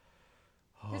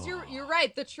 Because you're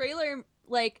right. The trailer,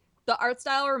 like, the art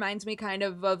style reminds me kind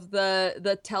of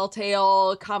the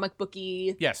Telltale comic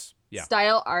booky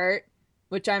style art,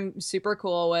 which I'm super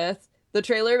cool with. The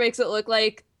trailer makes it look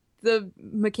like the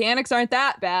mechanics aren't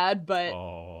that bad, but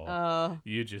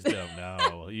you just don't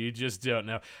know. You just don't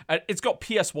know. It's got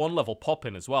PS1 level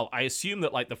pop-in as well. I assume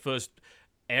that like the first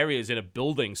areas in a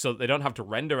building so that they don't have to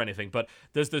render anything, but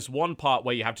there's this one part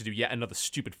where you have to do yet another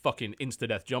stupid fucking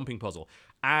insta-death jumping puzzle,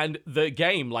 and the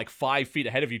game like 5 feet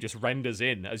ahead of you just renders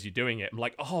in as you're doing it. I'm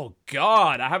like, oh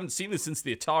god, I haven't seen this since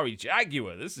the Atari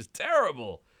Jaguar. This is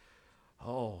terrible.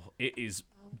 Oh, it is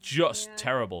just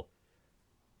terrible.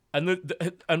 And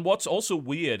and what's also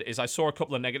weird is I saw a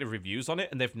couple of negative reviews on it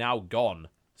and they've now gone,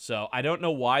 so I don't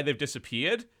know why they've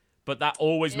disappeared, but that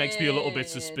always makes me a little bit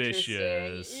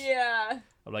suspicious. Yeah.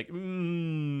 I'm like,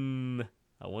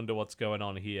 I wonder what's going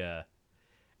on here.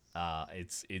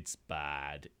 It's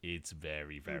bad. It's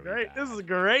very, very great. bad. This is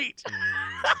great.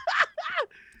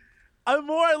 The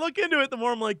more I look into it, the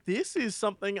more I'm like, this is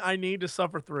something I need to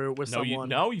suffer through with someone.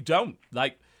 No, you don't.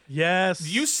 Like, yes.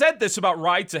 You said this about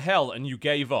Ride to Hell and you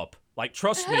gave up. Like,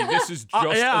 trust me, this is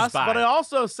just as bad. But I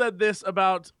also said this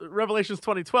about Revelations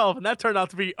 2012, and that turned out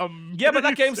to be amazing. Yeah, but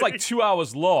that game's like 2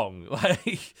 hours long.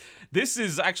 Like, this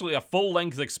is actually a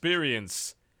full-length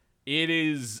experience. It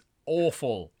is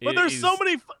awful. But there's so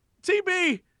many...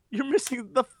 TB, you're missing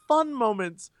the fun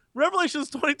moments. Revelations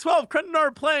 2012, Cret and I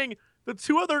are playing the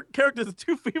two other characters, the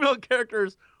two female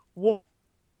characters, walk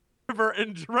river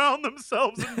and drown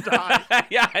themselves and die.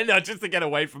 Yeah, I know, just to get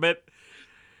away from it.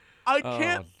 I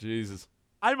can't. Oh, Jesus.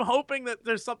 I'm hoping that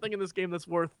there's something in this game that's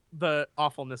worth the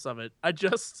awfulness of it.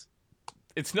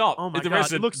 It's not. Oh my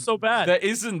god, it looks so bad. There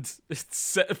isn't.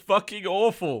 It's fucking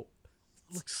awful.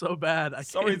 It looks so bad.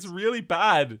 Sorry, it's really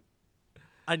bad.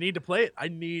 I need to play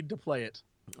it.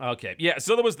 Okay, yeah,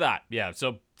 so there was that. Yeah,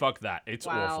 so fuck that. It's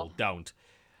Wow. awful. Don't.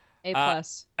 A+.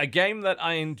 A game that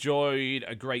I enjoyed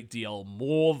a great deal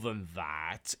more than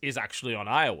that is actually on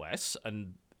iOS,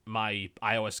 and my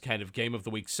iOS kind of game of the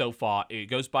week so far, it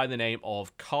goes by the name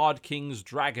of Card King's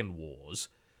Dragon Wars,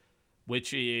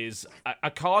 which is a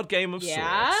card game of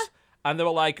sorts. And they were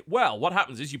like, well, what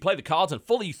happens is you play the cards and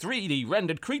fully 3D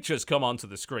rendered creatures come onto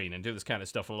the screen and do this kind of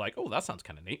stuff. And we're like, oh, that sounds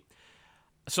kind of neat.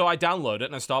 So I download it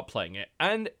and I start playing it,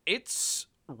 and it's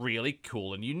really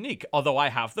cool and unique, although I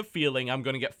have the feeling I'm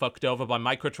going to get fucked over by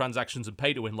microtransactions and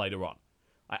pay to win later on.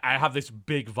 I have this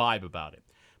big vibe about it.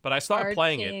 But I started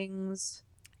playing it.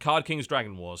 Card King's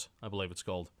Dragon Wars, I believe it's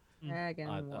called. Dragon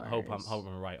Wars. I hope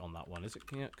I'm right on that one. Is it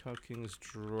Card King's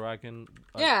Dragon?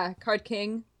 Yeah, Card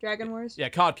King Dragon Wars. Yeah,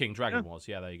 Card King Dragon Wars.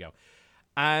 Yeah, there you go.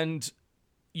 And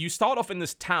you start off in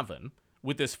this tavern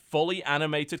with this fully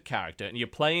animated character, and you're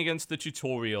playing against the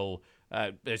tutorial.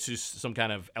 It's just some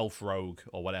kind of elf rogue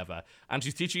or whatever, and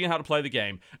she's teaching you how to play the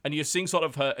game. And you're seeing sort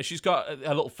of her. She's got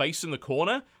a little face in the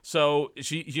corner, so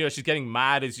she's getting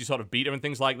mad as you sort of beat her and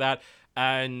things like that.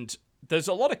 And there's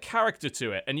a lot of character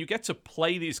to it, and you get to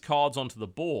play these cards onto the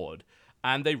board,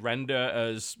 and they render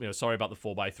as, sorry about the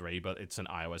 4x3, but it's an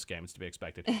iOS game, it's to be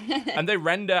expected. And they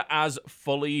render as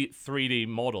fully 3D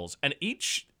models, and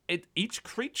each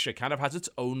creature kind of has its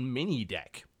own mini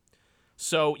deck.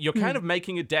 So you're kind of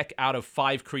making a deck out of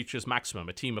 5 creatures maximum,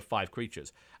 a team of 5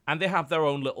 creatures, and they have their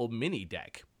own little mini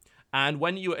deck. And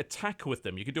when you attack with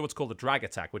them, you can do what's called a drag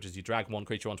attack, which is you drag one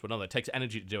creature onto another. It takes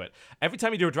energy to do it. Every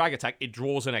time you do a drag attack, it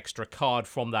draws an extra card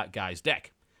from that guy's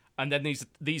deck. And then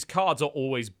these cards are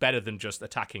always better than just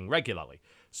attacking regularly.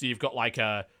 So you've got like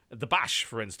the Bash,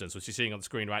 for instance, which you're seeing on the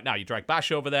screen right now. You drag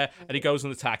Bash over there, and he goes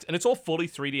and attacks. And it's all fully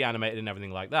 3D animated and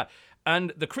everything like that.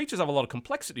 And the creatures have a lot of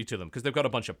complexity to them because they've got a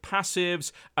bunch of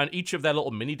passives, and each of their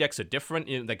little mini decks are different.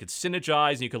 They could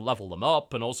synergize, and you can level them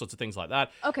up, and all sorts of things like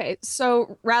that. Okay,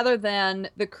 so rather than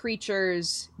the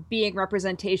creatures being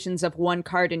representations of one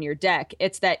card in your deck,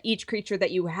 it's that each creature that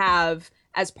you have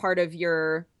as part of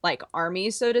your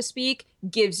army, so to speak,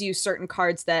 gives you certain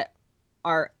cards that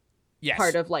are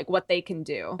part of what they can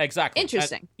do. Exactly.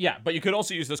 Interesting. Yeah, but you could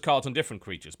also use those cards on different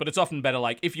creatures. But it's often better,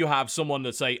 if you have someone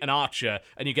that's, say, an archer,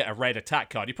 and you get a red attack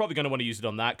card, you're probably going to want to use it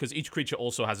on that, because each creature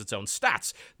also has its own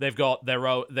stats. They've got their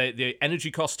own, the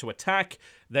energy cost to attack,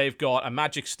 they've got a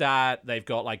magic stat, they've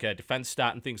got, a defense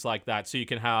stat and things like that. So you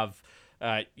can have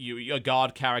your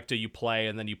guard character you play,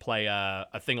 and then you play a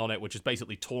thing on it, which is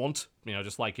basically taunt,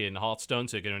 just like in Hearthstone,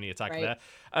 so you can only attack there.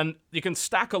 And you can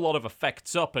stack a lot of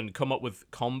effects up and come up with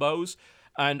combos.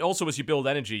 And also, as you build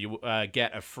energy, you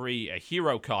get a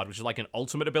hero card, which is like an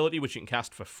ultimate ability, which you can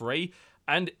cast for free.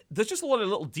 And there's just a lot of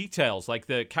little details, like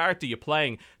the character you're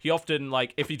playing, he often,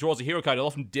 if he draws a hero card, he'll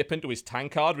often dip into his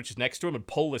tank card, which is next to him, and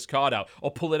pull this card out,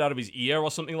 or pull it out of his ear or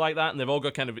something like that, and they've all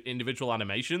got kind of individual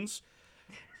animations.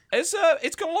 It's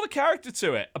got a lot of character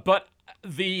to it, but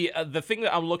the thing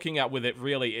that I'm looking at with it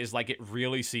really is it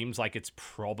really seems like it's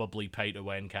probably pay to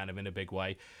win kind of in a big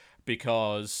way,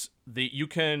 because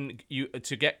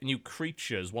to get new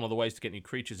creatures, one of the ways to get new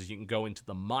creatures is you can go into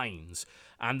the mines,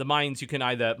 and the mines you can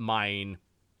either mine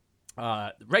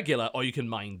regular or you can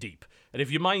mine deep. And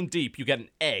if you mine deep, you get an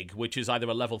egg, which is either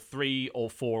a level 3 or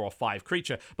 4 or 5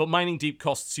 creature. But mining deep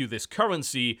costs you this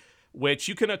currency, which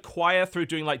you can acquire through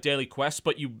doing like daily quests,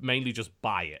 but you mainly just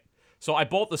buy it. So I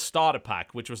bought the starter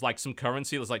pack, which was like some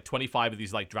currency. There's like 25 of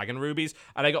these like dragon rubies,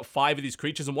 and I got 5 of these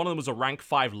creatures, and one of them was a rank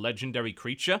 5 legendary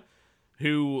creature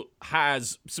who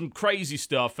has some crazy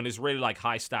stuff and is really like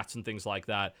high stats and things like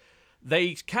that.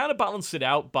 They kind of balance it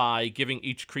out by giving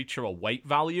each creature a weight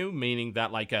value, meaning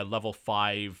that like a level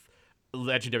 5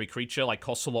 legendary creature like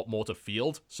costs a lot more to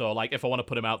field. So like if I want to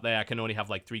put him out there, I can only have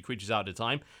like 3 creatures out at a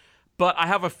time. But I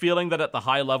have a feeling that at the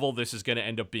high level, this is going to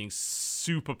end up being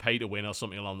super pay to win or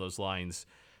something along those lines.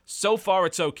 So far,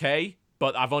 it's okay,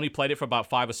 but I've only played it for about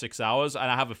 5 or 6 hours, and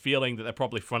I have a feeling that they're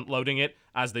probably front-loading it,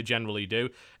 as they generally do.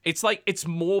 It's like, it's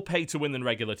more pay to win than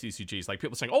regular TCGs. Like,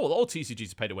 people saying, oh, all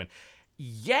TCGs are pay to win.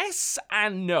 Yes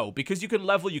and no, because you can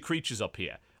level your creatures up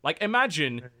here. Like,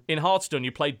 imagine in Hearthstone,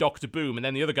 you played Dr. Boom, and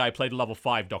then the other guy played level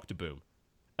 5 Dr. Boom.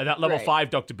 And that level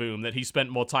 5 Dr. Boom that he spent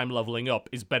more time leveling up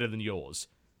is better than yours.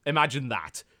 Imagine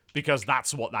that, because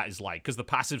that's what that is like, because the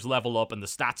passives level up and the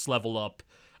stats level up.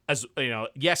 As you know,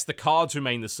 yes, the cards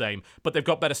remain the same, but they've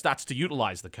got better stats to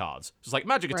utilize the cards. It's like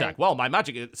magic attack. Well, my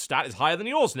magic stat is higher than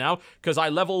yours now, because I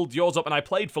leveled yours up and I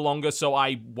played for longer, so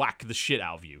I whack the shit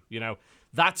out of you. You know,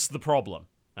 that's the problem.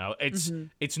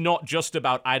 It's not just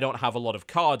about I don't have a lot of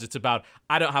cards, it's about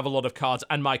I don't have a lot of cards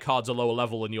and my cards are lower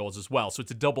level than yours as well. So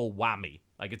it's a double whammy.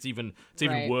 Like it's even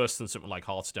worse than something like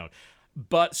Hearthstone.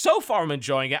 But so far I'm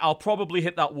enjoying it. I'll probably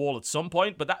hit that wall at some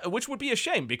point, but which would be a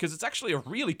shame because it's actually a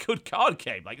really good card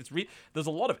game. Like there's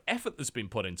a lot of effort that's been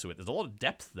put into it. There's a lot of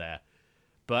depth there.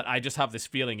 But I just have this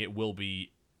feeling it will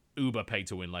be uber pay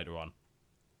to win later on.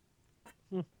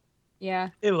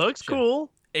 Yeah. It looks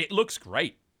cool. It looks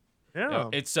great. Yeah. You know,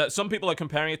 it's some people are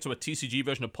comparing it to a TCG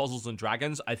version of Puzzles and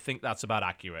Dragons. I think that's about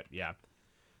accurate. Yeah.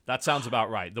 That sounds about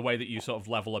right. The way that you sort of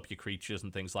level up your creatures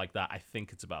and things like that, I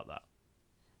think it's about that.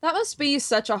 That must be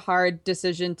such a hard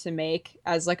decision to make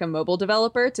as like a mobile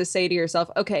developer to say to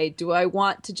yourself, okay, do I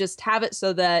want to just have it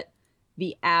so that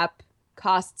the app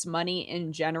costs money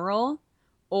in general?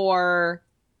 Or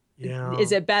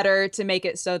is it better to make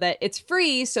it so that it's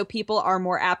free so people are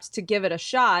more apt to give it a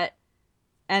shot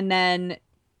and then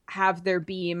have there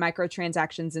be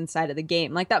microtransactions inside of the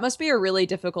game? Like that must be a really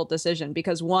difficult decision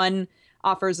because one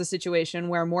offers a situation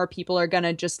where more people are going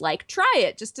to just like try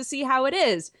it just to see how it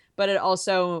is. But it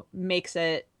also makes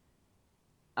it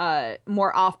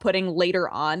more off-putting later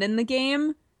on in the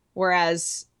game.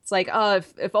 Whereas it's like, oh,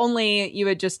 if only you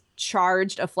had just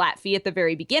charged a flat fee at the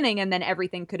very beginning and then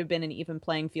everything could have been an even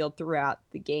playing field throughout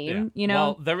the game, you know?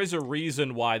 Well, there is a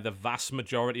reason why the vast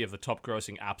majority of the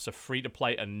top-grossing apps are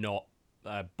free-to-play and not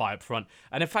buy up front.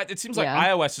 And in fact, it seems like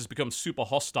iOS has become super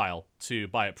hostile to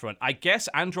buy up front. I guess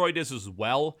Android is as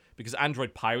well, because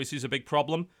Android piracy is a big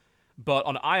problem. But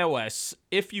on iOS,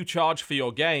 if you charge for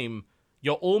your game,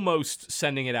 you're almost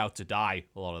sending it out to die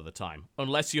a lot of the time,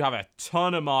 unless you have a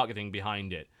ton of marketing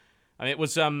behind it. I mean, it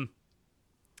was,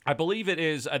 I believe it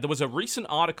is, there was a recent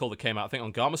article that came out, I think,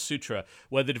 on Gama Sutra,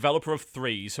 where the developer of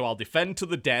Threes, who I'll defend to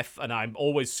the death, and I'm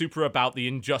always super about the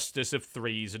injustice of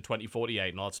Threes in 2048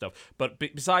 and all that stuff, but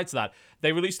besides that,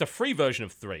 they released a free version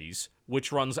of Threes,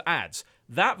 which runs ads.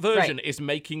 That version is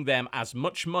making them as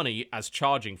much money as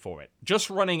charging for it. Just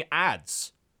running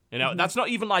ads. You know, that's not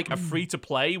even like a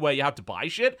free-to-play where you have to buy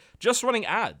shit, just running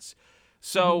ads.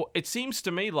 So it seems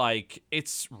to me like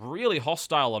it's really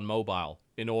hostile on mobile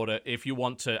if you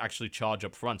want to actually charge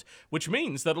up front, which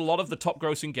means that a lot of the top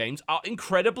grossing games are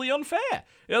incredibly unfair.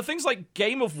 You know, things like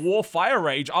Game of War Fire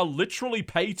Rage are literally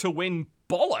pay to win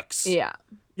bollocks. Yeah.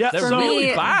 They're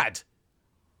really bad.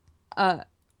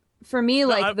 For me,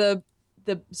 like the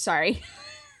sorry.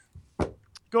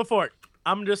 Go for it.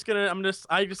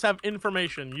 I just have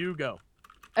information. You go.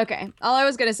 Okay. All I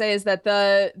was going to say is that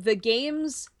the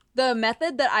games, the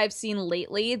method that I've seen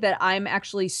lately that I'm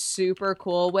actually super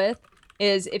cool with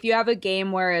is if you have a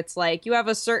game where it's like you have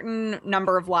a certain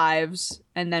number of lives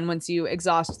and then once you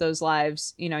exhaust those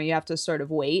lives, you know, you have to sort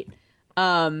of wait.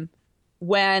 When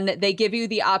they give you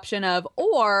the option of,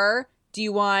 or do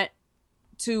you want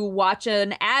to watch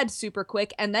an ad super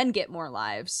quick and then get more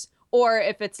lives? Or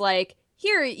if it's like,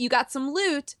 here, you got some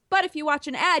loot, but if you watch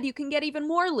an ad, you can get even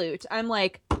more loot. I'm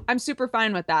like, I'm super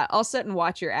fine with that. I'll sit and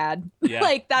watch your ad. Yeah.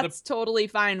 Like, that's totally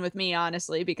fine with me,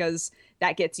 honestly, because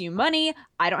that gets you money.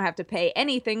 I don't have to pay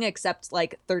anything except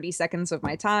like 30 seconds of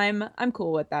my time. I'm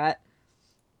cool with that.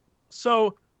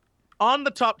 So on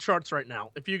the top charts right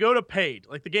now, if you go to paid,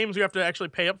 like the games you have to actually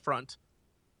pay up front,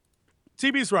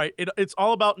 TB's right. It's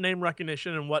all about name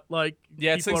recognition and what like.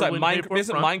 Yeah, it's things like Minecraft.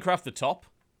 Isn't Minecraft the top?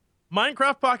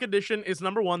 Minecraft Pocket Edition is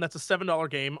number 1. That's a $7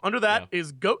 game. Under that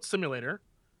is Goat Simulator.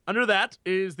 Under that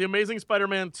is The Amazing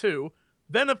Spider-Man 2.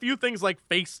 Then a few things like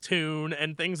Facetune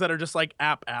and things that are just like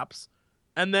apps.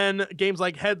 And then games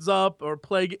like Heads Up or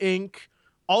Plague Inc.,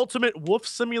 Ultimate Wolf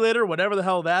Simulator, whatever the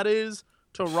hell that is,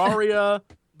 Terraria,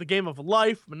 The Game of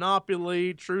Life,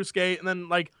 Monopoly, True Skate, and then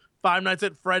like Five Nights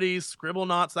at Freddy's,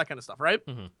 Scribblenauts, that kind of stuff, right?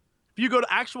 Mm-hmm. If you go to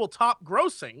actual top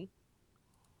grossing,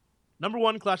 number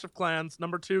 1, Clash of Clans.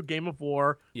 Number 2, Game of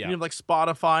War. Yeah. You have like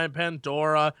Spotify and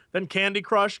Pandora. Then Candy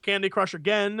Crush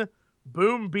again,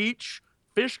 Boom Beach,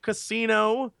 Fish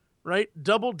Casino, right?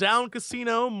 Double Down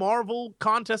Casino, Marvel,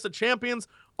 Contest of Champions,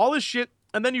 all this shit.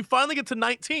 And then you finally get to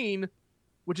 19,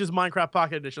 which is Minecraft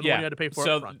Pocket Edition, the one you had to pay for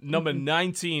up front. So number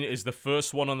 19 is the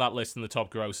first one on that list in the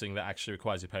top grossing that actually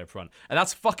requires you to pay up front. And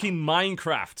that's fucking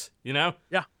Minecraft, you know?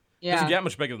 Yeah. Doesn't get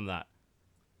much bigger than that.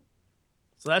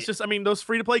 So that's just, I mean, those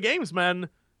free-to-play games, man,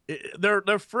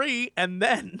 they're free, and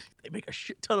then they make a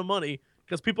shit ton of money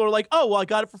because people are like, oh, well, I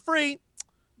got it for free.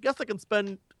 Guess I can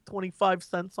spend 25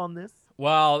 cents on this.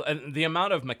 Well, and the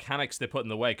amount of mechanics they put in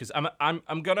the way, because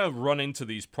I'm gonna run into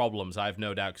these problems, I have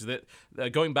no doubt. Because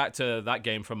going back to that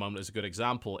game for a moment as a good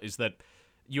example, is that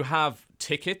you have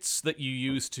tickets that you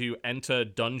use to enter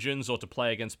dungeons or to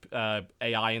play against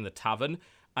AI in the tavern.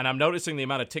 And I'm noticing the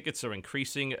amount of tickets are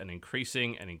increasing and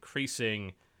increasing and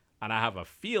increasing. And I have a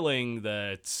feeling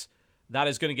that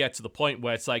is going to get to the point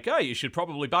where it's like, hey, you should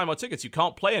probably buy more tickets. You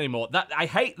can't play anymore. I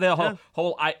hate the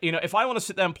whole if I want to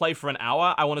sit there and play for an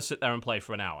hour, I want to sit there and play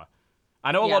for an hour.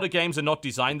 I know a lot of games are not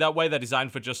designed that way. They're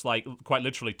designed for just like quite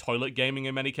literally toilet gaming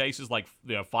in many cases, like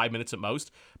 5 minutes at most.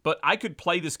 But I could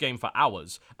play this game for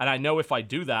hours. And I know if I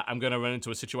do that, I'm going to run into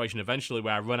a situation eventually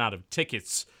where I run out of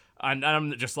tickets. And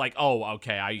I'm just like, oh,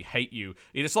 okay, I hate you.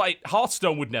 It's like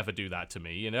Hearthstone would never do that to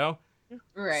me, you know?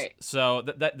 Right. So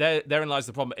therein lies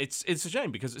the problem. It's a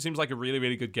shame because it seems like a really,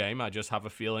 really good game. I just have a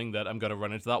feeling that I'm going to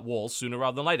run into that wall sooner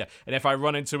rather than later. And if I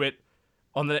run into it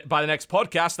by the next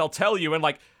podcast, I'll tell you, and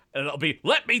it'll be,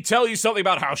 let me tell you something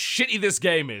about how shitty this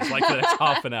game is, like for the next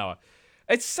half an hour.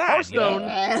 It's sad.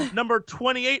 Hearthstone, number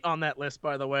 28 on that list,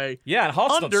 by the way. Yeah, and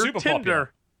Hearthstone's under super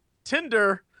Tinder.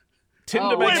 Tinder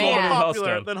Oh, makes man. more than popular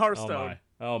Hearthstone. than Hearthstone.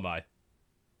 Oh my.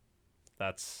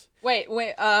 That's... Wait,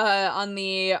 on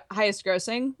the highest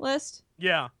grossing list?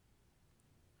 Yeah.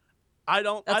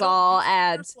 That's all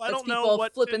ads. I That's don't know people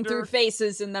what flipping Tinder... through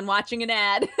faces and then watching an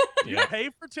ad. Do you pay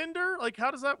for Tinder? Like, how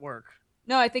does that work?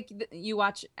 No, I think you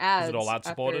watch ads. Is it all ad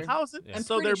supported? How is it? Yeah.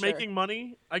 So they're pretty making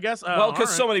money, I guess? Well,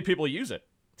 because so many people use it.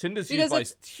 Tinder's used by a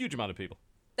huge amount of people.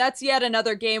 That's yet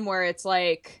another game where it's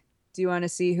like, do you want to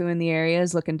see who in the area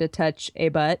is looking to touch a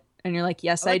butt? And you're like,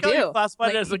 yes, I like how you do.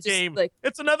 classified it as you a just, game. like-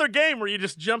 It's another game where you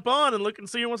just jump on and look and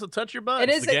see who wants to touch your butt. It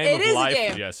is. The game It of is life, a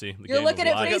game. Jesse. The You're game looking of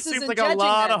at life. faces Seems and like a judging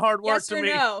lot them. of hard work yes to or me.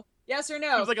 no. Yes or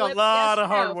no. Seems like a Flip, lot yes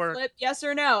of or hard no. work. Flip, yes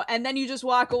or no. And then you just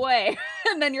walk away.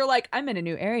 And then you're like, I'm in a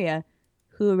new area.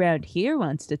 Who around here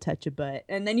wants to touch a butt?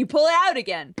 And then you pull it out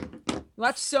again. You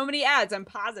watch so many ads. I'm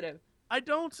positive. I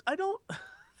don't. That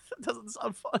doesn't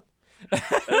sound fun. I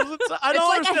It's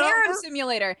like a harem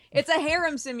simulator. It's a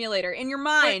harem simulator in your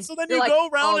mind. Right, so then You're you like, go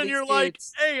around all and these you're dudes. like,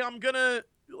 hey, I'm gonna,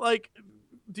 like,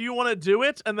 do you want to do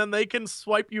it? And then they can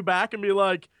swipe you back and be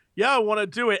like, yeah, I want to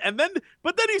do it.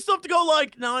 But then you still have to go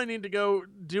like, now I need to go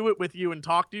do it with you and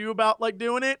talk to you about like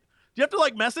doing it. Do you have to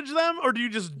like message them or do you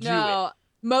just do it? No.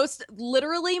 Most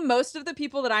of the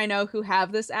people that I know who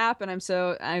have this app, and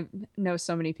I know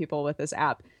so many people with this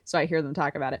app, so I hear them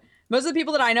talk about it. Most of the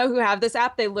people that I know who have this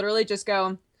app, they literally just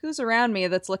go, who's around me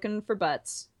that's looking for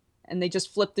butts? And they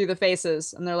just flip through the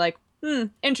faces and they're like,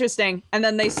 interesting. And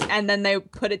then they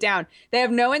put it down. They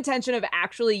have no intention of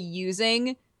actually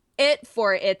using it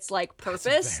for its like purpose.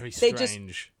 That's very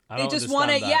strange. They just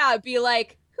want to, be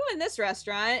like, who in this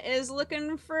restaurant is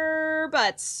looking for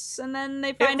butts? And then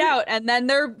they find out, and then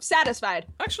they're satisfied.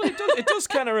 Actually, it does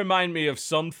kind of remind me of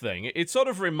something. It sort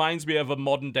of reminds me of a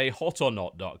modern day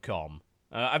hotornot.com.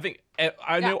 I think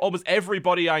I know almost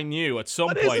everybody I knew at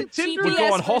some point would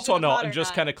go on Hot or Not and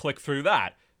just kind of click through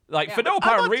that. Like, for no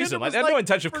apparent reason. Like, they have no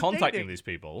intention of contacting these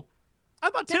people. I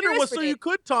thought Tinder was so you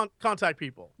could contact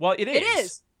people. Well, it is. It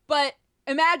is. But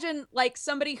imagine, like,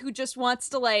 somebody who just wants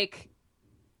to, like...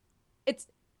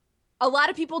 A lot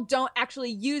of people don't actually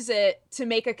use it to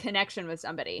make a connection with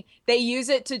somebody. They use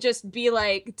it to just be,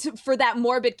 like... for that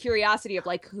morbid curiosity of,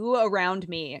 like, who around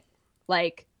me,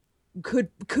 like... could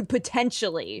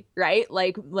potentially, right,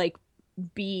 like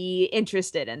be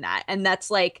interested in that. And that's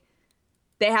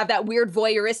they have that weird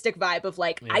voyeuristic vibe of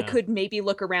like, I Yeah. could maybe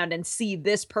look around and see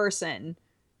this person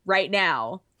right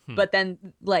now, but then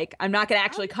like I'm not gonna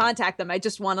actually contact them. I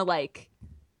just want to like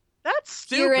That's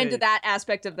stupid. peer into that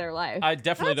aspect of their life. I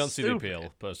definitely That's don't see the stupid.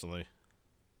 appeal, personally.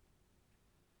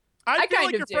 I feel kind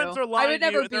like of your do. friends are I lying would to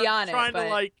you never and be they're on it, trying to but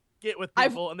like get with I've-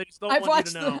 people and they just don't I've want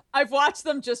watched you to know. I've watched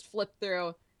them just flip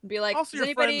through and be like, Also, is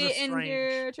your friends anybody are in strange.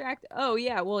 here attract? Oh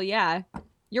yeah, well yeah,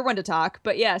 you're one to talk,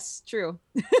 but yes, true.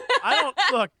 I don't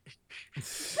look.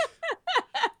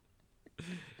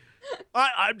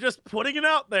 I'm just putting it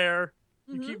out there.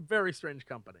 You Mhm. keep very strange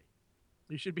company.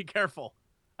 You should be careful.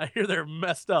 I hear they're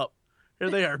messed up. Here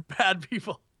they are, bad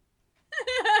people.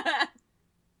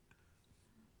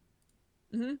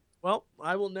 Mhm. Well,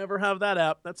 I will never have that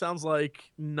app. That sounds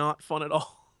like not fun at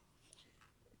all.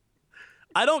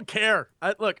 I don't care.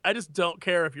 I just don't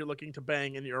care if you're looking to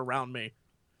bang and you're around me.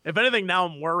 If anything, now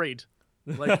I'm worried.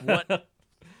 Like,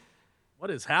 what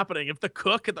is happening? If the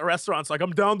cook at the restaurant's like,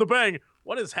 I'm down to bang,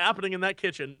 what is happening in that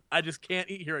kitchen? I just can't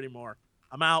eat here anymore.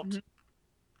 I'm out. Mhm.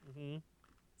 hmm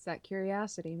It's that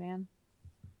curiosity, man.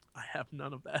 I have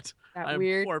none of that. That I'm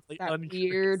weird, horribly that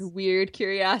uncurious. weird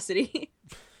curiosity.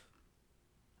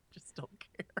 Just don't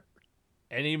care.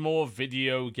 Any more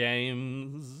video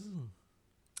games?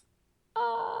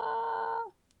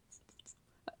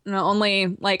 No, only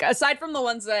like aside from the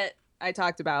ones that I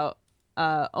talked about,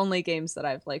 only games that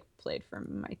I've like played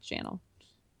from my channel,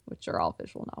 which are all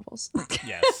visual novels.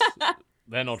 Yes.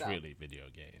 They're not So. really video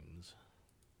games.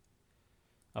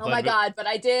 Oh my god! But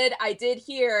I did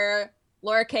hear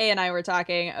Laura Kay and I were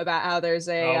talking about how there's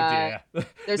a Oh dear.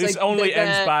 there's This like only there's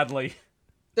ends a- badly.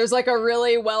 There's like a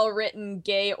really well written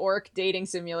gay orc dating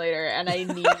simulator, and I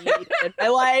need it in my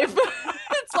life.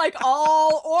 It's like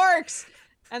all orcs,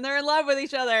 and they're in love with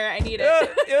each other. I need it.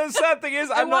 Yeah, the sad thing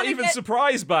is, I'm not wanna even get-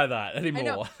 surprised by that I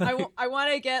know. anymore. I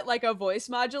want to get like a voice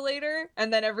modulator,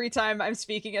 and then every time I'm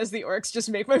speaking as the orcs, just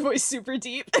make my voice super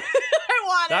deep. I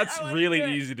want it. That's I wanna really do it.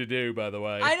 easy to do, by the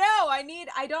way. I know.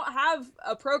 I don't have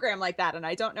a program like that, and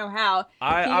I don't know how.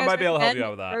 I Can you guys might be able to help you recommend out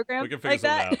with that. program We can figure like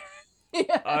something that? out.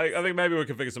 Yeah. I think maybe we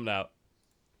can figure something out.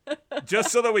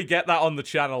 Just so that we get that on the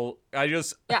channel,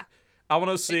 Yeah. I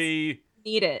want to see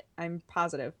Need it. I'm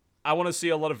positive. a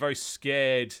lot of very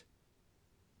scared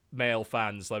male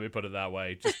fans, let me put it that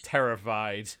way, just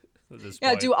terrified at this Yeah,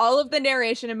 point. do all of the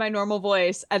narration in my normal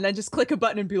voice, and then just click a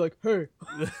button and be like, "Hey."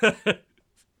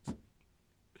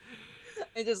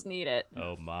 I just need it.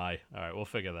 Oh my. All right, we'll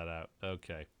figure that out.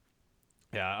 Okay.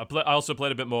 Yeah, I also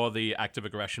played a bit more of the Active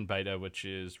Aggression beta, which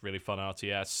is really fun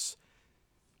RTS.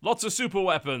 Lots of super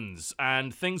weapons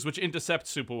and things which intercept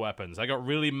super weapons. I got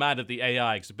really mad at the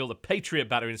AI because I built a Patriot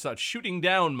battery and started shooting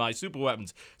down my super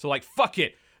weapons. So like, fuck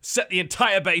it, set the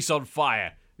entire base on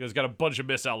fire. He's got a bunch of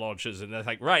missile launchers, and they're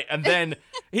like, right. And then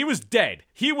he was dead.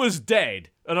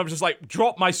 And I'm just like,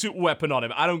 drop my super weapon on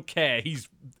him. I don't care.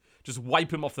 Just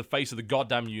wipe him off the face of the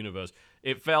goddamn universe.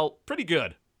 It felt pretty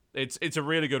good. It's a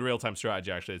really good real-time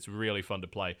strategy, actually. It's really fun to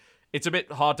play. It's a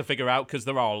bit hard to figure out because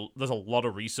there's a lot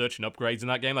of research and upgrades in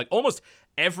that game. Like, almost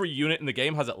every unit in the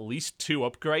game has at least 2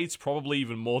 upgrades, probably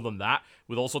even more than that,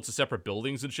 with all sorts of separate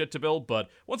buildings and shit to build. But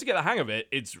once you get the hang of it,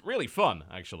 it's really fun,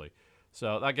 actually.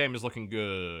 So that game is looking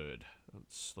good.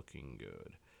 It's looking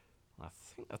good. I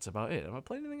think that's about it. Have I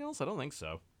played anything else? I don't think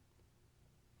so.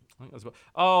 I think that's about...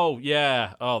 Oh,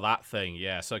 yeah. Oh, that thing.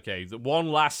 Yes, okay. The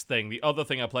one last thing. The other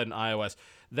thing I played on iOS.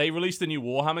 They released a new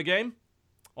Warhammer game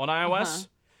on iOS. Uh-huh.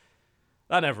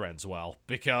 That never ends well,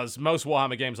 because most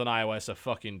Warhammer games on iOS are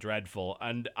fucking dreadful.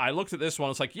 And I looked at this one,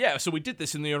 it's like, yeah, so we did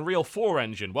this in the Unreal 4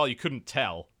 engine. Well, you couldn't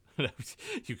tell.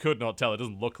 You could not tell. It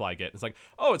doesn't look like it. It's like,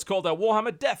 oh, it's called a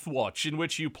Warhammer Death Watch, in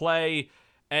which you play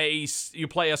a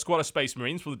squad of Space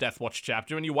Marines for the Death Watch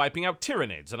chapter, and you're wiping out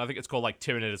Tyranids. And I think it's called like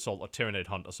Tyranid Assault or Tyranid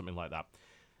Hunt or something like that.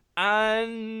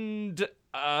 And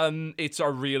it's a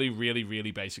really, really,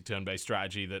 really basic turn-based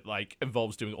strategy that like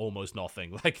involves doing almost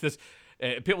nothing. Like there's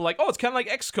people are like, oh, it's kind of like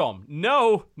XCOM.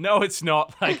 No, it's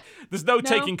not. Like there's no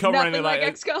taking cover or anything like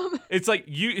like XCOM. It's like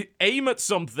you aim at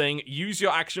something, use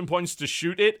your action points to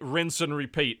shoot it, rinse and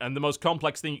repeat. And the most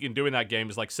complex thing you can do in that game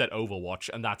is like set Overwatch,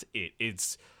 and that's it.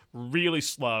 It's really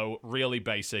slow, really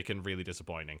basic, and really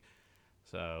disappointing.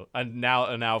 So, and now,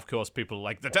 of course, people are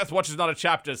like, the Death Watch is not a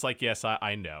chapter. It's like, yes,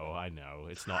 I know.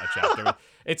 It's not a chapter.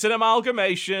 It's an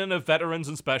amalgamation of veterans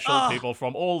and special people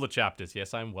from all the chapters.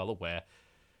 Yes, I'm well aware.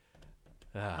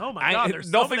 Oh my God, there's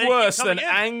nothing so many worse than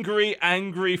coming in.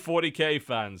 angry 40k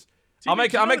fans. See, I'll did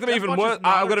make you know them Death even Watch worse. is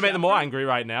not I'm a going to make them more chapter? angry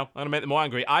right now. I'm going to make them more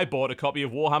angry. I bought a copy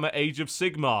of Warhammer Age of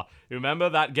Sigmar. You remember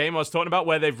that game I was talking about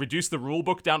where they've reduced the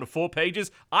rulebook down to 4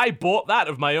 pages? I bought that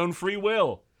of my own free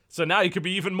will. So now you could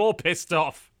be even more pissed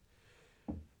off.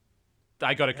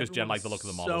 I got it because Jen liked the look of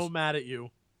the models. So mad at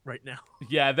you right now.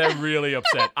 Yeah, they're really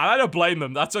upset. I don't blame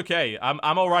them. That's okay. I'm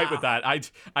all right with that.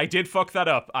 I did fuck that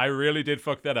up. I really did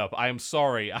fuck that up. I am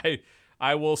sorry.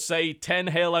 I will say 10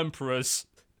 Hail Emperors,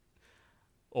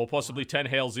 or possibly 10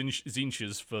 Hail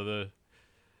Zinches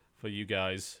for you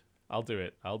guys. I'll do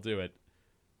it.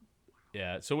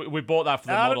 Yeah. So we bought that for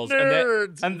the models,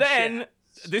 and then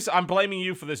this, I'm blaming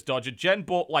you for this, Dodger. Jen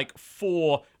bought like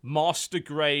 4 master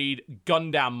grade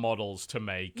Gundam models to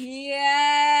make.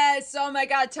 Yes. Oh my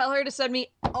God. Tell her to send me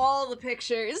all the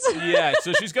pictures. Yeah,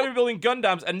 so she's going to be building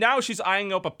Gundams, and now she's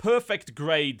eyeing up a perfect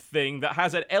grade thing that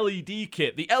has an LED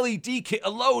kit. The LED kit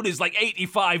alone is like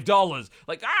 $85.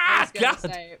 Like, God.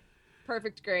 Say,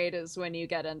 perfect grade is when you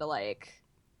get into like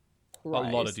a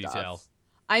lot of stuff. detail.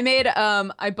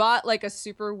 I bought like a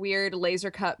super weird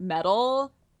laser cut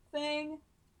metal thing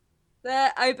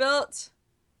that I built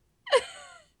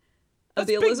of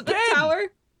the Elizabeth Tower.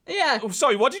 Yeah. Oh,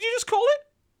 sorry, what did you just call it?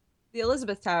 The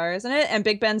Elizabeth Tower, isn't it? And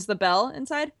Big Ben's the bell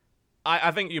inside.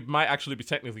 I think you might actually be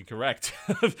technically correct,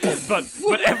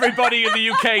 but everybody in the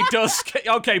UK does.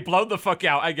 Okay, blow the fuck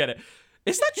out. I get it.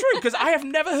 Is that true? Because I have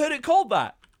never heard it called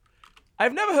that.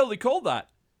 I've never heard it called that.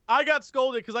 I got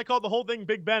scolded because I called the whole thing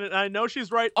Big Ben, and I know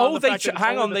she's right. Oh,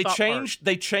 hang on. They changed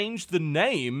the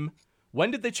name.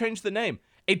 When did they change the name?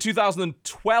 In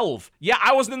 2012. Yeah,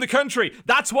 I wasn't in the country.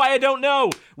 That's why I don't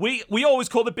know. We always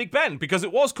called it Big Ben because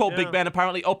it was called Big Ben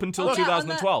apparently up until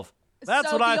 2012.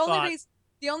 That's what I thought.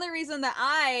 The only reason that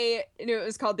I knew it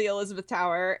was called the Elizabeth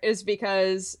Tower is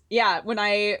because, yeah, when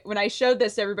I showed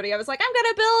this to everybody, I was like, I'm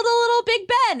gonna build a little Big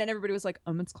Ben, and everybody was like,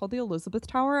 it's called the Elizabeth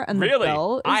Tower, and really? the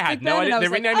bell is I had Big no Ben. idea. They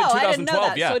renamed it in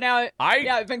 2012. Yeah. So now,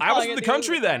 I've been. I was in the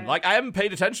country then. Tower. Like I haven't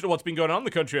paid attention to what's been going on in the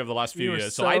country over the last few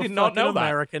years, so I did not know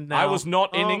American that. now. I was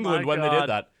not in England when they did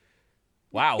that.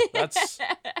 Wow, that's.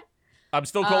 I'm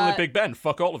still calling it Big Ben.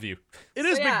 Fuck all of you. It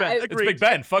is Big Ben. It's Big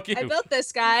Ben. Fuck you. I built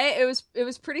this guy. It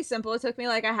was pretty simple. It took me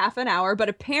like a half an hour, but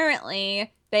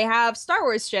apparently they have Star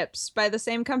Wars ships by the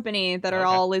same company that are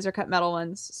all laser cut metal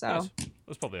ones. So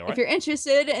that's probably all right. If you're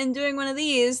interested in doing one of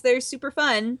these, they're super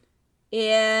fun,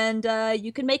 and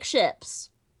you can make ships.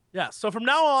 Yeah. So from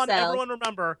now on, everyone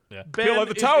remember, Ben People like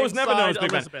the Tower was never known as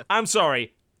Big Elizabeth. Ben. I'm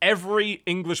sorry. Every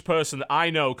English person that I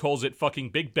know calls it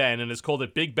fucking Big Ben and has called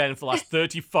it Big Ben for the last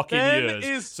 30 fucking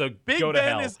years. So Big go to Ben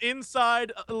hell. is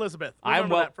inside Elizabeth.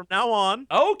 Remember that from now on.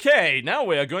 Okay, now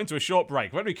we are going to a short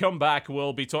break. When we come back,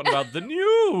 we'll be talking about the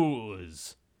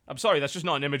news. I'm sorry, that's just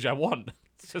not an image I want.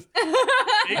 It's just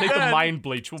make the mind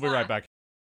bleach. We'll be right back.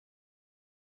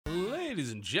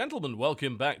 Ladies and gentlemen,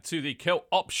 welcome back to the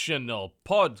Co-Optional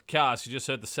Podcast. You just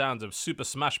heard the sounds of Super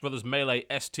Smash Bros. Melee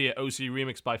S-Tier OC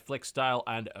Remix by Flickstyle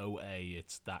and OA.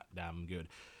 It's that damn good.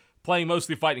 Playing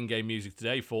mostly fighting game music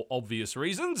today for obvious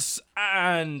reasons,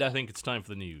 and I think it's time for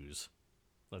the news.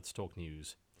 Let's talk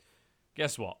news.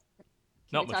 Guess what?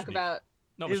 Can we talk about...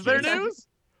 Is there news?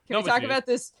 Can we talk about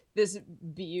this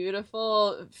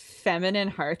beautiful feminine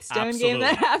Hearthstone game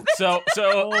that happened? So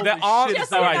there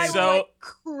aren't all right. So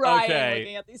crying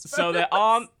looking at these photos. So there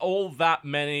aren't all that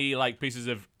many like pieces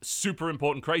of super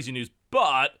important crazy news,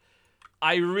 but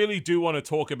I really do want to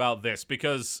talk about this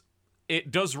because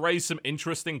it does raise some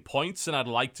interesting points, and I'd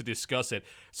like to discuss it.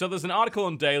 So there's an article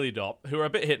on Daily Dot, who are a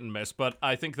bit hit and miss, but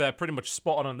I think they're pretty much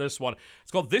spot on this one.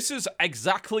 It's called "This is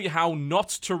exactly how not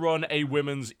to run a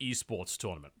women's esports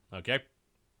tournament." Okay,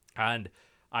 and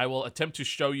I will attempt to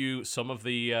show you some of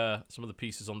the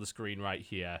pieces on the screen right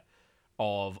here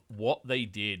of what they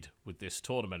did with this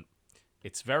tournament.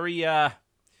 It's very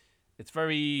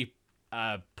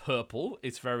purple.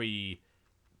 It's very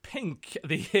pink.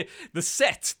 The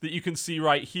set that you can see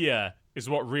right here is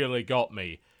what really got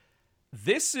me.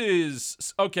 This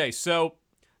is okay. So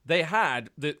they had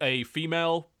a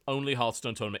female-only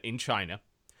Hearthstone tournament in China,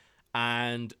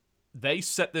 and they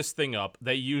set this thing up.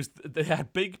 They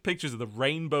had big pictures of the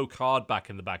rainbow card back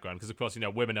in the background because, of course,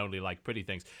 women only like pretty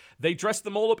things. They dressed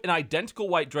them all up in identical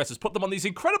white dresses, put them on these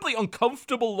incredibly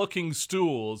uncomfortable-looking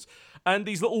stools, and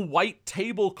these little white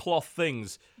tablecloth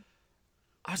things.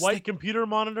 White computer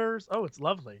monitors. Oh, it's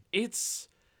lovely.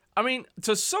 I mean,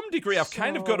 to some degree, I've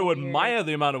kind of got to admire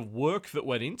the amount of work that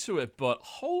went into it, but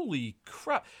holy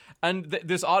crap. And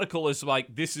this article is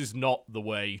like, this is not the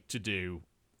way to do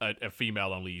a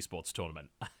female-only esports tournament.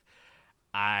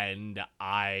 And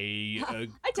I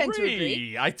agree. I tend to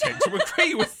agree. I tend to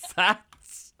agree with that.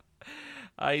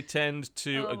 I tend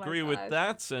to agree with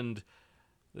that, and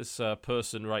this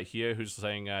person right here who's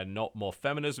saying not more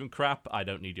feminism crap, I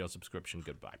don't need your subscription,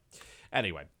 goodbye.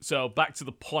 Anyway, so back to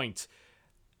the point.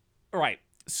 Right,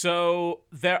 So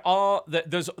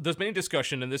there's been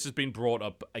discussion, and this has been brought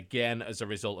up again as a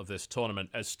result of this tournament,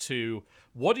 as to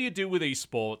what do you do with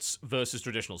esports versus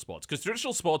traditional sports? Because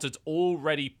traditional sports, it's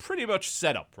already pretty much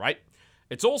set up, right?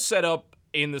 It's all set up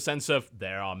in the sense of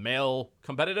there are male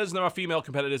competitors and there are female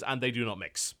competitors, and they do not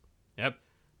mix. Yep.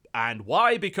 And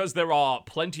why? Because there are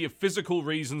plenty of physical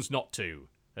reasons not to.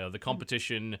 The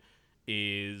competition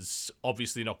is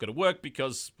obviously not going to work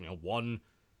because, one,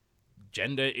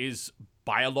 gender is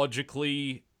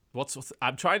biologically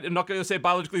I'm not going to say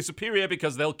biologically superior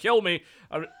because they'll kill me.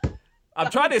 I'm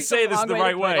trying to say this the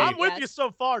right way. I'm with you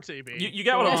so far, TB. You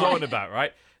get what I'm talking about,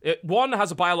 right? One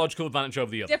has a biological advantage over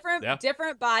the other.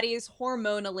 Different bodies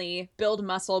hormonally build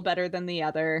muscle better than the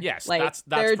other. Yes, that's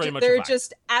pretty much there a are fact.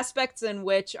 just aspects in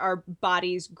which our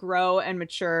bodies grow and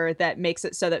mature that makes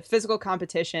it so that physical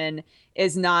competition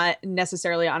is not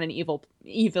necessarily on an even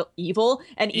playing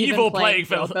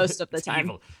field most of the time.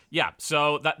 Evil. Yeah,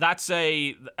 so that's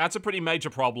a pretty major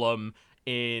problem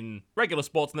in regular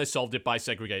sports, and they solved it by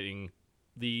segregating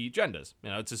the genders.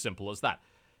 It's as simple as that.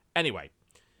 Anyway,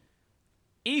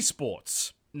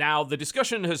 esports. Now, the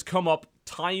discussion has come up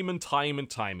time and time and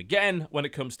time again when it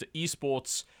comes to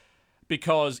esports,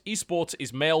 because esports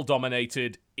is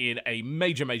male-dominated in a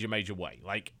major, major, major way.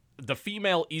 Like, the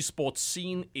female esports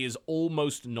scene is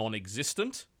almost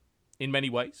non-existent in many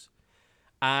ways,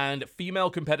 and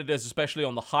female competitors, especially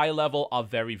on the high level, are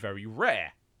very, very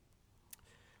rare.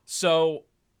 So,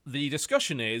 the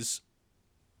discussion is,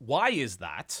 why is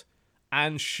that?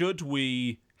 And should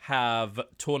we have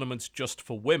tournaments just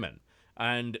for women?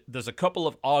 And there's a couple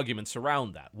of arguments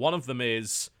around that. One of them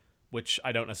is, which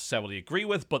I don't necessarily agree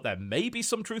with, but there may be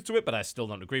some truth to it, but I still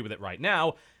don't agree with it right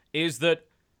now, is that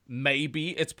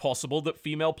maybe it's possible that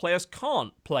female players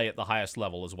can't play at the highest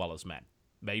level as well as men.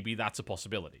 Maybe that's a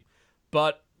possibility.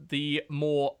 But the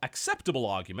more acceptable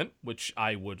argument, which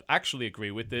I would actually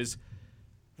agree with, is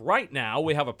right now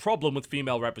we have a problem with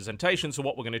female representation, so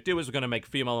what we're going to do is we're going to make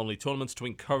female-only tournaments to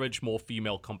encourage more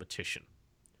female competition.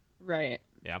 Right.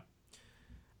 Yeah.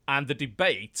 And the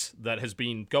debate that has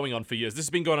been going on for years, this has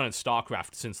been going on in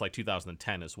StarCraft since like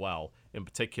 2010 as well, in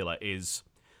particular, is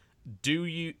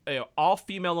are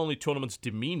female-only tournaments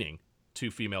demeaning to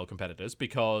female competitors?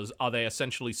 Because are they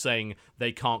essentially saying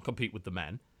they can't compete with the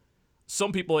men?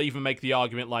 Some people even make the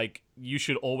argument like, you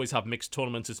should always have mixed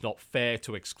tournaments. It's not fair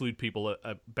to exclude people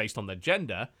based on their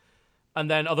gender.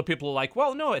 And then other people are like,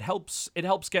 well, no, it helps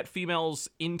get females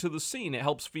into the scene. It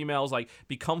helps females like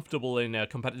be comfortable in a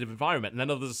competitive environment. And then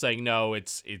others are saying, no,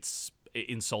 it's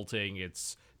insulting,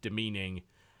 it's demeaning.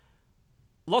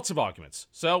 Lots of arguments.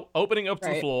 So opening up to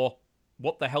the floor,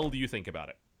 what the hell do you think about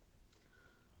it?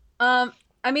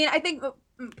 I mean, I think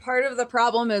part of the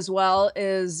problem as well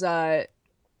is that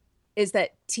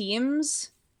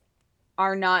teams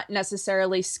are not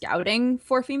necessarily scouting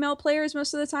for female players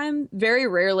most of the time. Very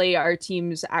rarely are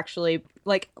teams actually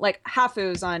like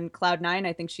Hafu's on Cloud9.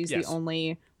 I think she's the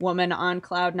only woman on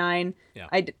Cloud9.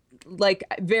 Yeah.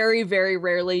 Very, very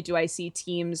rarely do I see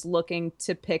teams looking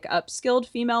to pick up skilled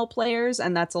female players,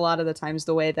 and that's a lot of the times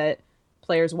the way that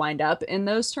players wind up in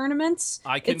those tournaments.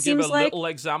 I can give a little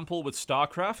example with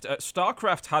StarCraft.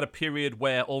 StarCraft had a period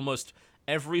where almost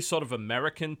every sort of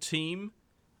American team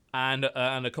and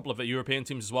a couple of European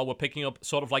teams as well were picking up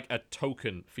sort of like a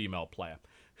token female player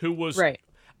who was right.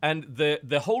 And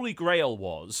the holy grail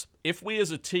was, if we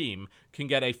as a team can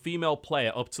get a female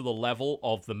player up to the level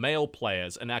of the male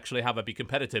players and actually have her be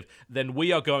competitive, then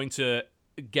we are going to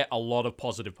get a lot of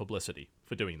positive publicity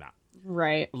for doing that.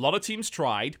 Right. A lot of teams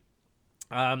tried.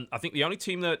 I think the only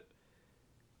team that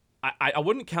I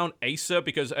wouldn't count Acer,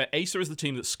 because Acer is the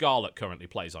team that Scarlet currently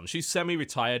plays on. She's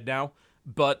semi-retired now,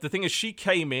 but the thing is, she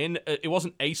came in, it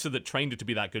wasn't Acer that trained her to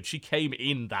be that good. She came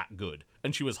in that good,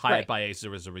 and she was hired by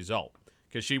Acer as a result,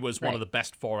 because she was one of the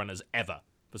best forerunners ever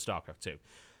for StarCraft 2.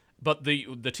 But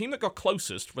the team that got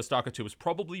closest for StarCraft 2 was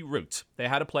probably Root. They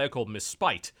had a player called Miss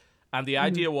Spite, and the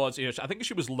idea was, I think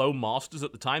she was low masters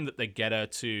at the time, that they get her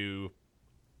to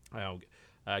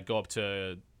go up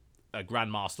to a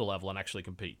grandmaster level and actually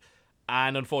compete.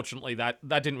 And unfortunately, that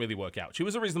didn't really work out. She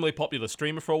was a reasonably popular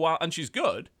streamer for a while, and she's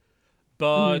good,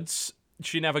 but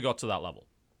she never got to that level.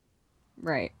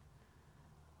 Right.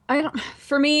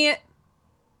 For me,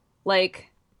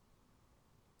 like,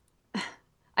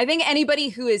 I think anybody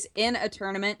who is in a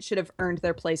tournament should have earned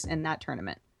their place in that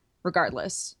tournament,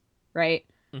 regardless, right?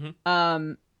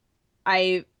 Mm-hmm.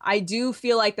 I do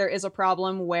feel like there is a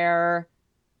problem where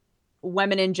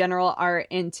women in general are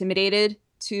intimidated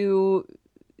to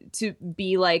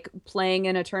be like playing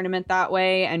in a tournament that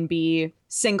way and be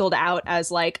singled out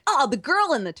as like, oh, the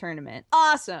girl in the tournament,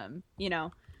 awesome,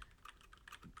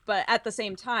 but at the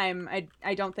same time,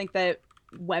 I don't think that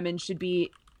women should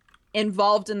be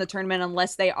involved in the tournament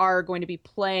unless they are going to be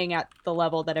playing at the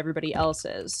level that everybody else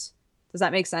is. Does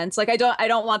that make sense? Like I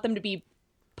don't want them to be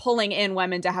pulling in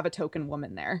women to have a token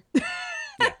woman there.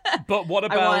 Yeah. But what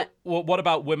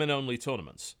about women-only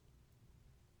tournaments?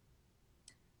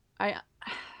 I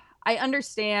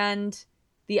understand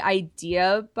the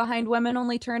idea behind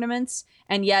women-only tournaments,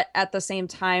 and yet at the same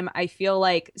time, I feel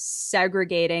like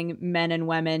segregating men and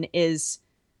women is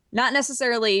not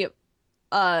necessarily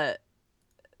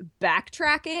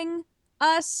backtracking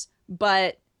us,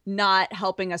 but not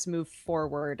helping us move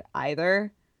forward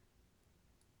either.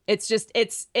 It's just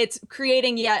it's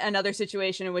creating yet another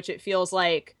situation in which it feels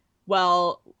like,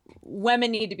 well,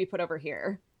 women need to be put over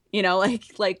here. You know,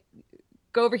 like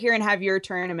go over here and have your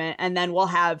tournament, and then we'll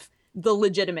have the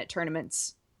legitimate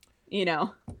tournaments, you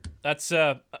know. That's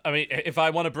I mean, if I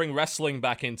want to bring wrestling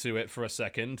back into it for a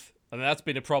second, I mean, that's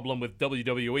been a problem with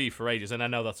WWE for ages, and I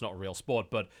know that's not a real sport,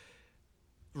 but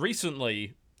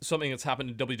recently something that's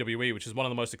happened in WWE, which is one of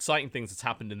the most exciting things that's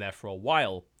happened in there for a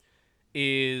while,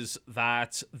 is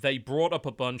that they brought up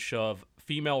a bunch of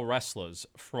female wrestlers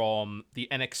from the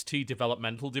NXT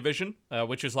developmental division,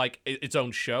 which is like its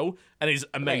own show, and is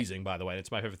amazing, by the way.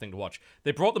 It's my favorite thing to watch.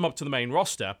 They brought them up to the main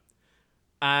roster,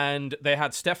 and they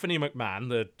had Stephanie McMahon,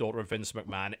 the daughter of Vince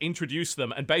McMahon, introduce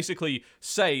them and basically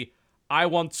say,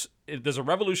 there's a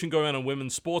revolution going on in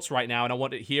women's sports right now, and I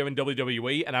want it here in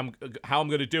WWE, and how I'm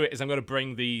going to do it is I'm going to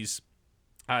bring these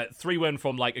 3 women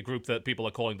from like a group that people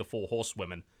are calling the 4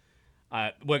 Horsewomen.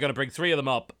 We're going to bring 3 of them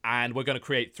up, and we're going to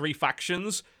create 3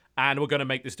 factions, and we're going to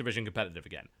make this division competitive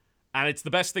again. And it's the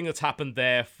best thing that's happened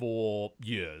there for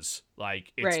years.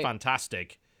 Like, it's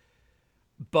fantastic.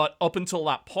 But up until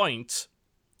that point,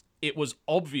 it was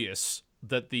obvious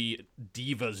that the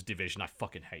Divas division, I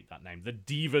fucking hate that name, the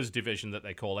Divas division that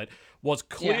they call it, was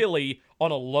clearly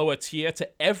on a lower tier to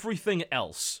everything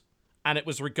else. And it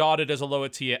was regarded as a lower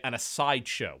tier and a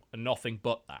sideshow, and nothing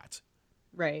but that.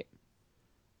 Right.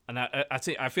 And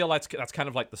I feel that's kind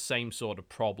of like the same sort of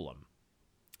problem.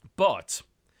 But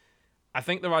I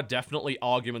think there are definitely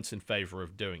arguments in favor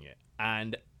of doing it.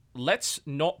 And let's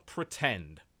not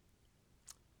pretend,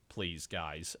 please,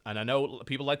 guys. And I know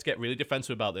people like to get really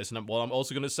defensive about this. And what I'm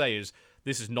also going to say is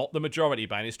this is not the majority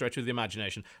by any stretch of the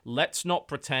imagination. Let's not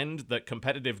pretend that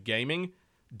competitive gaming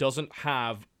doesn't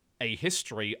have a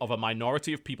history of a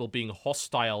minority of people being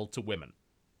hostile to women.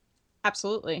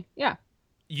 Absolutely. Yeah.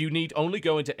 You need only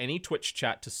go into any Twitch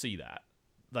chat to see that.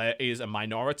 There is a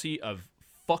minority of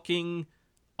fucking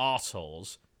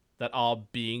arseholes that are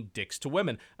being dicks to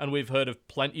women. And we've heard of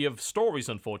plenty of stories,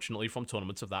 unfortunately, from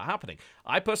tournaments of that happening.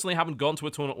 I personally haven't gone to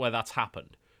a tournament where that's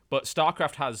happened. But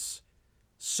StarCraft has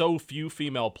so few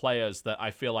female players that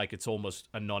I feel like it's almost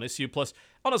a non-issue. Plus,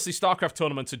 honestly, StarCraft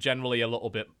tournaments are generally a little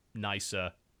bit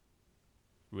nicer,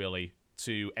 really,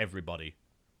 to everybody.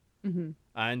 Mm-hmm.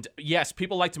 And yes,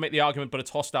 people like to make the argument, but it's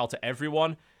hostile to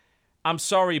everyone. I'm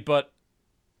sorry, but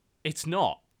it's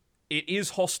not. It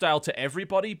is hostile to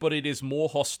everybody, but it is more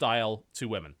hostile to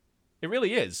women. It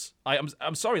really is.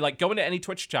 I'm sorry, like, go into any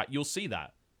Twitch chat, you'll see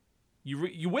that.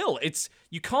 You will.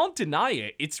 You can't deny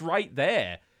it. It's right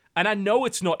there. And I know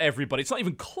it's not everybody. It's not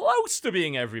even close to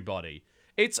being everybody.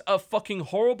 It's a fucking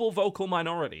horrible vocal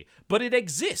minority, but it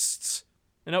exists.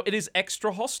 You know, it is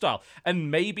extra hostile.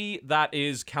 And maybe that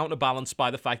is counterbalanced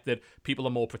by the fact that people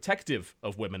are more protective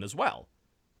of women as well.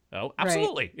 Oh,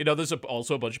 absolutely. Right. You know, there's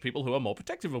also a bunch of people who are more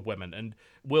protective of women and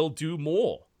will do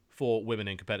more for women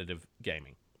in competitive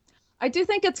gaming. I do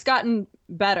think it's gotten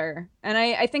better. And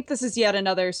I think this is yet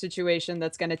another situation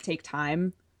that's going to take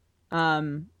time.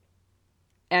 And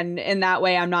in that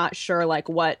way, I'm not sure, like,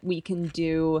 what we can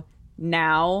do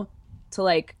now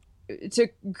to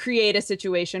create a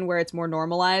situation where it's more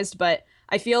normalized. But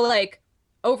I feel like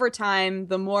over time,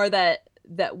 the more that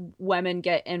women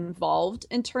get involved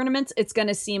in tournaments, it's going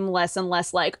to seem less and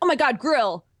less like, oh my God,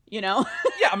 Grill, you know?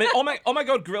 Yeah, I mean, oh my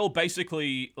God, Grill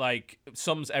basically, like,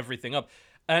 sums everything up.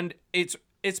 And it's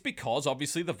because,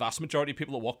 obviously, the vast majority of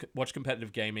people that watch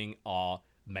competitive gaming are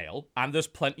male, and there's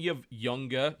plenty of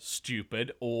younger,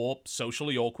 stupid, or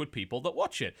socially awkward people that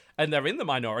watch it. And they're in the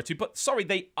minority, but sorry,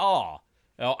 they are.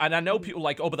 And I know people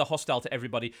like, oh, but they're hostile to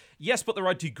everybody. Yes, but there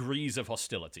are degrees of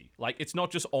hostility. Like, it's not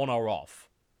just on or off.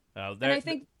 And I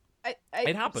think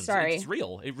it happens. Sorry. It's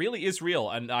real. It really is real.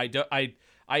 And I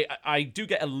do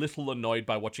get a little annoyed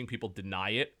by watching people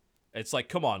deny it. It's like,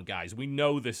 come on, guys. We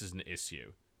know this is an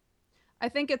issue. I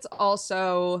think it's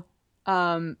also,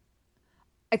 I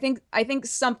think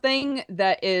something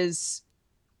that is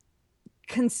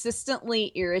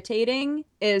consistently irritating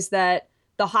is that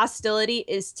the hostility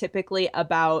is typically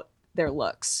about their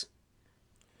looks.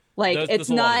 Like There's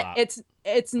a lot of that.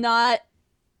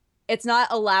 it's not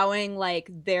allowing like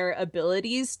their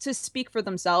abilities to speak for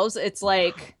themselves. It's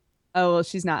like, oh well,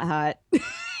 she's not hot.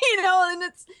 And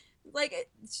it's like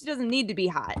she doesn't need to be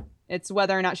hot. It's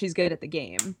whether or not she's good at the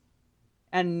game.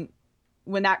 And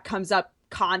when that comes up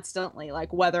constantly,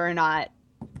 like whether or not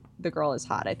the girl is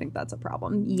hot, I think that's a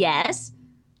problem. Yes.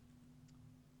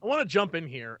 I want to jump in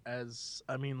here I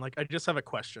just have a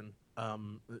question.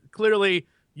 Clearly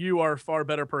you are a far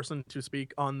better person to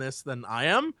speak on this than I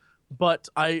am, but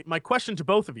my question to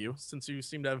both of you, since you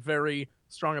seem to have very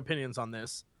strong opinions on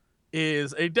this,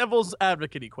 is a devil's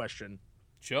advocate-y question.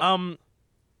 Sure.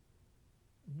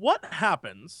 What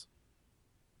happens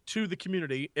to the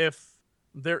community if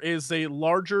there is a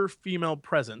larger female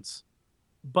presence,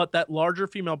 but that larger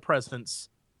female presence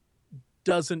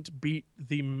doesn't beat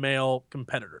the male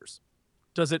competitors?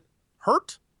 Does it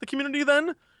hurt the community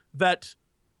then? That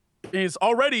is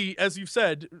already, as you've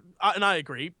said, and I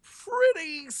agree,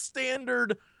 pretty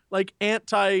standard, like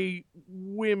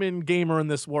anti-women gamer in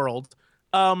this world.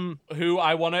 Who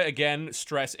I want to again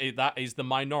stress that is the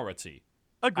minority.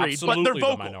 Agreed, Absolutely, but they're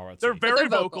vocal. The minority. They're very they're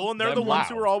vocal. vocal, and they're They're the ones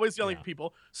who loud. are always yelling Yeah. at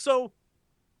people. So,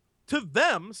 to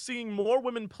them, seeing more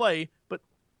women play, but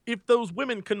if those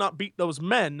women could not beat those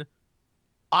men,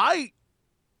 I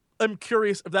am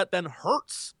curious if that then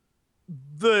hurts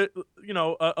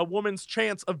a woman's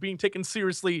chance of being taken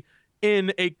seriously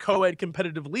in a co-ed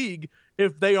competitive league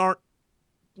if they aren't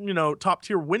top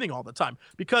tier winning all the time,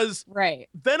 because Right.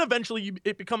 then eventually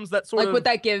it becomes that sort Like, of would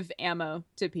that give ammo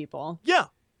to people? yeah,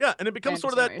 and it becomes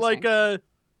sort of that understand what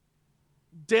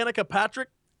Danica Patrick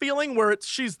feeling where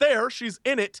she's there, she's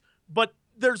in it, but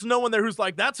there's no one there who's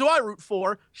like, that's who I root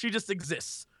for. She just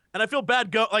exists. And I feel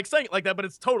bad saying it like that, but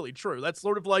it's totally true. That's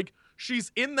sort of like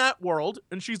she's in that world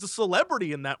and she's a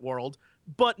celebrity in that world,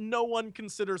 but no one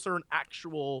considers her an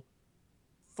actual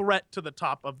threat to the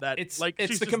top of that. It's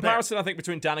she's the just comparison, I think,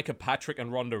 between Danica Patrick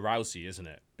and Ronda Rousey, isn't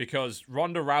it? Because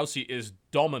Ronda Rousey is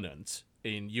dominant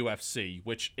in UFC,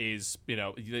 which is,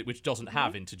 which doesn't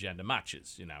have intergender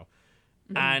matches,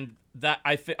 And that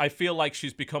I feel like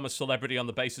she's become a celebrity on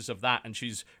the basis of that, and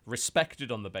she's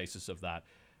respected on the basis of that.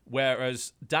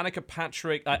 Whereas Danica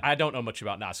Patrick, I don't know much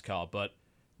about NASCAR, but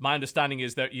my understanding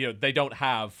is that they don't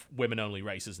have women-only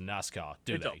races in NASCAR,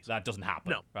 do they? don't. That doesn't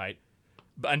happen, No. right?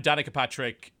 And Danica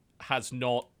Patrick has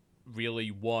not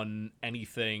really won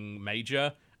anything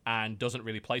major and doesn't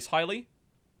really place highly.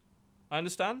 I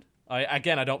understand. I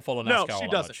don't follow NASCAR. No, all she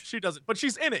that doesn't. much. She doesn't. But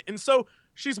she's in it. And so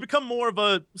she's become more of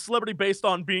a celebrity based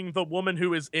on being the woman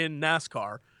who is in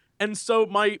NASCAR. And so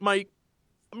my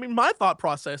thought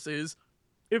process is,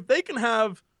 if they can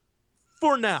have,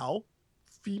 for now,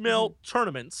 female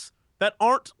tournaments that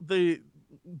aren't the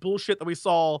bullshit that we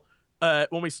saw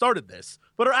when we started this,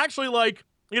 but are actually like,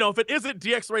 if it isn't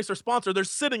DX Racer sponsor, they're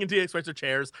sitting in DX Racer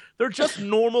chairs. They're just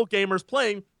normal gamers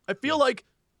playing. I feel like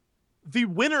the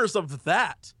winners of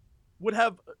that would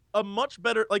have a much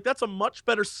better, that's a much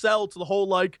better sell to the whole,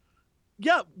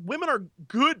 women are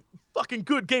fucking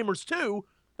good gamers too.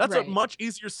 That's Right. a much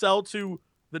easier sell to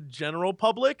the general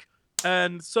public.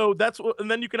 And so and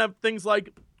then you can have things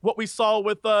like what we saw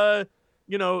with, the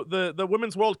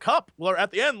Women's World Cup, where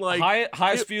at the end,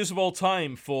 highest views of all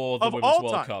time for the Of Women's all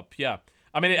World time. Cup. Yeah.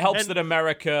 I mean, it helps And- that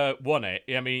America won it.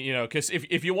 I mean, because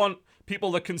if you want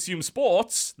people that consume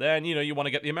sports, then, you want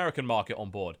to get the American market on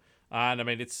board. And I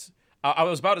mean, I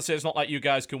was about to say it's not like you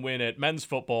guys can win at men's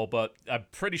football, but I'm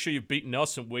pretty sure you've beaten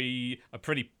us, and we are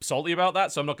pretty salty about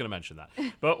that, so I'm not going to mention that.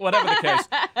 But whatever the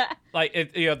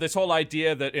case, this whole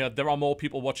idea that there are more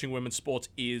people watching women's sports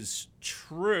is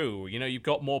true. You've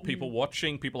got more people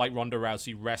watching, people like Ronda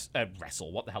Rousey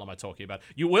wrestle. What the hell am I talking about?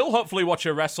 You will hopefully watch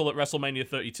her wrestle at WrestleMania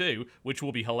 32, which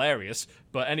will be hilarious.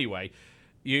 But anyway,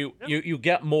 you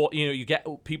get more,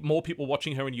 more people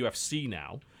watching her in UFC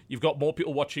now. You've got more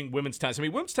people watching women's tennis. I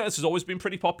mean, women's tennis has always been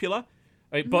pretty popular,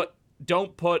 right? But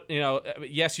don't put,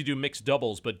 yes, you do mixed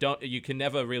doubles, but you can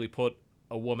never really put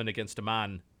a woman against a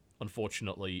man,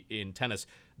 unfortunately, in tennis.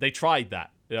 They tried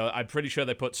that. I'm pretty sure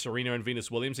they put Serena and Venus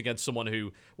Williams against someone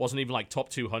who wasn't even top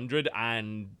 200,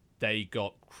 and they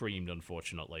got creamed,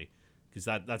 unfortunately, because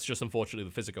that's just unfortunately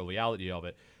the physical reality of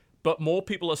it. But more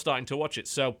people are starting to watch it,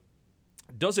 so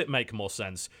does it make more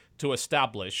sense to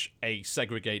establish a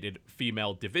segregated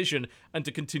female division and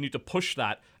to continue to push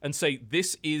that and say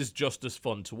this is just as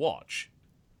fun to watch?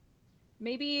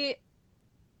 Maybe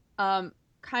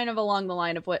kind of along the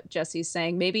line of what Jesse's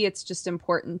saying, maybe it's just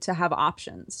important to have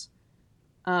options.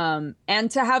 And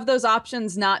to have those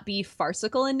options not be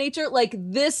farcical in nature. Like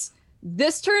this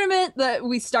tournament that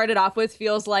we started off with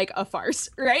feels like a farce,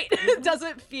 right? It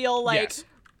doesn't feel like Yes.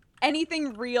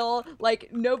 anything real. Like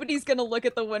nobody's gonna look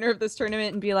at the winner of this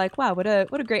tournament and be like, wow, what a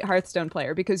great Hearthstone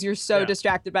player, because you're so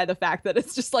distracted by the fact that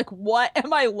it's just like, what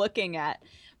am I looking at?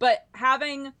 But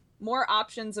having more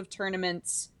options of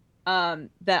tournaments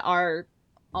that are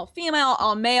all female,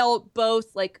 all male,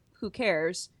 both, like, who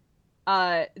cares?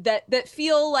 That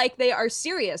feel like they are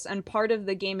serious and part of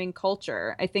the gaming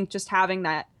culture. I think just having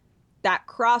that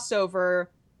crossover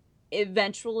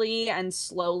eventually and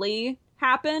slowly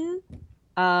happen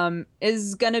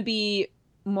is gonna be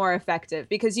more effective,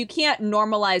 because you can't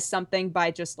normalize something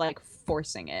by just like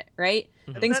forcing it, right?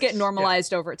 Things get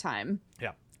normalized over time.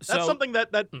 Yeah. That's something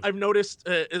that I've noticed,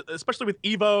 especially with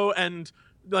Evo and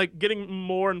like getting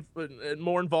more and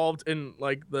more involved in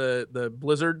like the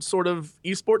Blizzard sort of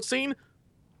esports scene.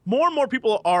 More and more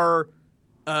people are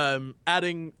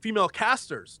adding female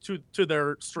casters to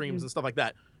their streams and stuff like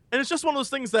that. And it's just one of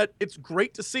those things that it's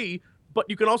great to see, but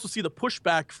you can also see the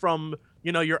pushback from,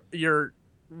 you know, your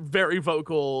very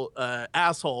vocal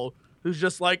asshole who's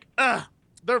just like,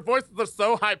 their voices are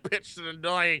so high pitched and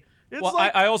annoying. It's well,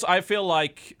 like, I feel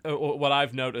like what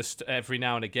I've noticed every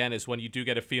now and again is when you do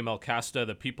get a female caster,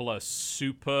 that people are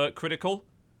super critical,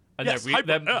 and yes, they're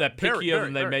pickier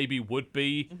than they maybe would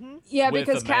be. Yeah, with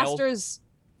because a male.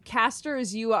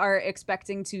 casters, you are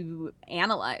expecting to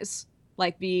analyze,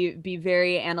 like be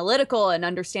very analytical and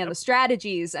understand the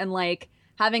strategies, and like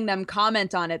having them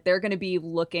comment on it, they're going to be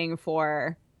looking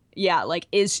for. Yeah, like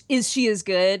is she as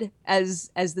good as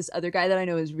this other guy that I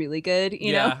know is really good?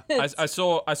 You know, I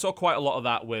saw quite a lot of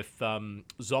that with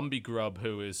Zombie Grub,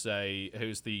 who's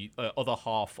the other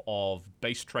half of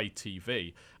Base Trade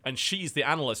TV, and she's the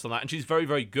analyst on that, and she's very,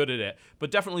 very good at it.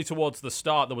 But definitely towards the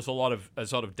start, there was a lot of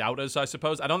sort of doubters, I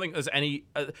suppose. I don't think there's any.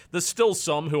 There's still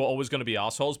some who are always going to be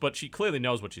assholes, but she clearly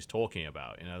knows what she's talking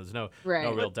about. You know, there's no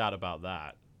real doubt about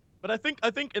that. But I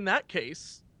think in that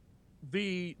case,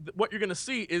 what you're going to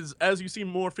see is, as you see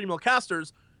more female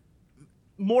casters,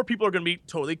 more people are going to be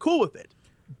totally cool with it.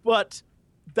 But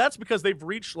that's because they've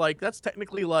reached, like, that's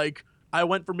technically like, I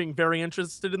went from being very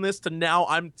interested in this to now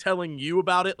I'm telling you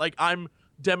about it. Like, I'm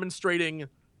demonstrating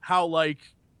how,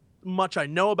 like, much I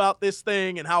know about this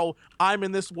thing and how I'm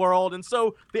in this world. And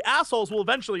so the assholes will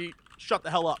eventually shut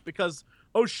the hell up because,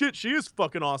 oh shit, she is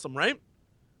fucking awesome, right?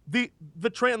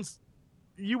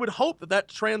 You would hope that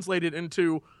translated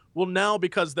into, well, now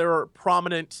because there are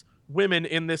prominent women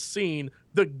in this scene,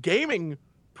 the gaming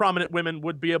prominent women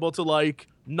would be able to, like,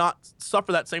 not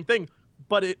suffer that same thing.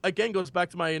 But it, again, goes back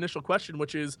to my initial question,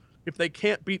 which is, if they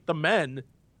can't beat the men,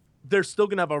 they're still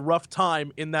going to have a rough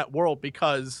time in that world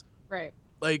because,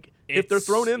 like, if they're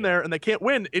thrown in there and they can't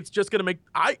win, it's just going to make...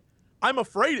 I'm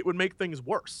afraid it would make things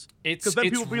worse. Because then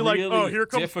people will be really like, oh, here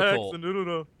comes difficult. X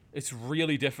and It's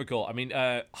really difficult. I mean,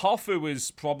 Hafu is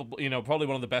probably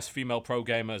one of the best female pro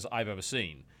gamers I've ever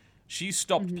seen. She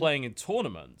stopped playing in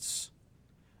tournaments,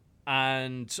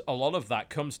 and a lot of that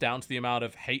comes down to the amount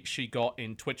of hate she got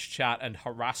in Twitch chat and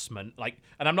harassment. Like,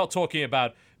 and I'm not talking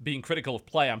about being critical of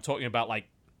play. I'm talking about, like,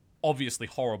 obviously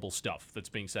horrible stuff that's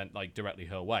being sent, like, directly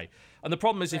her way. And the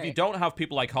problem is, if you don't have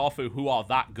people like Hafu who are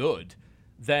that good,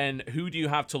 then who do you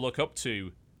have to look up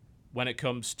to when it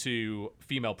comes to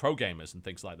female pro gamers and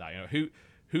things like that? You know,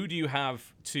 who do you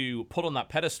have to put on that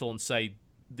pedestal and say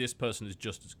this person is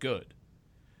just as good?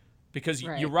 Because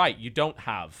you're right, you don't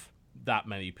have that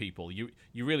many people. You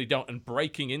really don't, and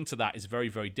breaking into that is very,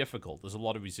 very difficult. There's a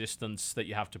lot of resistance that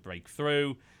you have to break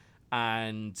through,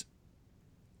 and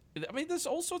I mean, there's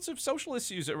all sorts of social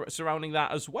issues surrounding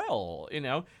that as well. You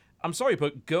know, I'm sorry,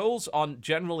 but girls are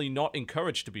generally not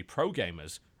encouraged to be pro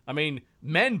gamers. I mean,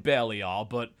 men barely are,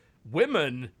 but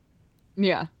women,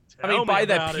 I mean, by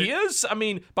their peers. I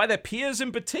mean, by their peers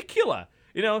in particular.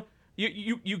 You know,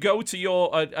 you go to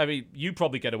your. I mean, you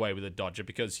probably get away with a dodger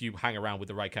because you hang around with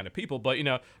the right kind of people. But you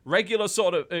know, regular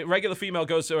female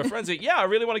goes to her friends. Like, yeah, I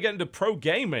really want to get into pro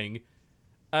gaming,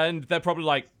 and they're probably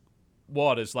like,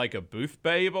 what? Is like a booth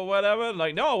babe or whatever?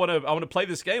 Like, no, I want to play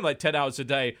this game like 10 hours a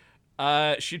day.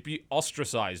 She'd be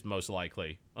ostracized most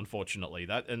likely. Unfortunately,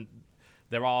 and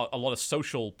there are a lot of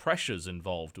social pressures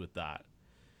involved with that.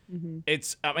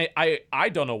 It's, I mean, I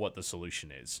don't know what the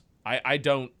solution is. I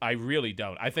really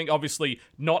don't. I think obviously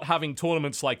not having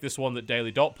tournaments like this one that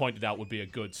Daily Dot pointed out would be a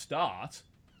good start.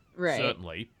 Right.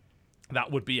 Certainly.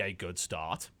 That would be a good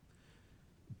start.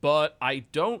 But I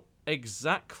don't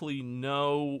exactly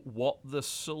know what the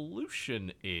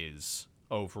solution is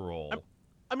overall.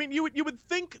 I mean, you would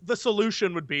think the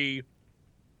solution would be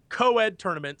co-ed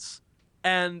tournaments,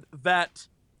 and that,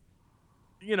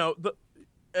 you know,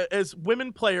 as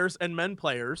women players and men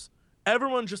players,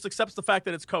 everyone just accepts the fact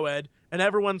that it's co-ed and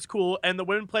everyone's cool, and the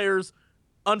women players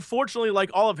unfortunately, like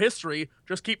all of history,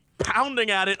 just keep pounding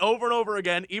at it over and over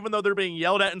again, even though they're being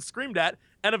yelled at and screamed at,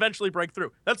 and eventually break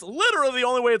through. That's literally the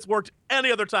only way it's worked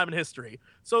any other time in history.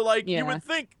 So, like, you would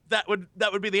think that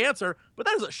would be the answer, but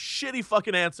that is a shitty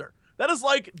fucking answer. That is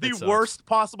like the worst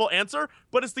possible answer,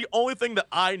 but it's the only thing that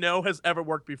I know has ever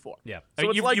worked before. Yeah.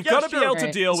 So you've got to be able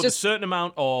to deal with a certain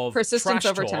amount of persistence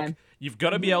trash over talk. time. You've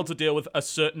got to be able to deal with a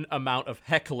certain amount of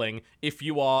heckling if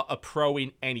you are a pro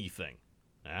in anything.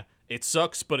 Yeah? It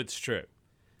sucks, but it's true.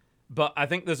 But I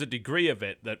think there's a degree of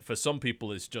it that for some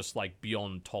people is just like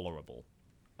beyond tolerable.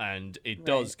 And it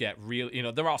does get real. You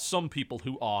know, there are some people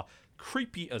who are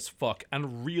creepy as fuck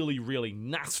and really, really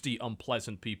nasty,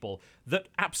 unpleasant people that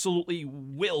absolutely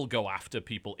will go after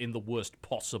people in the worst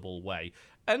possible way.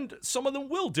 And some of them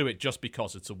will do it just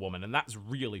because it's a woman, and that's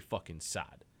really fucking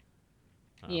sad.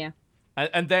 Yeah.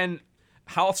 And then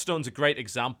Hearthstone's a great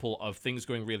example of things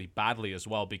going really badly as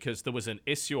well, because there was an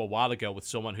issue a while ago with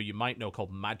someone who you might know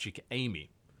called Magic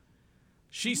Amy.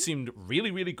 She seemed really,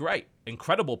 really great.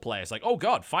 Incredible players. Like, oh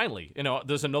god, finally. You know,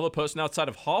 there's another person outside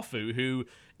of Hafu who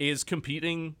is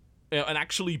competing and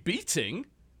actually beating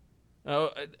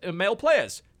male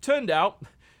players. Turned out,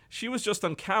 she was just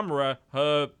on camera.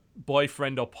 Her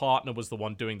boyfriend or partner was the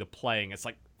one doing the playing. It's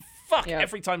like, fuck,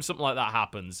 every time something like that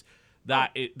happens,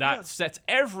 that sets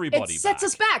everybody back. It sets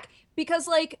us back. Because,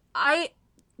 like,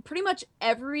 pretty much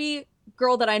every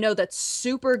girl that I know that's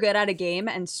super good at a game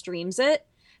and streams it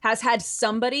has had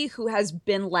somebody who has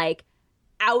been, like,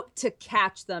 out to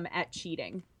catch them at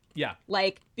cheating. Yeah.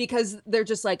 Like, because they're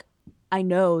just like, I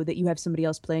know that you have somebody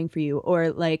else playing for you. Or,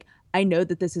 like, I know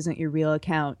that this isn't your real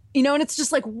account. You know, and it's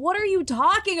just like, what are you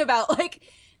talking about? Like,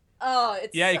 oh,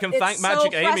 it's you can thank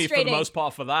Magic Amy for the most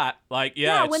part for that. Like,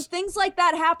 yeah, when things like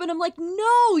that happen, I'm like,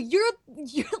 no, you're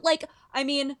like, I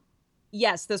mean,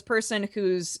 yes, this person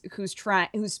who's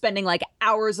spending like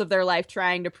hours of their life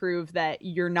trying to prove that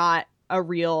you're not a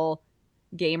real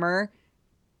gamer,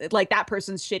 like that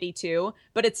person's shitty too.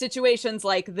 But it's situations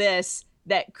like this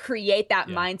that create that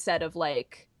mindset of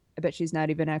like, I bet she's not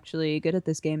even actually good at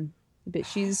this game. I bet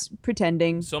she's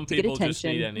pretending some to people get attention. just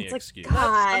need any it's excuse. Like,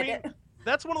 God. I mean,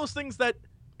 that's one of those things that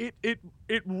it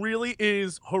really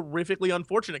is horrifically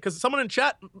unfortunate, because someone in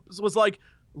chat was like,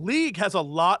 League has a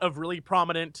lot of really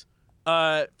prominent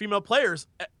female players,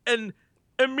 and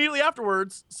immediately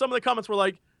afterwards some of the comments were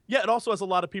like, yeah, it also has a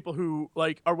lot of people who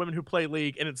like are women who play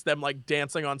League, and it's them like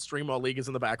dancing on stream while League is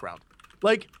in the background.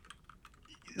 Like,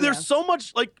 there's so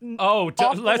much like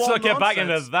let's not get back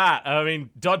into that. I mean,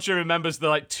 Dodger remembers the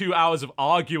like 2 hours of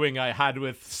arguing I had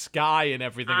with Sky and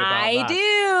everything about that. I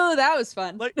do. That was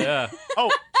fun. Like, yeah.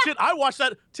 Oh shit! I watched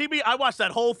that. TB, I watched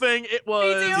that whole thing. It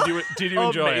was. Did you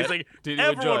enjoy amazing. it? Did you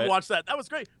Everyone enjoy it? watched that. That was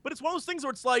great. But it's one of those things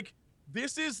where it's like,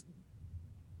 this is.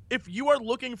 If you are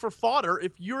looking for fodder,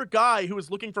 if you're a guy who is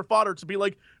looking for fodder to be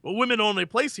like, well, women only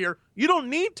place here, you don't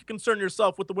need to concern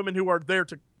yourself with the women who are there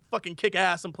to fucking kick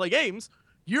ass and play games.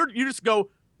 You just go,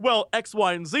 well, X,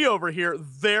 Y, and Z over here,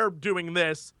 they're doing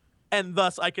this, and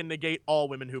thus I can negate all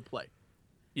women who play.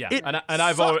 Yeah,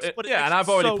 I've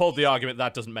already pulled the argument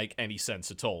that doesn't make any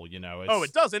sense at all. You know,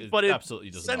 it doesn't. But it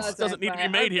absolutely doesn't. Sense doesn't need to be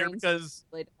made here because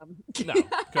no,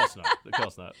 of course not. Of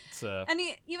course not. And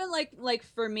even like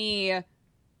for me,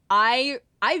 I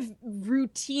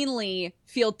routinely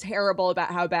feel terrible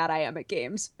about how bad I am at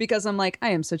games, because I'm like, I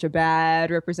am such a bad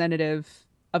representative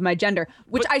of my gender,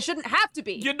 which I shouldn't have to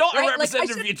be. You're not a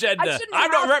representative of your gender.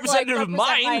 I'm not a representative of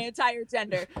mine. My entire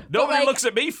gender. Nobody looks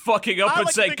at me fucking up and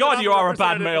say, God, you are a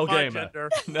bad male gamer.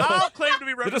 No. I'll claim to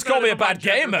be representative. They just call me a bad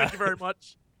gamer. Thank you very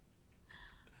much.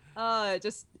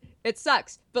 It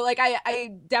sucks. But like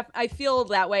I feel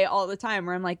that way all the time,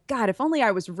 where I'm like, God, if only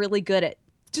I was really good at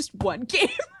just one game.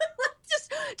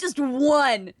 just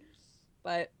one.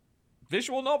 But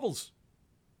visual novels.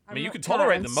 I mean, you can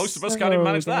tolerate them. Most of us can't even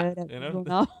manage that. You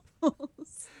know. I'm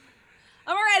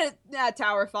alright at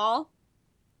Towerfall.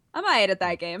 I'm alright at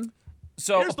that game.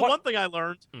 So here's the one thing I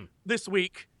learned this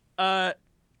week. I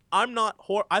always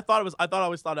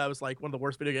thought I was like one of the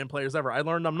worst video game players ever. I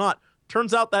learned I'm not.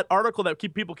 Turns out that article that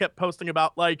people kept posting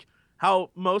about like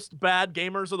how most bad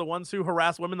gamers are the ones who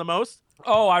harass women the most.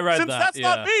 Oh, I read that. Since that's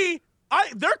not me,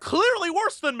 they're clearly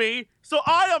worse than me, so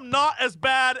I am not as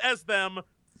bad as them.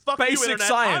 Fuck Basic you, Internet.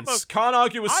 science. Can't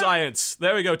argue with science.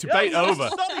 There we go. Debate over.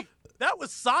 That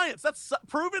was science. That's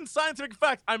proven scientific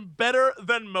fact. I'm better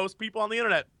than most people on the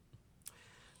internet.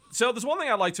 So there's one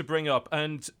thing I'd like to bring up,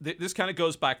 and this kind of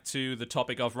goes back to the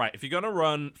topic of, right, if you're going to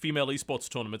run female esports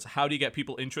tournaments, how do you get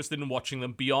people interested in watching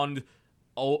them beyond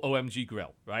OMG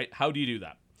Grill, right? How do you do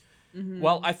that? Mm-hmm.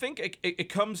 Well, I think it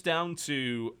comes down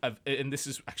to, and this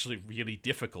is actually really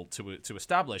difficult to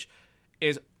establish,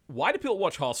 is why do people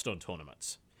watch Hearthstone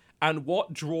tournaments? And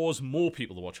what draws more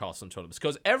people to watch Hearthstone tournaments?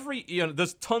 Because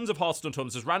there's tons of Hearthstone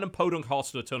tournaments. There's random podunk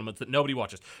Hearthstone tournaments that nobody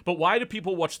watches. But why do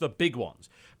people watch the big ones?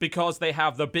 Because they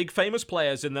have the big famous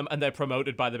players in them, and they're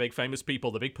promoted by the big famous people,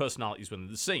 the big personalities within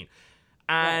the scene.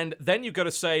 And then you've got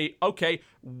to say, okay,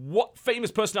 what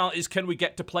famous personalities can we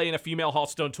get to play in a female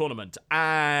Hearthstone tournament?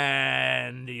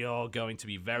 And you're going to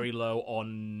be very low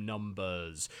on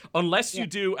numbers. Unless you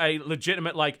do a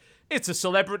legitimate, it's a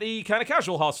celebrity kind of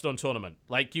casual Hearthstone tournament.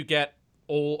 Like, you get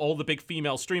all the big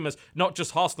female streamers, not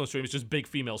just Hearthstone streamers, just big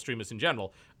female streamers in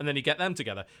general, and then you get them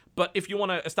together. But if you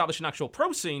want to establish an actual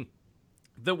pro scene,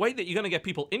 the way that you're going to get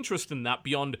people interested in that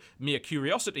beyond mere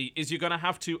curiosity is you're going to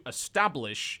have to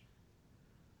establish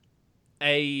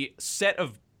a set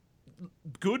of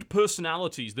good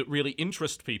personalities that really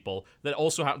interest people that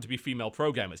also happen to be female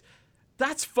pro gamers.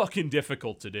 That's fucking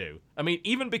difficult to do. I mean,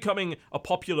 even becoming a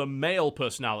popular male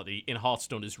personality in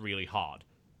Hearthstone is really hard.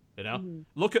 You know? Mm-hmm.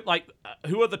 Look at,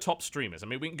 who are the top streamers? I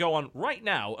mean, we can go on right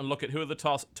now and look at who are the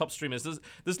top streamers.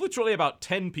 There's literally about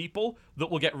 10 people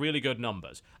that will get really good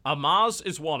numbers. Amaz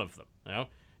is one of them, you know?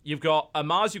 You've got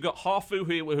Amaz, you've got Hafu,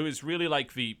 who is really,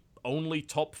 the only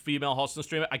top female Hearthstone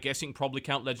streamer. I guess you can probably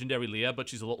count Legendary Leah, but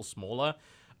she's a little smaller.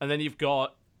 And then you've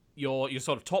got your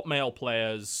sort of top male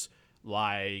players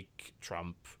like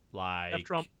Trump,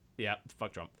 Trump. Yeah,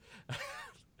 fuck Trump.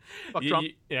 Fuck Trump.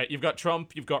 You've got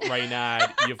Trump, you've got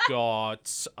Reynad, you've got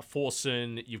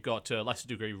Forsen, you've got, to a lesser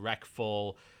degree,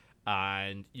 Wreckful,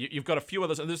 and you've got a few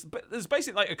others. And there's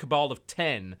basically a cabal of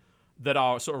 10 that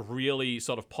are sort of really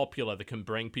sort of popular that can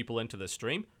bring people into the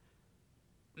stream.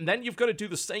 And then you've got to do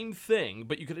the same thing,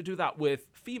 but you've got to do that with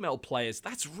female players.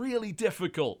 That's really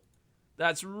difficult. You've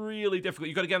got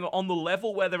to get them on the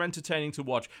level where they're entertaining to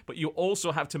watch, but you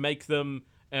also have to make them,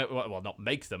 not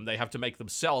make them, they have to make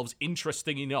themselves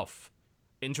interesting enough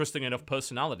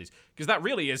personalities. Because that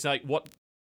really is what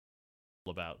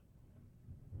about.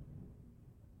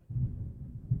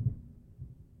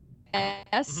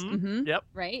 Yes. Mm-hmm. Yep.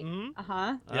 Right. Mm-hmm.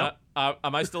 Uh-huh. Yep.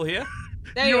 Am I still here?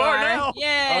 There you are now.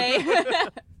 Yay. Okay.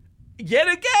 Yet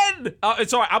again!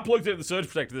 It's alright, I plugged in the Surge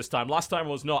Protector this time. Last time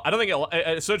was not. I don't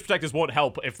think Surge Protectors won't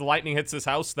help. If the lightning hits this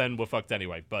house, then we're fucked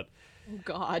anyway. But Oh,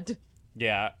 God.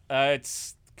 Yeah,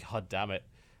 it's... God damn it.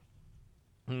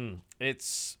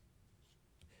 It's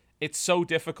so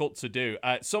difficult to do.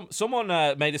 Someone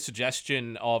made a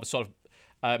suggestion of a sort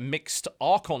of mixed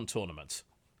Archon tournament.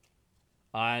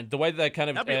 And the way that they kind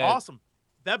of... That'd be awesome.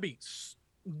 That'd be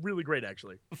really great,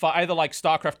 actually. For either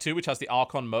StarCraft 2, which has the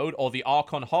Archon mode, or the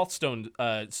Archon Hearthstone,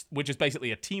 which is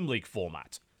basically a Team League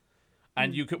format.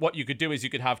 And what you could do is you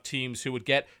could have teams who would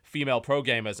get female pro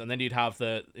gamers, and then you'd have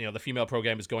the female pro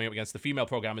gamers going up against the female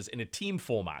pro gamers in a team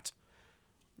format,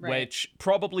 which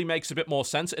probably makes a bit more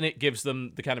sense, and it gives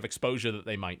them the kind of exposure that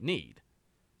they might need.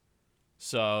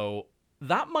 So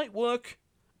that might work,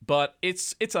 but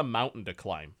it's a mountain to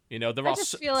climb. There are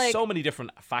so many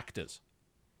different factors.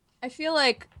 I feel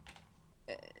like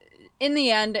in the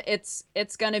end, it's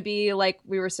going to be like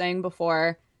we were saying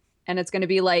before, and it's going to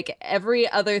be like every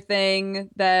other thing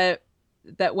that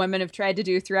women have tried to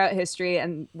do throughout history,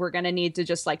 and we're going to need to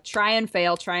just try and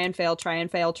fail.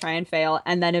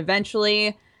 And then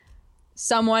eventually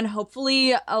someone,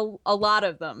 hopefully a lot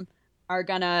of them, are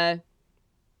going to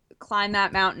climb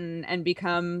that mountain and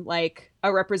become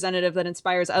a representative that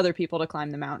inspires other people to climb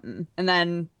the mountain. And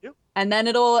then... Yep. And then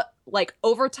it'll,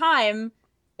 over time,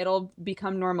 it'll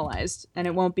become normalized, and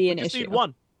it won't be an issue.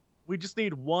 We just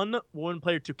need one woman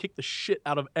player to kick the shit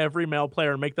out of every male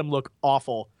player and make them look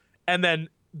awful. And then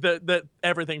the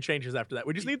everything changes after that.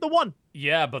 We just need the one.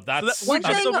 Yeah, but that's...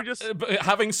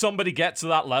 having somebody get to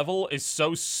that level is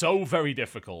so very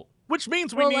difficult. Which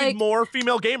means we need more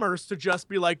female gamers to just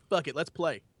be fuck it, let's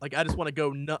play. I just want to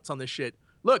go nuts on this shit.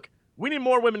 Look, we need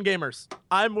more women gamers.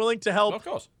 I'm willing to help. Of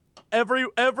course.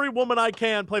 Every woman I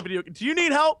can play video games. Do you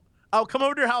need help? I'll come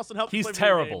over to your house and help you play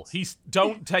terrible. Video games.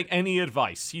 Don't take any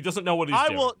advice. He doesn't know what he's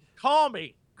doing. I will... Call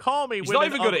me. He's not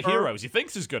even good at Heroes. He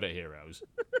thinks he's good at Heroes.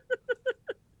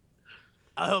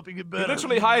 I hope you get better. He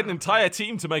literally hired an entire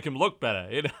team to make him look better,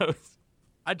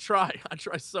 I try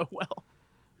so well.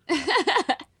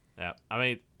 Yeah, I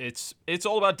mean, it's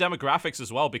all about demographics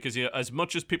as well, because as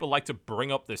much as people like to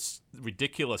bring up this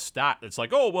ridiculous stat, it's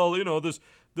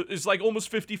it's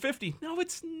almost 50-50. No,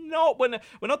 it's not. We're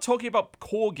not talking about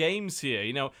core games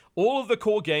here. All of the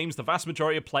core games, the vast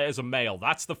majority of players are male.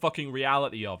 That's the fucking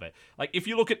reality of it. If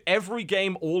you look at every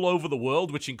game all over the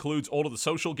world, which includes all of the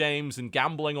social games and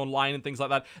gambling online and things like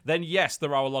that, then yes,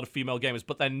 there are a lot of female gamers,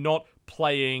 but they're not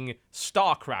playing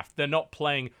StarCraft. They're not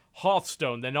playing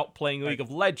Hearthstone. They're not playing League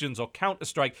of Legends or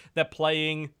Counter-Strike. They're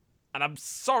playing And I'm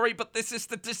sorry, but this is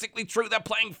statistically true. They're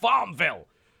playing Farmville.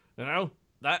 You know?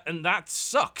 That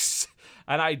sucks.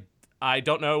 And I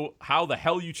don't know how the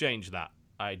hell you change that.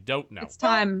 I don't know. It's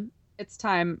time. It's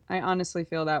time. I honestly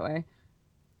feel that way.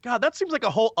 God, that seems like a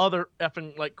whole other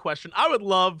effing like question. I would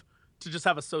love to just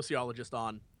have a sociologist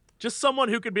on. Just someone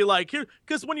who could be like, here,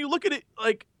 because when you look at it,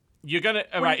 like, you're gonna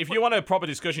right. If you want a proper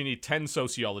discussion, you need 10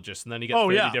 sociologists, and then you get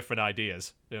 30 different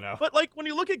ideas. You know. But like when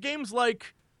you look at games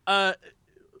like World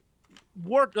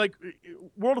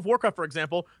of Warcraft, for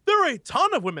example, there are a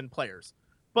ton of women players,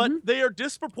 but they are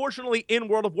disproportionately in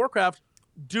World of Warcraft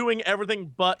doing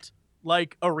everything but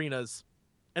like arenas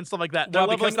and stuff like that. Well,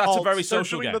 because that's a very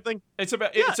social game. It's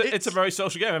a very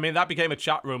social game. I mean, that became a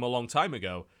chat room a long time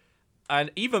ago,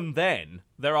 and even then,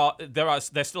 they're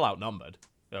still outnumbered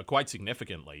quite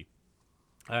significantly.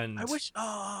 And I wish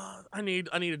I need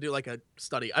to do like a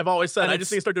study. I've always said I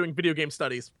just need to start doing video game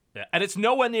studies. Yeah, and it's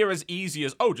nowhere near as easy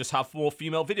as just have more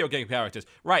female video game characters.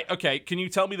 Right? Okay. Can you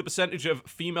tell me the percentage of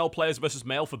female players versus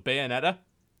male for Bayonetta,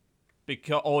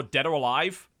 or Dead or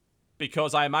Alive?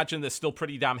 Because I imagine they're still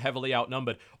pretty damn heavily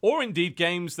outnumbered. Or indeed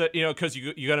games that, because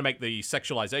you're going to make the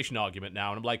sexualization argument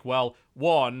now. And I'm like, well,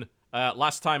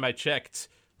 last time I checked,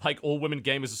 like, all women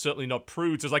gamers are certainly not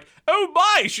prudes. It's like, oh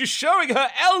my, she's showing her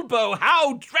elbow.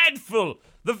 How dreadful.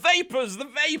 The vapors.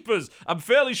 I'm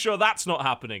fairly sure that's not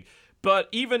happening. But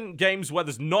even games where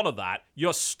there's none of that,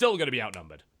 you're still going to be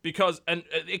outnumbered. Because, and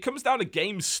it comes down to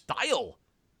game style.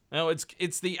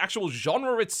 It's the actual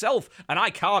genre itself. And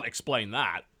I can't explain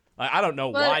that. I don't know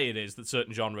why it is that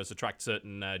certain genres attract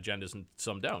certain genders and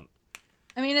some don't.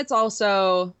 I mean, it's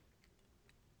also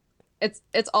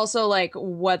like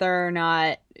whether or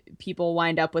not people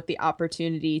wind up with the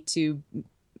opportunity to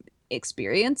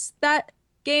experience that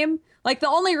game. Like, the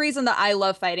only reason that I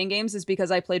love fighting games is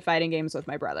because I played fighting games with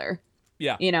my brother.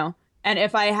 Yeah. And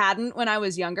if I hadn't when I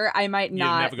was younger, I might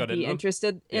not be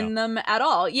interested in them at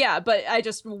all. Yeah, but I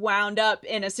just wound up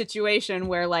in a situation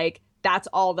where, like, that's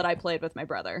all that I played with my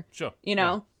brother. Sure.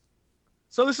 Yeah.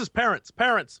 So this is parents.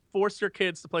 Parents, force your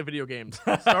kids to play video games.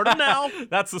 Start them now.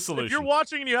 That's the solution. If you're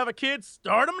watching and you have a kid,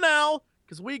 start them now.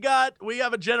 Because we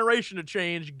have a generation to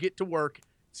change. Get to work.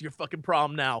 It's your fucking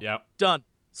problem now. Yep. Done.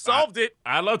 Solved it.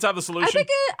 I'd love to have the solution.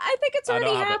 I think it's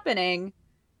already happening.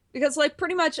 Because, like,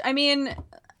 pretty much, I mean,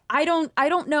 I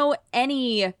don't know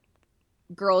any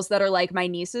girls that are like my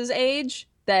niece's age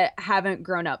that haven't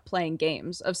grown up playing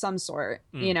games of some sort,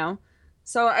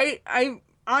 So I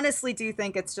honestly do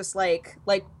think it's just like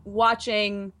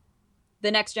watching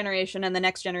the next generation and the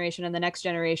next generation and the next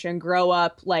generation grow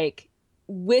up, like,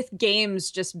 with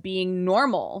games just being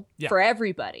normal for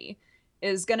everybody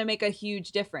is going to make a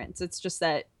huge difference. It's just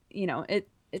that, it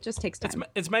just takes time.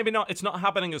 It's not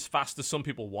happening as fast as some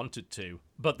people want it to.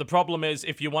 But the problem is,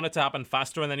 if you want it to happen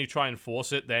faster and then you try and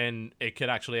force it, then it could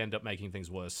actually end up making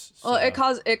things worse. So. Well, it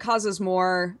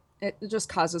just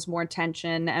causes more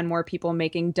tension and more people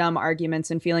making dumb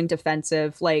arguments and feeling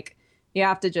defensive. Like, you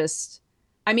have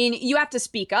to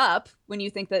speak up when you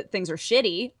think that things are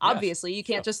shitty. Obviously, you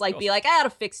can't just be like,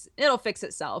 it'll fix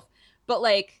itself. But,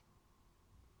 like,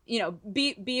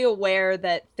 be aware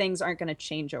that things aren't going to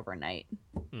change overnight.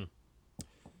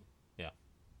 Yeah.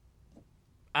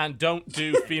 And don't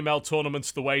do female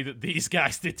tournaments the way that these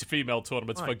guys did to female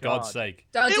tournaments, for God's sake.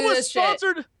 Don't do this shit.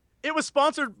 It was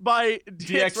sponsored by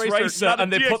DX Racer,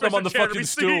 and they put them on the fucking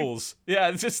stools. Yeah,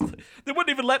 it's just, they wouldn't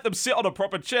even let them sit on a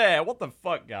proper chair. What the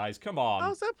fuck, guys? Come on.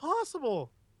 How's that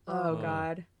possible? Oh,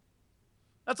 God.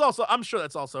 I'm sure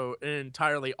that's also an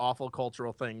entirely awful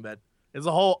cultural thing that is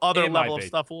a whole other level of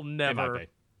stuff we'll never.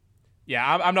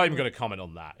 Yeah, I'm not even going to comment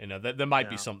on that. There might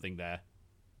be something there.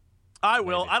 I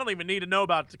will. Maybe. I don't even need to know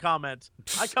about it to comment.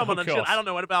 I comment on shit I don't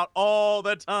know it about all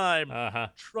the time.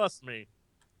 Trust me.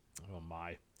 Oh,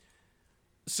 my.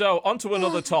 So, on to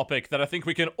another topic that I think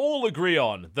we can all agree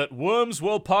on, that Worms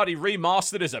World Party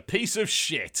Remastered is a piece of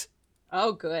shit.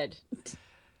 Oh, good.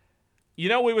 We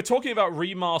were talking about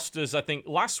remasters, I think,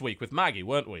 last week with Maggie,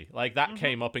 weren't we? Like, that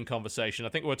came up in conversation. I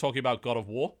think we were talking about God of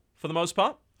War, for the most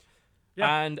part.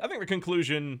 Yeah. And I think the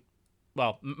conclusion,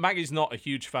 well, Maggie's not a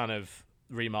huge fan of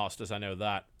remasters, I know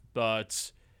that.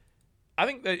 But I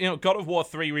think that, God of War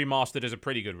 3 Remastered is a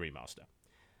pretty good remaster.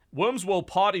 Worms World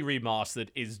Party Remastered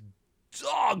is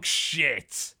dog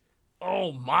shit.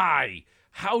 Oh my.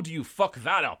 How do you fuck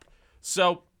that up?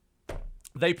 So,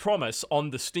 they promise on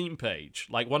the Steam page,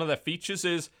 like, one of their features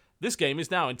is, this game is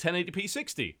now in 1080p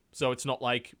 60. So it's not,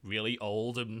 like, really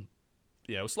old and,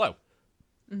 slow.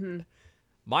 Mm-hmm.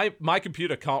 My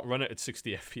computer can't run it at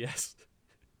 60 FPS.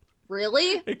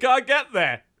 Really? It can't get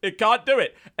there. It can't do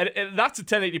it. And that's a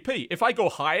 1080p. If I go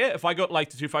higher, if I go, like,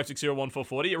 to 2560 or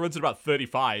 1440, it runs at about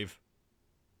 35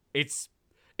 It's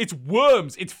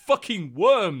Worms. It's fucking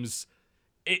Worms.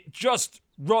 It just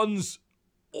runs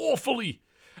awfully.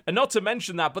 And not to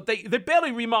mention that, but they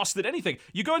barely remastered anything.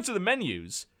 You go into the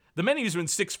menus. The menus are in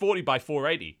 640 by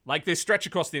 480. Like, they stretch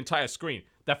across the entire screen.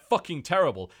 They're fucking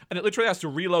terrible. And it literally has to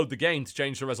reload the game to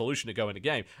change the resolution to go into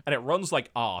game. And it runs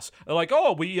like arse. They're like,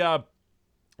 oh, we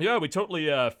totally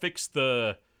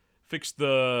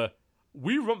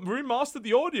we remastered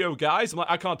the audio, guys. I'm like,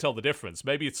 I can't tell the difference.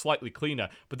 Maybe it's slightly cleaner.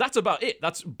 But that's about it.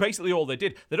 That's basically all they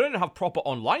did. They don't even have proper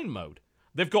online mode.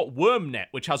 They've got WormNet,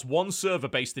 which has one server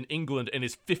based in England and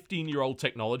is 15-year-old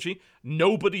technology.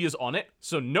 Nobody is on it,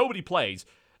 so nobody plays.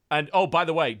 And, oh, by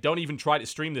the way, don't even try to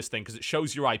stream this thing because it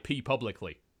shows your IP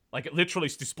publicly. Like, it literally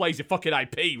displays your fucking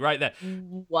IP right there.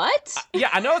 What? Yeah,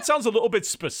 I know it sounds a little bit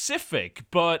specific,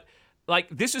 but, like,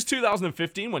 this is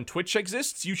 2015 when Twitch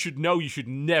exists. You should know you should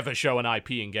never show an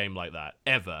IP in game like that,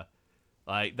 ever.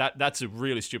 Like, that's a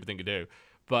really stupid thing to do.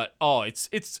 But, oh, it's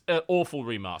an awful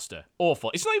remaster.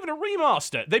 Awful. It's not even a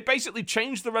remaster. They basically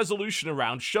changed the resolution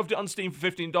around, shoved it on Steam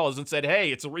for $15 and said, hey,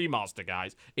 it's a remaster,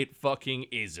 guys. It fucking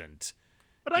isn't.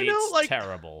 But I know, like,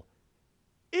 terrible.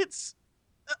 It's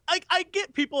I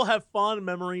get people have fond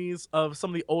memories of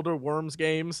some of the older Worms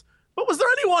games, but was there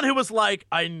anyone who was like,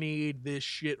 I need this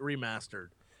shit remastered?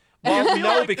 Well,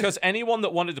 no, because anyone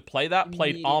that wanted to play that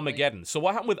played Armageddon. So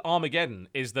what happened with Armageddon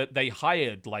is that they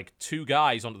hired, like, 2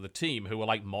 guys onto the team who were,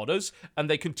 like, modders, and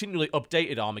they continually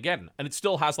updated Armageddon. And it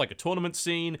still has, like, a tournament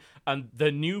scene, and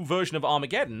the new version of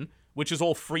Armageddon, which is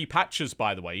all free patches,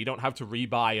 by the way, you don't have to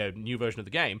rebuy a new version of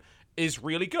the game, is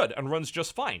really good and runs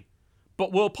just fine.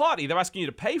 But World Party, they're asking you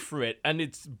to pay for it, and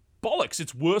it's bollocks.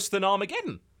 It's worse than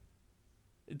Armageddon.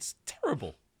 It's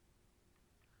terrible.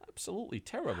 Absolutely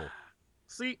terrible.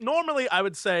 See, normally I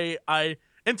would say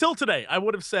until today, I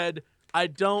would have said I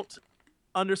don't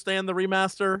understand the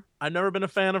remaster. I've never been a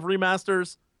fan of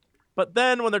remasters. But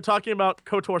then when they're talking about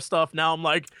KOTOR stuff, now I'm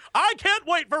like, I can't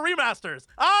wait for remasters.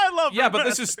 I love Yeah, but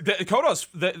this is KOTOR's.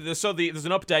 There's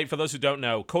an update for those who don't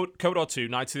know. KOTOR 2,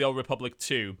 Knights of the Old Republic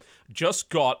 2, just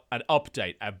got an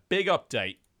update, a big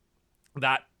update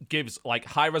that gives like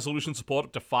high resolution support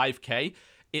up to 5K.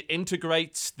 It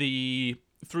integrates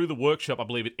through the workshop, I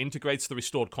believe it integrates the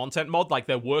restored content mod. Like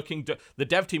they're working, the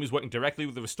dev team is working directly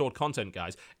with the restored content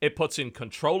guys. It puts in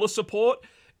controller support.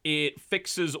 It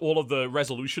fixes all of the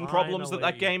resolution problems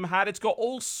that game had. It's got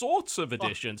all sorts of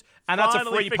additions, and that's a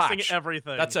free patch.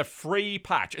 Everything. That's a free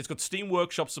patch. It's got Steam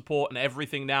Workshop support and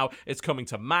everything now. It's coming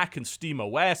to Mac and Steam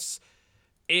OS.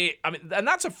 And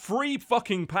that's a free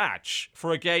fucking patch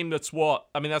for a game that's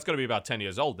that's got to be about 10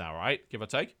 years old now, right? Give or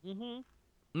take.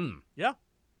 Yeah.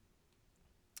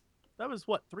 That was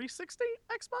what, 360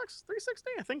 Xbox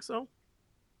 360? I think so.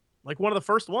 Like one of the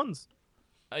first ones.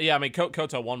 Yeah, I mean,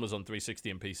 KOTOR 1 was on 360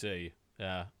 and PC.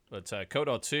 Yeah, but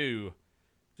KOTOR 2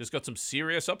 just got some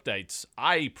serious updates.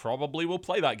 I probably will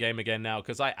play that game again now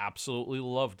because I absolutely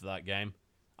loved that game.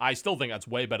 I still think that's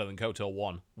way better than KOTOR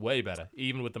 1. Way better.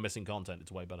 Even with the missing content,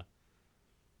 it's way better.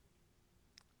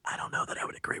 I don't know that I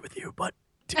would agree with you, but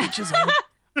to each his own.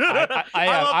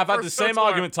 I've had the same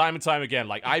argument time and time again.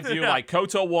 Like, I view, like,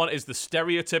 KOTOR 1 is the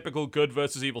stereotypical good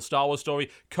versus evil Star Wars story.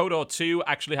 KOTOR 2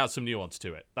 actually has some nuance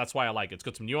to it. That's why I like it. It's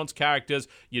got some nuanced characters.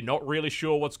 You're not really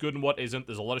sure what's good and what isn't.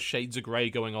 There's a lot of shades of gray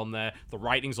going on there. The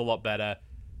writing's a lot better,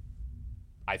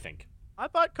 I think. I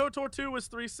thought KOTOR 2 was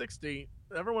 360.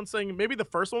 Everyone's saying maybe the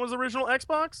first one was original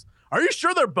Xbox. Are you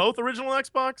sure they're both original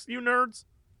Xbox, you nerds?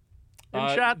 In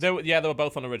chat? They were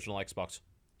both on original Xbox.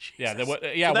 Jesus. Yeah, they were.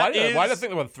 Yeah, why did I think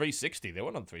they were on 360? They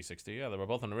weren't on 360. Yeah, they were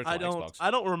both on original Xbox.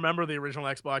 I don't remember the original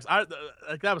Xbox.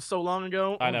 That was so long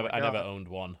ago. I never owned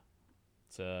one.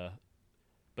 But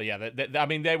yeah,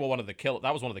 they were one of the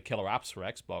that was one of the killer apps for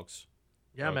Xbox.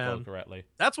 Yeah, man. Correctly.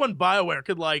 That's when BioWare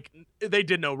could they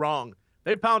did no wrong.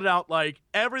 They pounded out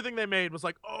everything they made was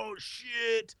like, oh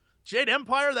shit, Jade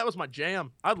Empire. That was my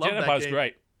jam. I love that game. Jade Empire's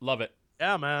great. Love it.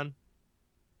 Yeah, man.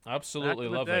 Absolutely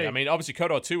love it. I mean, obviously,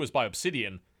 KOTOR 2 was by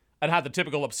Obsidian and had the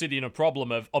typical Obsidian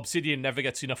problem of Obsidian never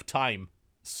gets enough time.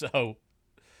 So,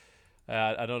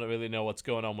 I don't really know what's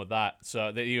going on with that.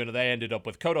 So, they ended up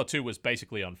with KOTOR 2 was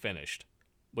basically unfinished,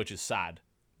 which is sad.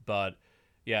 But,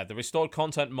 yeah, the restored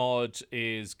content mod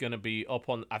is going to be up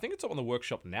on, I think it's up on the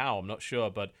workshop now, I'm not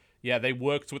sure. But, yeah, they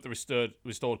worked with the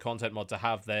restored content mod to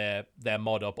have their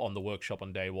mod up on the workshop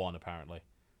on day one, apparently.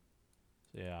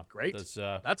 So, yeah. Great.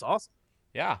 That's awesome.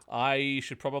 Yeah, I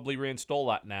should probably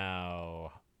reinstall that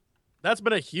now. That's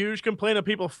been a huge complaint of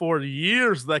people for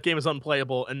years. That game is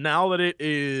unplayable, and now that it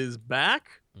is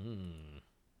back, a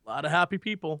lot of happy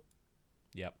people.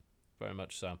 Yep, very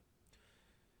much so.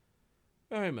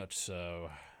 Very much so.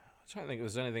 trying to think if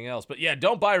there's anything else. But yeah,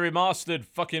 don't buy remastered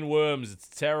fucking Worms. It's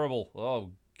terrible.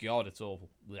 Oh, God, it's awful.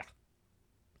 Blech.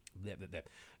 Blech, blech,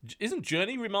 blech. Isn't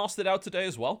Journey remastered out today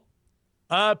as well?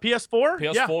 PS4?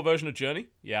 PS4 version of Journey?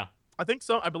 Yeah. I think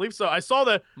so. I believe so. I saw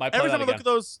the Might play every that time I look again. at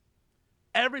those,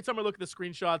 every time I look at the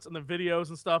screenshots and the videos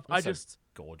and stuff, I It's so just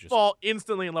gorgeous. fall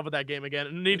instantly in love with that game again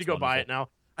and need It's to go buy it now.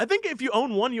 I think if you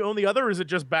own one, you own the other. Or is it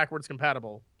just backwards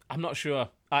compatible? I'm not sure.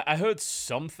 I heard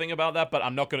something about that, but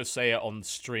I'm not going to say it on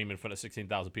stream in front of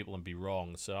 16,000 people and be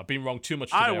wrong. So I've been wrong too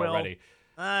much today I will. already.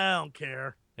 I don't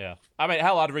care. Yeah. I mean,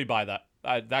 hell, I'd rebuy that.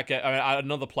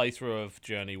 Another playthrough of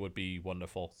Journey would be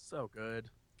wonderful. So good.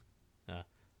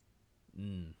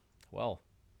 Well,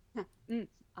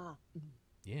 Ah.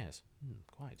 yes,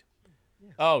 quite.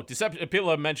 Oh, Deception. People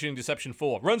are mentioning Deception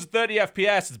 4. Runs at 30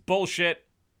 FPS. It's bullshit.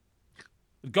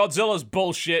 Godzilla's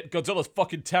bullshit. Godzilla's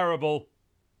fucking terrible.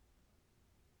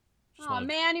 Just Oh wanna-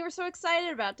 man, you were so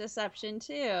excited about Deception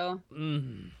too.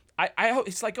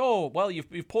 It's like, oh, well,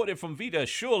 you've ported it from Vita.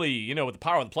 Surely, with the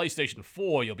power of the PlayStation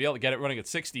 4, you'll be able to get it running at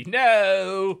 60.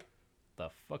 No! The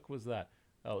fuck was that?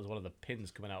 Oh, it was one of the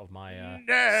pins coming out of my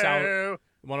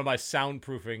one of my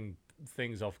soundproofing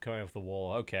things coming off the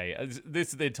wall. Okay,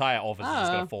 the entire office is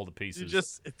just gonna fall to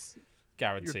pieces.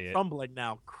 Guarantee You're it. crumbling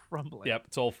now. Crumbling. Yep,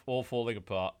 it's all falling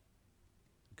apart.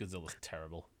 Godzilla's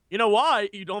terrible. You know why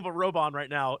you don't have a robe on right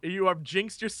now? You have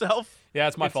jinxed yourself. Yeah,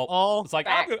 it's my It's fault. all It's like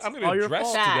fact. I'm All gonna your dress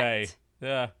fault. today. Fact.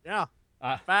 Yeah.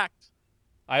 Yeah. Fact.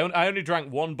 I only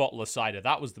drank one bottle of cider.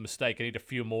 That was the mistake. I need a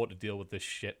few more to deal with this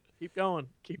shit. Keep going.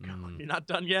 Keep going. You're not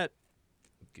done yet.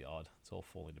 God, it's all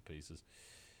falling to pieces.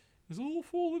 It's all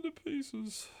falling to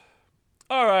pieces.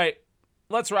 All right,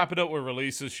 let's wrap it up with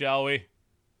releases, shall we?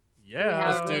 Yeah.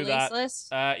 Let's Have a do release that. list?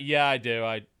 Yeah, I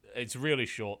do. It's really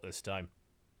short this time.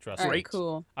 Trust All me. right,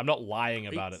 cool. I'm not lying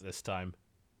about Great. it this time.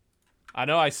 I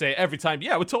know I say every time,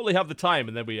 yeah, we totally have the time,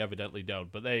 and then we evidently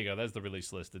don't. But there you go. There's the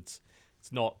release list. It's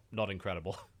not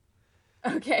incredible.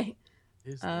 Okay.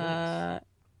 Is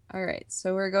All right,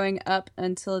 so we're going up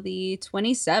until the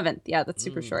 27th. Yeah, that's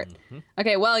super short. Mhm.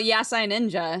 Okay, well, Yasai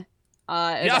Ninja. Is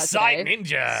out Yasai today.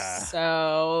 Ninja.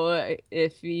 So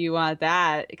if you want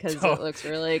that, because Oh. it looks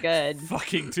really good.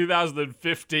 Fucking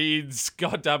 2015's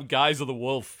goddamn Guys of the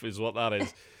Wolf is what that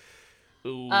is.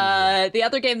 Ooh. The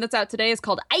other game that's out today is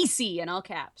called Icy in all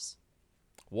caps.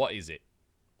 What is it?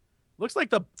 Looks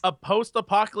like a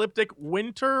post-apocalyptic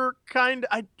winter kind.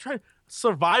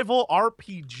 Survival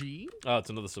RPG. Oh, it's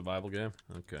another survival game.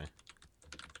 Okay.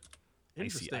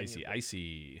 Interesting.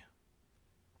 Icy.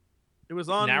 It was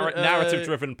on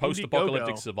Narrative-driven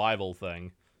post-apocalyptic Indiegogo. survival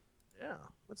thing. Yeah,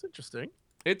 that's interesting.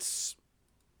 It's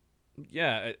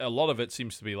a lot of it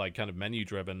seems to be like kind of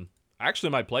menu-driven. I actually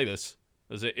might play this,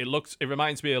 as it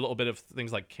reminds me a little bit of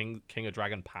things like King of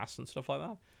Dragon Pass and stuff like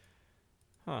that.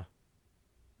 Huh.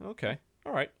 Okay.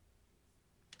 All right.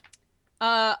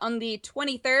 On the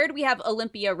 23rd, we have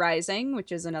Olympia Rising,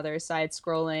 which is another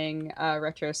side-scrolling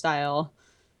retro-style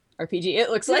RPG. It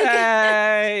looks like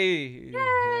Yay! Yay!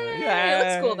 It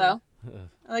looks cool though.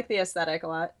 I like the aesthetic a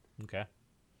lot. Okay.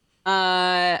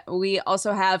 We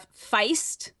also have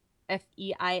Feist,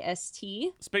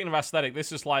 Feist. Speaking of aesthetic,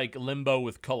 this is like Limbo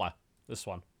with color. This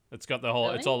one. It's got the whole.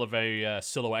 Really? It's all a very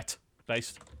silhouette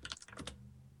based.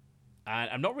 And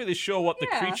I'm not really sure what the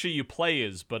Yeah. creature you play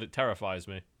is, but it terrifies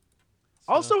me.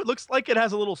 Also, it looks like it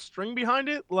has a little string behind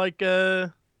it, like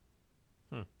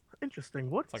Interesting.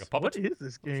 What? like a puppet? What is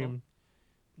this Looks game?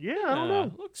 Yeah, I don't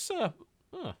know. Looks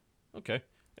okay.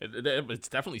 It's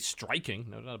definitely striking.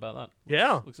 No doubt about that.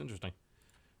 Yeah. Looks interesting.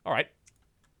 All right.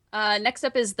 Next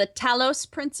up is the Talos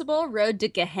Principle, Road to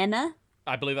Gehenna.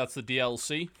 I believe that's the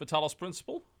DLC for Talos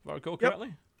Principle, if I recall Yep.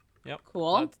 correctly. Yep.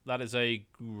 Cool. That is a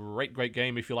great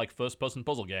game if you like first-person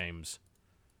puzzle games.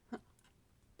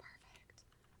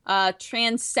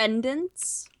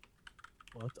 Transcendence.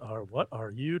 What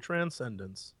are you,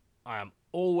 Transcendence? I am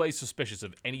always suspicious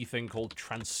of anything called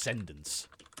transcendence.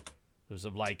 There's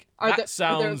like Are that there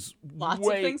sounds Lots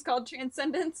way. of things called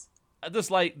Transcendence. There's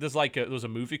a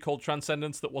movie called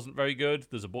Transcendence that wasn't very good.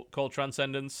 There's a book called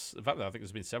Transcendence. In fact, I think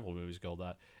there's been several movies called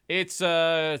that. It's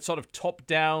a sort of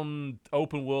top-down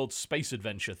open world space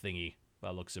adventure thingy. By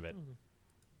the looks of it.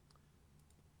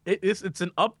 It's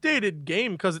an updated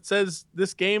game because it says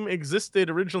this game existed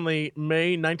originally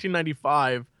May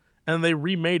 1995, and they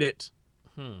remade it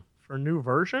for a new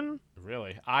version.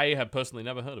 Really, I have personally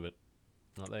never heard of it.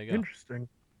 Oh, there you go. Interesting.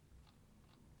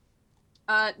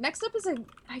 Next up is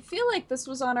I feel like this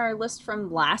was on our list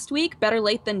from last week. Better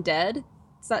Late Than Dead.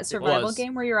 It's that survival was.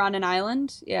 game where you're on an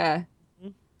island. Yeah.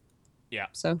 Yeah,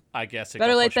 So I guess it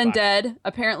Better got Late pushed Than back. Dead.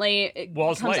 Apparently, it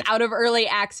Was comes late. out of early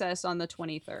access on the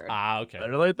 23rd. Ah, okay.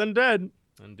 Better late than dead.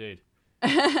 Indeed.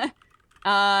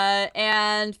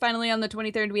 And finally on the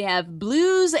 23rd, we have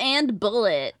Blues and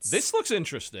Bullets. This looks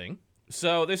interesting.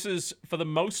 So this is, for the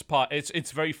most part,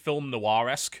 it's very film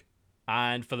noir-esque.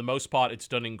 And for the most part, it's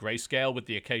done in grayscale with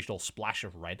the occasional splash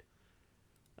of red.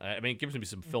 I mean, it gives me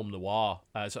some film noir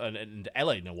and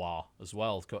LA noir as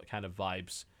well, kind of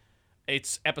vibes.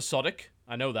 It's episodic,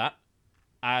 I know that.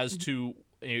 As to,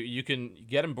 you can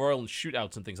get embroiled in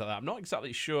shootouts and things like that. I'm not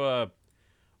exactly sure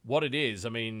what it is. I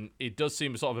mean, it does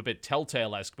seem sort of a bit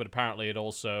Telltale-esque, but apparently it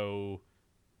also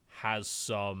has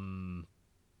some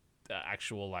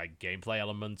actual like gameplay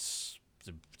elements,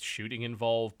 shooting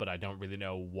involved, but I don't really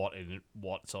know what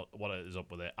is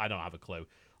up with it. I don't have a clue.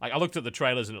 Like, I looked at the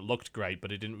trailers and it looked great,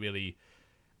 but it didn't really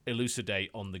elucidate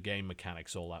on the game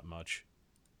mechanics all that much.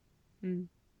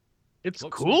 It's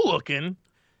cool looking.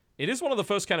 It is one of the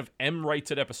first kind of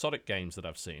M-rated episodic games that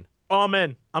I've seen. Oh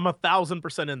man, I'm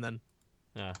 1,000% in then.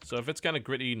 Yeah, so if it's kind of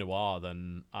gritty noir,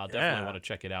 then I'll definitely want to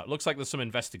check it out. It looks like there's some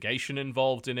investigation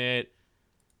involved in it.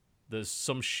 There's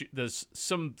some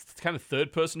kind of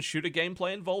third-person shooter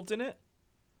gameplay involved in it.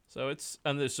 So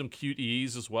and there's some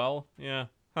QTEs as well. Yeah,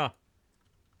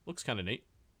 looks kind of neat.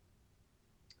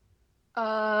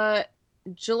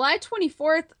 July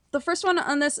 24th, the first one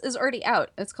on this is already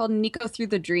out. It's called Nico Through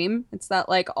the Dream. It's that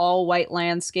like all white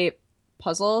landscape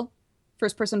puzzle,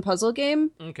 first person puzzle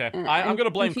game. Okay. I'm going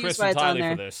to blame Chris entirely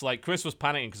for this. Like, Chris was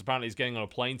panicking because apparently he's getting on a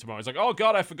plane tomorrow. He's like, oh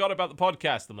God, I forgot about the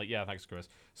podcast. I'm like, yeah, thanks, Chris.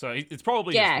 So it's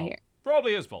probably his fault.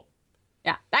 Probably his fault.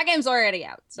 Yeah, that game's already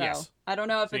out. So yes. I don't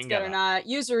know if it's good or not.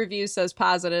 User review says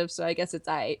positive, so I guess it's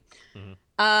aight. Mm-hmm.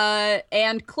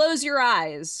 And Close Your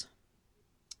Eyes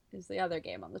is the other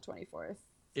game on the 24th.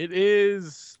 It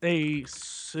is a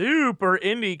super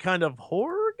indie kind of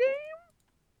horror game.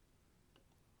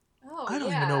 Oh, I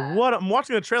don't even know what. I'm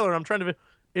watching the trailer and I'm trying to.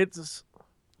 It's.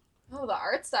 Oh, the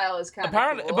art style is kind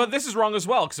of cool. But this is wrong as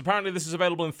well, because apparently this is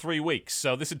available in 3 weeks.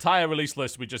 So this entire release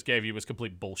list we just gave you was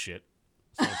complete bullshit.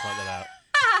 So I'll point that out.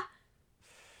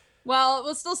 Well,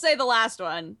 we'll still say the last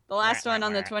one. The last one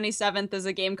on the 27th is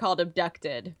a game called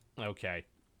Abducted. Okay.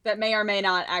 That may or may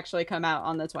not actually come out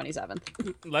on the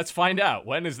 27th. Let's find out.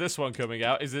 When is this one coming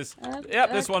out? Is this...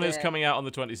 Yep, this one is coming out on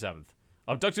the 27th.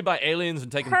 Abducted by aliens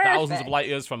and taken thousands of light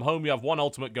years from home, you have one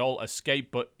ultimate goal, escape,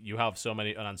 but you have so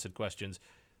many unanswered questions.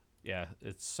 Yeah,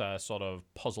 it's a sort of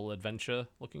puzzle adventure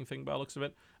looking thing by the looks of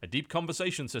it. A deep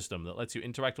conversation system that lets you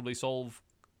interactively solve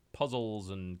puzzles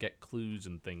and get clues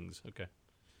and things. Okay.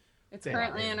 It's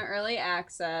currently in early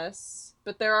access,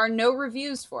 but there are no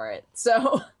reviews for it,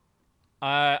 so...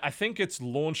 I think it's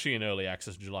launching in early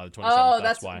access July the 27th. Oh,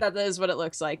 that's why. That is what it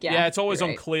looks like, yeah. Yeah, it's always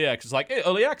unclear, because it's like, hey,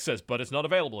 early access, but it's not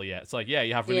available yet. It's like, yeah,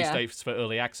 you have release dates for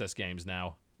early access games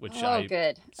now, which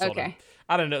good. Okay.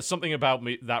 I don't know, something about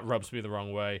me that rubs me the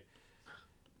wrong way.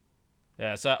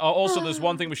 Yeah, so also there's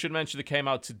one thing we should mention that came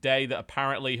out today that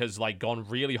apparently has like gone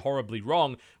really horribly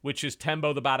wrong, which is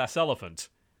Tembo the Badass Elephant,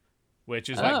 which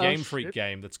is that Game Freak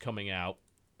game that's coming out.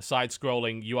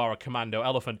 Side-scrolling, you are a commando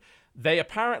elephant. They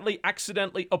apparently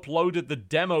accidentally uploaded the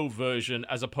demo version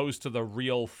as opposed to the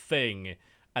real thing,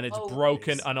 and it's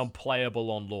broken and unplayable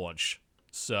on launch.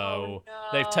 So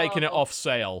they've taken it off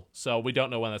sale, so we don't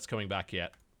know when that's coming back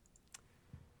yet.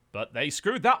 But they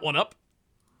screwed that one up.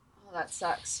 Oh, that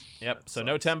sucks. Yep, so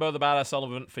no Tembo the Badass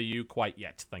Elephant for you quite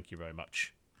yet. Thank you very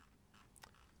much.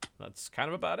 That's kind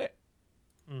of about it.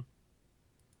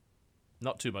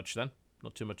 Not too much, then.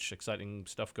 Not too much exciting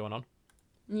stuff going on.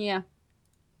 Yeah.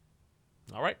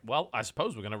 All right, well, I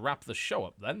suppose we're going to wrap the show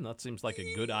up then. That seems like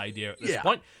a good idea at this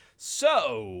point.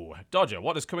 So, Dodger,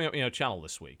 what is coming up on your channel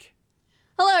this week?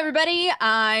 Hello, everybody.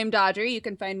 I'm Dodger. You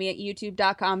can find me at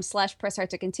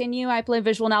youtube.com/presshearttocontinue. I play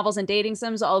visual novels and dating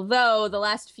sims, although the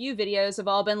last few videos have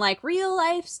all been like real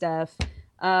life stuff.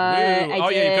 You've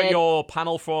got your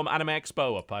panel from Anime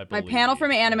Expo up, I believe. My panel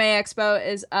from Anime Expo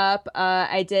is up.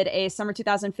 I did a summer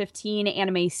 2015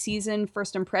 anime season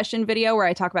first impression video where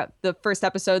I talk about the first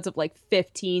episodes of like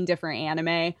 15 different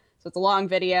anime. So it's a long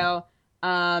video.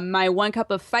 My 1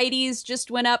 Cup of Fighties just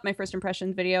went up, my first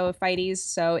impression video of Fighties.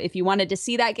 So if you wanted to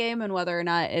see that game and whether or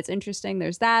not it's interesting,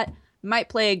 there's that. Might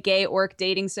play a gay orc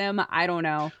dating sim. I don't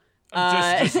know.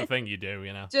 Just the thing you do,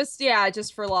 you know.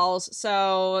 Just for lulz.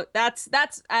 So that's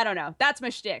I don't know. That's my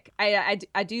shtick. I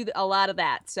do a lot of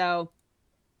that. So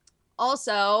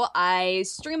also I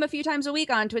stream a few times a week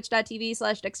on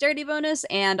twitch.tv/dexteritybonus,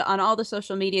 and on all the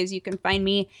social medias you can find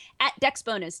me at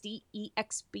dexbonus,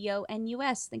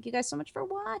 DEXBONUS. Thank you guys so much for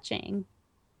watching.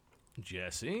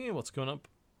 Jesse, what's going up?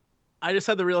 I just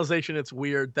had the realization it's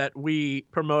weird that we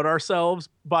promote ourselves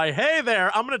by, hey there,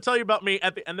 I'm going to tell you about me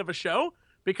at the end of a show.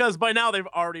 because by now they've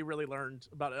already really learned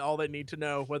about all they need to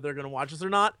know whether they're going to watch us or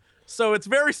not. So it's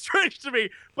very strange to me.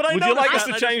 But I would you like us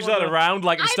to change that around,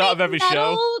 like at the start of every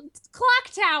show?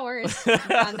 Clock towers.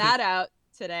 Found that out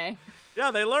today.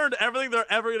 Yeah, they learned everything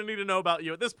they're ever going to need to know about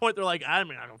you. At this point, they're like, I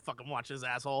don't fucking watch this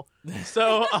asshole.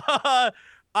 So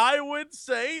I would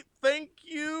say thank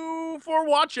you for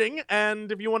watching.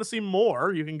 And if you want to see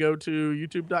more, you can go to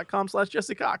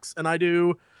youtube.com/Jesse Cox. And I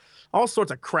do all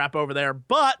sorts of crap over there.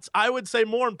 But I would say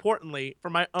more importantly, for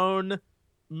my own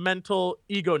mental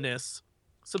ego-ness,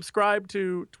 subscribe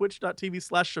to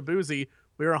twitch.tv/Shabuzi.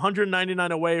 We are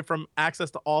 199 away from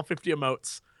access to all 50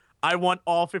 emotes. I want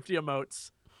all 50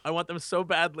 emotes. I want them so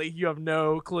badly, you have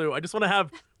no clue. I just want to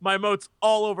have my emotes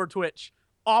all over Twitch.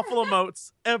 Awful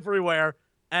emotes everywhere.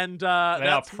 And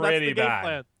that's pretty the game bad.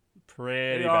 plan.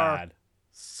 Pretty They are bad.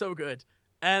 so good.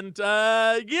 And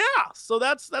yeah, so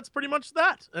that's pretty much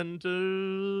that.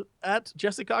 And at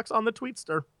Jesse Cox on the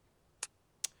Tweetster.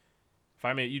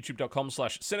 Find me at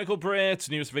youtube.com/CynicalBrit. It's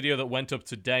the newest video that went up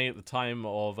today at the time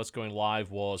of us going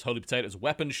live was Holy Potatoes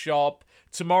Weapon Shop.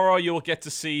 Tomorrow you'll get to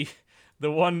see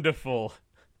the wonderful,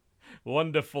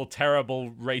 terrible,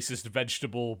 racist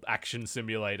vegetable action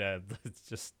simulator. It's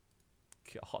just,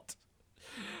 God.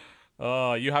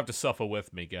 Oh, you have to suffer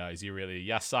with me, guys. You really,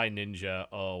 Yasai Ninja.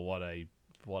 Oh, what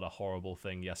a horrible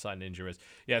thing Yasai Ninja is.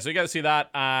 Yeah, so you got to see that,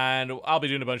 and I'll be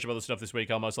doing a bunch of other stuff this week.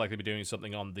 I'll most likely be doing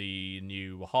something on the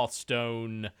new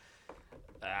Hearthstone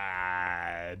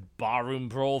barroom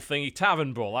brawl thingy,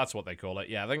 tavern brawl, that's what they call it.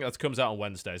 Yeah, I think that comes out on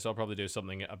Wednesday, so I'll probably do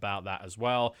something about that as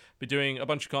well. Be doing a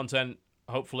bunch of content,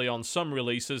 hopefully on some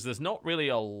releases. There's not really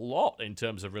a lot in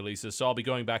terms of releases, so I'll be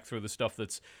going back through the stuff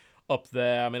that's up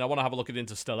there. I mean, I want to have a look at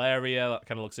Interstellaria. That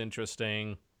kind of looks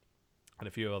interesting. And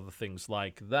a few other things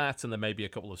like that. And there may be a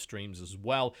couple of streams as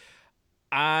well.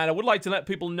 And I would like to let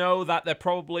people know that there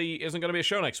probably isn't going to be a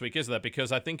show next week, is there?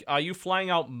 Because I think, are you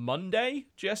flying out Monday,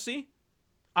 Jesse?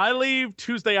 I leave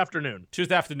Tuesday afternoon.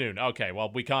 Tuesday afternoon. Okay,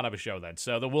 well, we can't have a show then.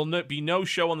 So there will be no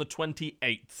show on the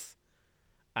 28th.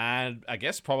 And I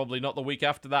guess probably not the week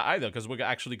after that either, because we're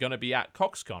actually going to be at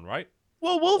CoxCon, right?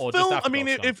 Well, we'll Or just film. after I mean,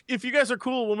 CoxCon. if you guys are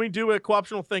cool, when we do a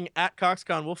co-optional thing at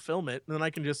CoxCon, we'll film it, and then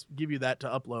I can just give you that to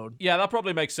upload. Yeah, that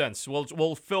probably makes sense. We'll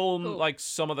film Cool. like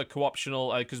some of the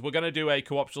co-optional, because we're going to do a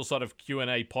co-optional sort of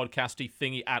Q&A podcasty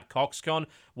thingy at CoxCon.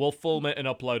 We'll film it and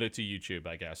upload it to YouTube,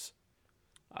 I guess.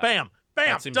 Bam, bam,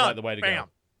 That seems done. like the way to bam. go.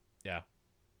 Yeah.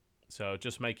 So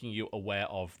just making you aware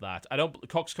of that.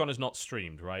 CoxCon is not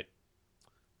streamed, right?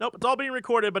 Nope, it's all being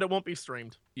recorded, but it won't be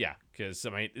streamed. Yeah, because,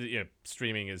 I mean,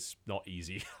 streaming is not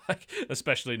easy,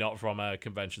 especially not from a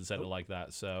convention center like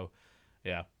that. So,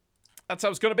 yeah. That's how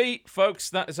it's going to be,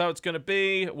 folks. That is how it's going to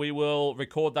be. We will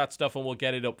record that stuff and we'll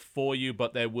get it up for you,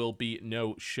 but there will be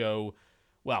no show.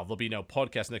 Well, there'll be no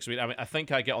podcast next week. I mean, I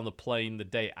think I get on the plane the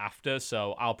day after,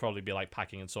 so I'll probably be, like,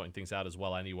 packing and sorting things out as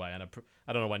well anyway. And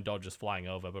I don't know when Dodge is flying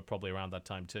over, but probably around that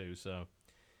time too, so...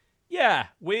 Yeah,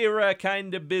 we're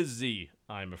kind of busy,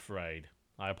 I'm afraid.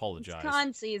 I apologize. It's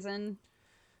con season.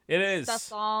 It is.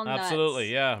 Stuff's all nuts.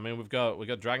 Absolutely, yeah. I mean, we've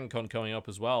got Dragon Con coming up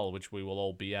as well, which we will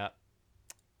all be at.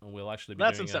 And we'll actually be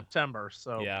That's doing in September,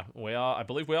 so Yeah, we are. I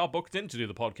believe we are booked in to do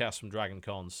the podcast from Dragon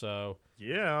Con, so...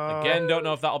 yeah. Again, don't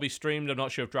know if that'll be streamed. I'm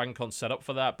not sure if Dragon Con's set up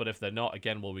for that, but if they're not,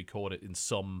 again, we'll record it in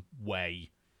some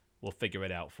way. We'll figure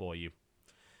it out for you.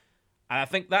 And I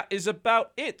think that is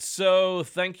about it. So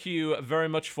thank you very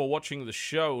much for watching the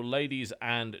show, ladies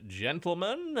and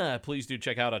gentlemen. Please do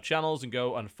check out our channels and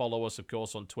go and follow us, of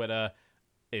course, on Twitter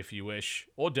if you wish.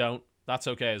 Or don't. That's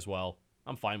okay as well.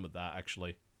 I'm fine with that,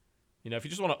 actually. You know, if you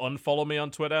just want to unfollow me on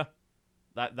Twitter,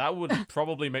 that would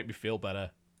probably make me feel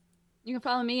better. You can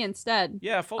follow me instead.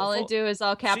 Yeah, All I do is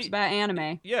all caps She- about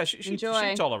anime. Yeah, she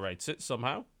Enjoy. tolerates it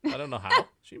somehow. I don't know how.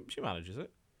 she manages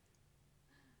it.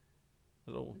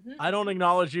 I don't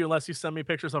acknowledge you unless you send me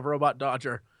pictures of Robot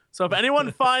Dodger. So if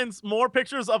anyone finds more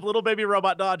pictures of little baby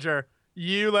Robot Dodger,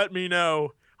 you let me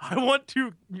know. I want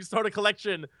to start a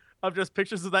collection of just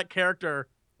pictures of that character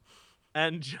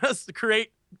and just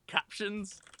create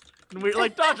captions. And we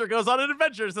like Dodger goes on an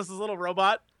adventure. This is a little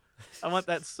robot. I want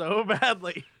that so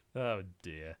badly. Oh,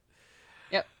 dear.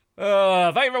 Yep.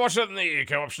 Thank you for watching the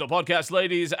Co-Optional Podcast,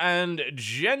 ladies and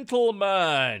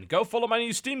gentlemen. Go follow my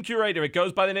new Steam curator. It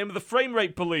goes by the name of the Frame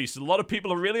Rate Police. A lot of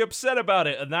people are really upset about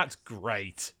it, and that's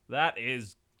great. That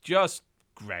is just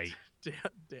great.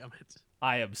 Damn it.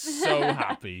 I am so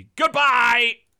happy. Goodbye!